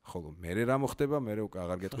შატლს, ხოლო მერე რა მოხდება, მერე უკვე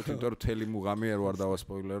აღარ გეტყვით, იმიტომ რომ თელი მუღამი არ ვარ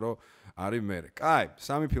დავასპოილერო, არის მერე. კაი,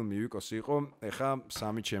 სამი ფილმი ივიკოს იყო, ეხა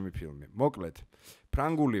სამი ჩემი ფილმი. მოკლედ,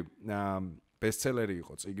 ფრანგული ბესტსელერი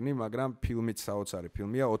იყო წიგნი, მაგრამ ფილმით საოცარი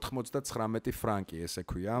ფილმია, 99 ფრანკი ესე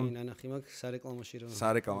ქვია. ნანახი მაქვს სარეკლამოში რომ.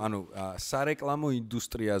 სარეკლამო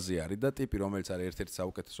ინდუსტრიაზე არის და ტიპი, რომელიც არის ერთ-ერთი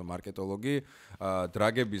საუკეთესო მარკეტოლოგი,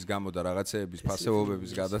 დრაგების გამო და რაღაცეების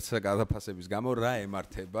ფასეულობების გადაფასების გამო რა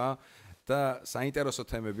ემართება და საინტერესო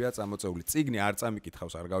თემებია წამოწეული. წიგნი არ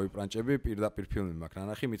წამიკითხავს, არ გავიპრანჭები, პირდაპირ ფილმი მაქვს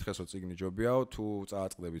ნანახი, მითხესო წიგნი ჯობიაო, თუ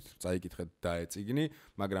წააწყდებით, წაიკითხეთ და ე წიგნი,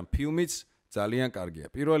 მაგრამ ფილმიც ძალიან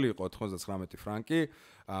კარგია. პირველი იყო 99 ფრანკი,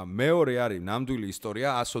 მეორე არის ნამდვილი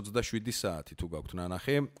ისტორია 127 საათი თუ გაქვთ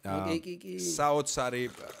ნანახი.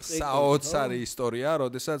 საოცარი ისტორია,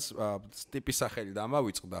 როდესაც ტიპის სახელი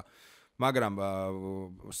დამავიწყდა, მაგრამ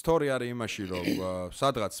სტორი არის იმაში, რომ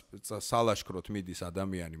სადღაც სალაშქროთ მიდის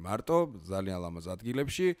ადამიანი მარტო, ძალიან ლამაზ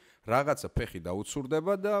ადგილებში, რაღაცა ფეხი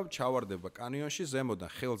დაუცურდება და ჩავარდება კანიონში,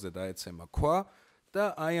 ზემოდან ხელზე დაეცემა ქვა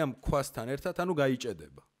და აი ამ ქვასთან ერთად ანუ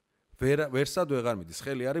გაიჭედება. ვერსად ვეღარ მიდის,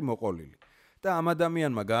 ხელი არის მოყოლილი. და ამ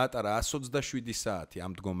ადამიანმა გაატარა 127 საათი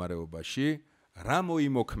ამ მდგომარეობაში, რა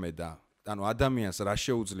მოიმოქმედა, ანუ ადამიანს რა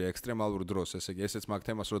შეუძლია ექსტრემალურ დროს, ესე იგი, ესეც მაგ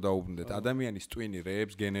თემას რო დაუბრუნდეთ, ადამიანის ტვინი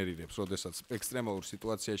რეებს გენერირებს, როდესაც ექსტრემალურ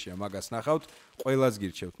სიტუაციაშია მაგას ნახავთ, ყველას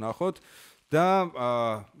გირჩევთ ნახოთ და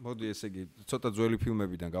მოდი ესე იგი, ცოტა ძველი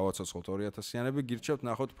ფილმებიდან გავაცოცხლოთ 2000-იანები, გირჩევთ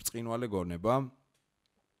ნახოთ ბრწყინვალე გონება.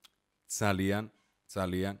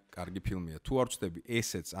 ძალიან კარგი ფილმია. თუ არ ვწდები,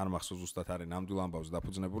 ესეც არ მახსოვს ზუსტად არის ნამდვილ ამბავს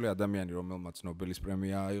დაფუძნებული ადამიანი, რომელმაც ნობელის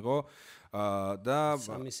პრემია აიღო და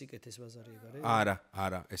სამი სიკეთის ბაზარი ეგ არის?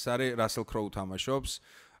 არა, ეს არის რასელ კროუ თამაშობს,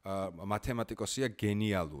 მათემატიკოსია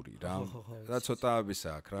გენიალური რა. და ცოტა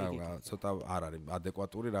ისა აქვს რა, ცოტა არ არის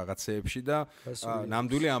ადეკვატური რაღაცეებში და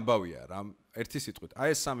ნამდვილი ამბავია რა. ერთი სიტყვით,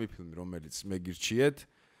 აი ეს სამი ფილმი, რომელიც მე გირჩიეთ,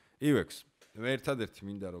 ივექს, მე ერთადერთი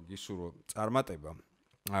მინდა რომ გისურვო წარმატება.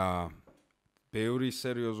 ბევრი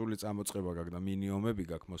სერიოზული წამოწყება გაქვს და მინიომები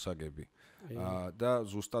გაქვს მოსაგები. და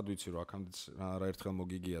ზუსტად ვიცი რომ აქამდე არაერთხელ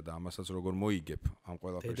მოგიგია და ამასაც როგორ მოიგებ ამ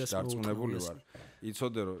ყველაფერში დარწმუნებული ვარ.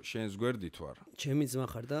 იცოდე რომ შენს გვერდით ვარ. ჩემი ძმა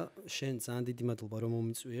ხარ და შენ ძალიან დიდი მადლობა რომ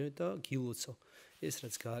მომიწვიე და გილოცო. ეს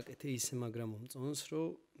რაც გააკეთე ისე მაგრამ მომწონს რომ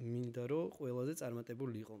მინდა რომ ყველაზე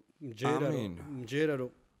წარმატებული იყო. მჯერა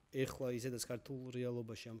რომ ეხლა ისედაც ქართულ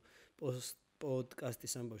რეალობაში ამ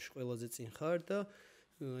პოდკასტის ამბავში ყველაზე წინ ხარ და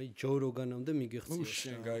აი ჯო როგანამდე მიგეხციო.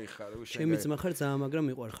 შენ გაიხარე, ჩემი ძმა ხარ ძალიან მაგრამ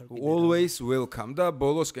მიყვარხარ კიდე. Always welcome და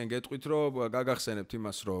ბოლოსკენ გეტყვით რომ გაგახსენებთ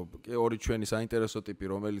იმას რომ ორი ჩვენი საინტერესო ტიპი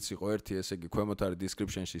რომელიც იყო ერთი ესე იგი ქვემოთ არის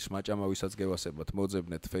description-ში სმაჭამა ვისაც გევასებათ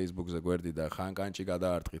მოძებნეთ Facebook-ზე გვერდი და ხან კანჭი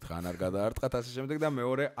გადაარტყით ხან არ გადაარტყათ ასე შემდეგ და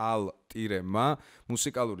მეორე al-ma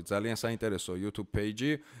მუსიკალური ძალიან საინტერესო YouTube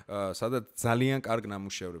page-ი სადაც ძალიან კარგ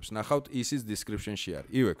ნამუშევრებს ნახავთ ისიც description-ში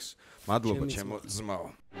არის. ივექს მადლობა ჩემო ძმაო.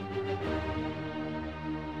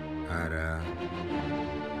 არა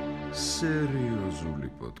სერიოზული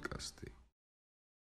პოდკასტი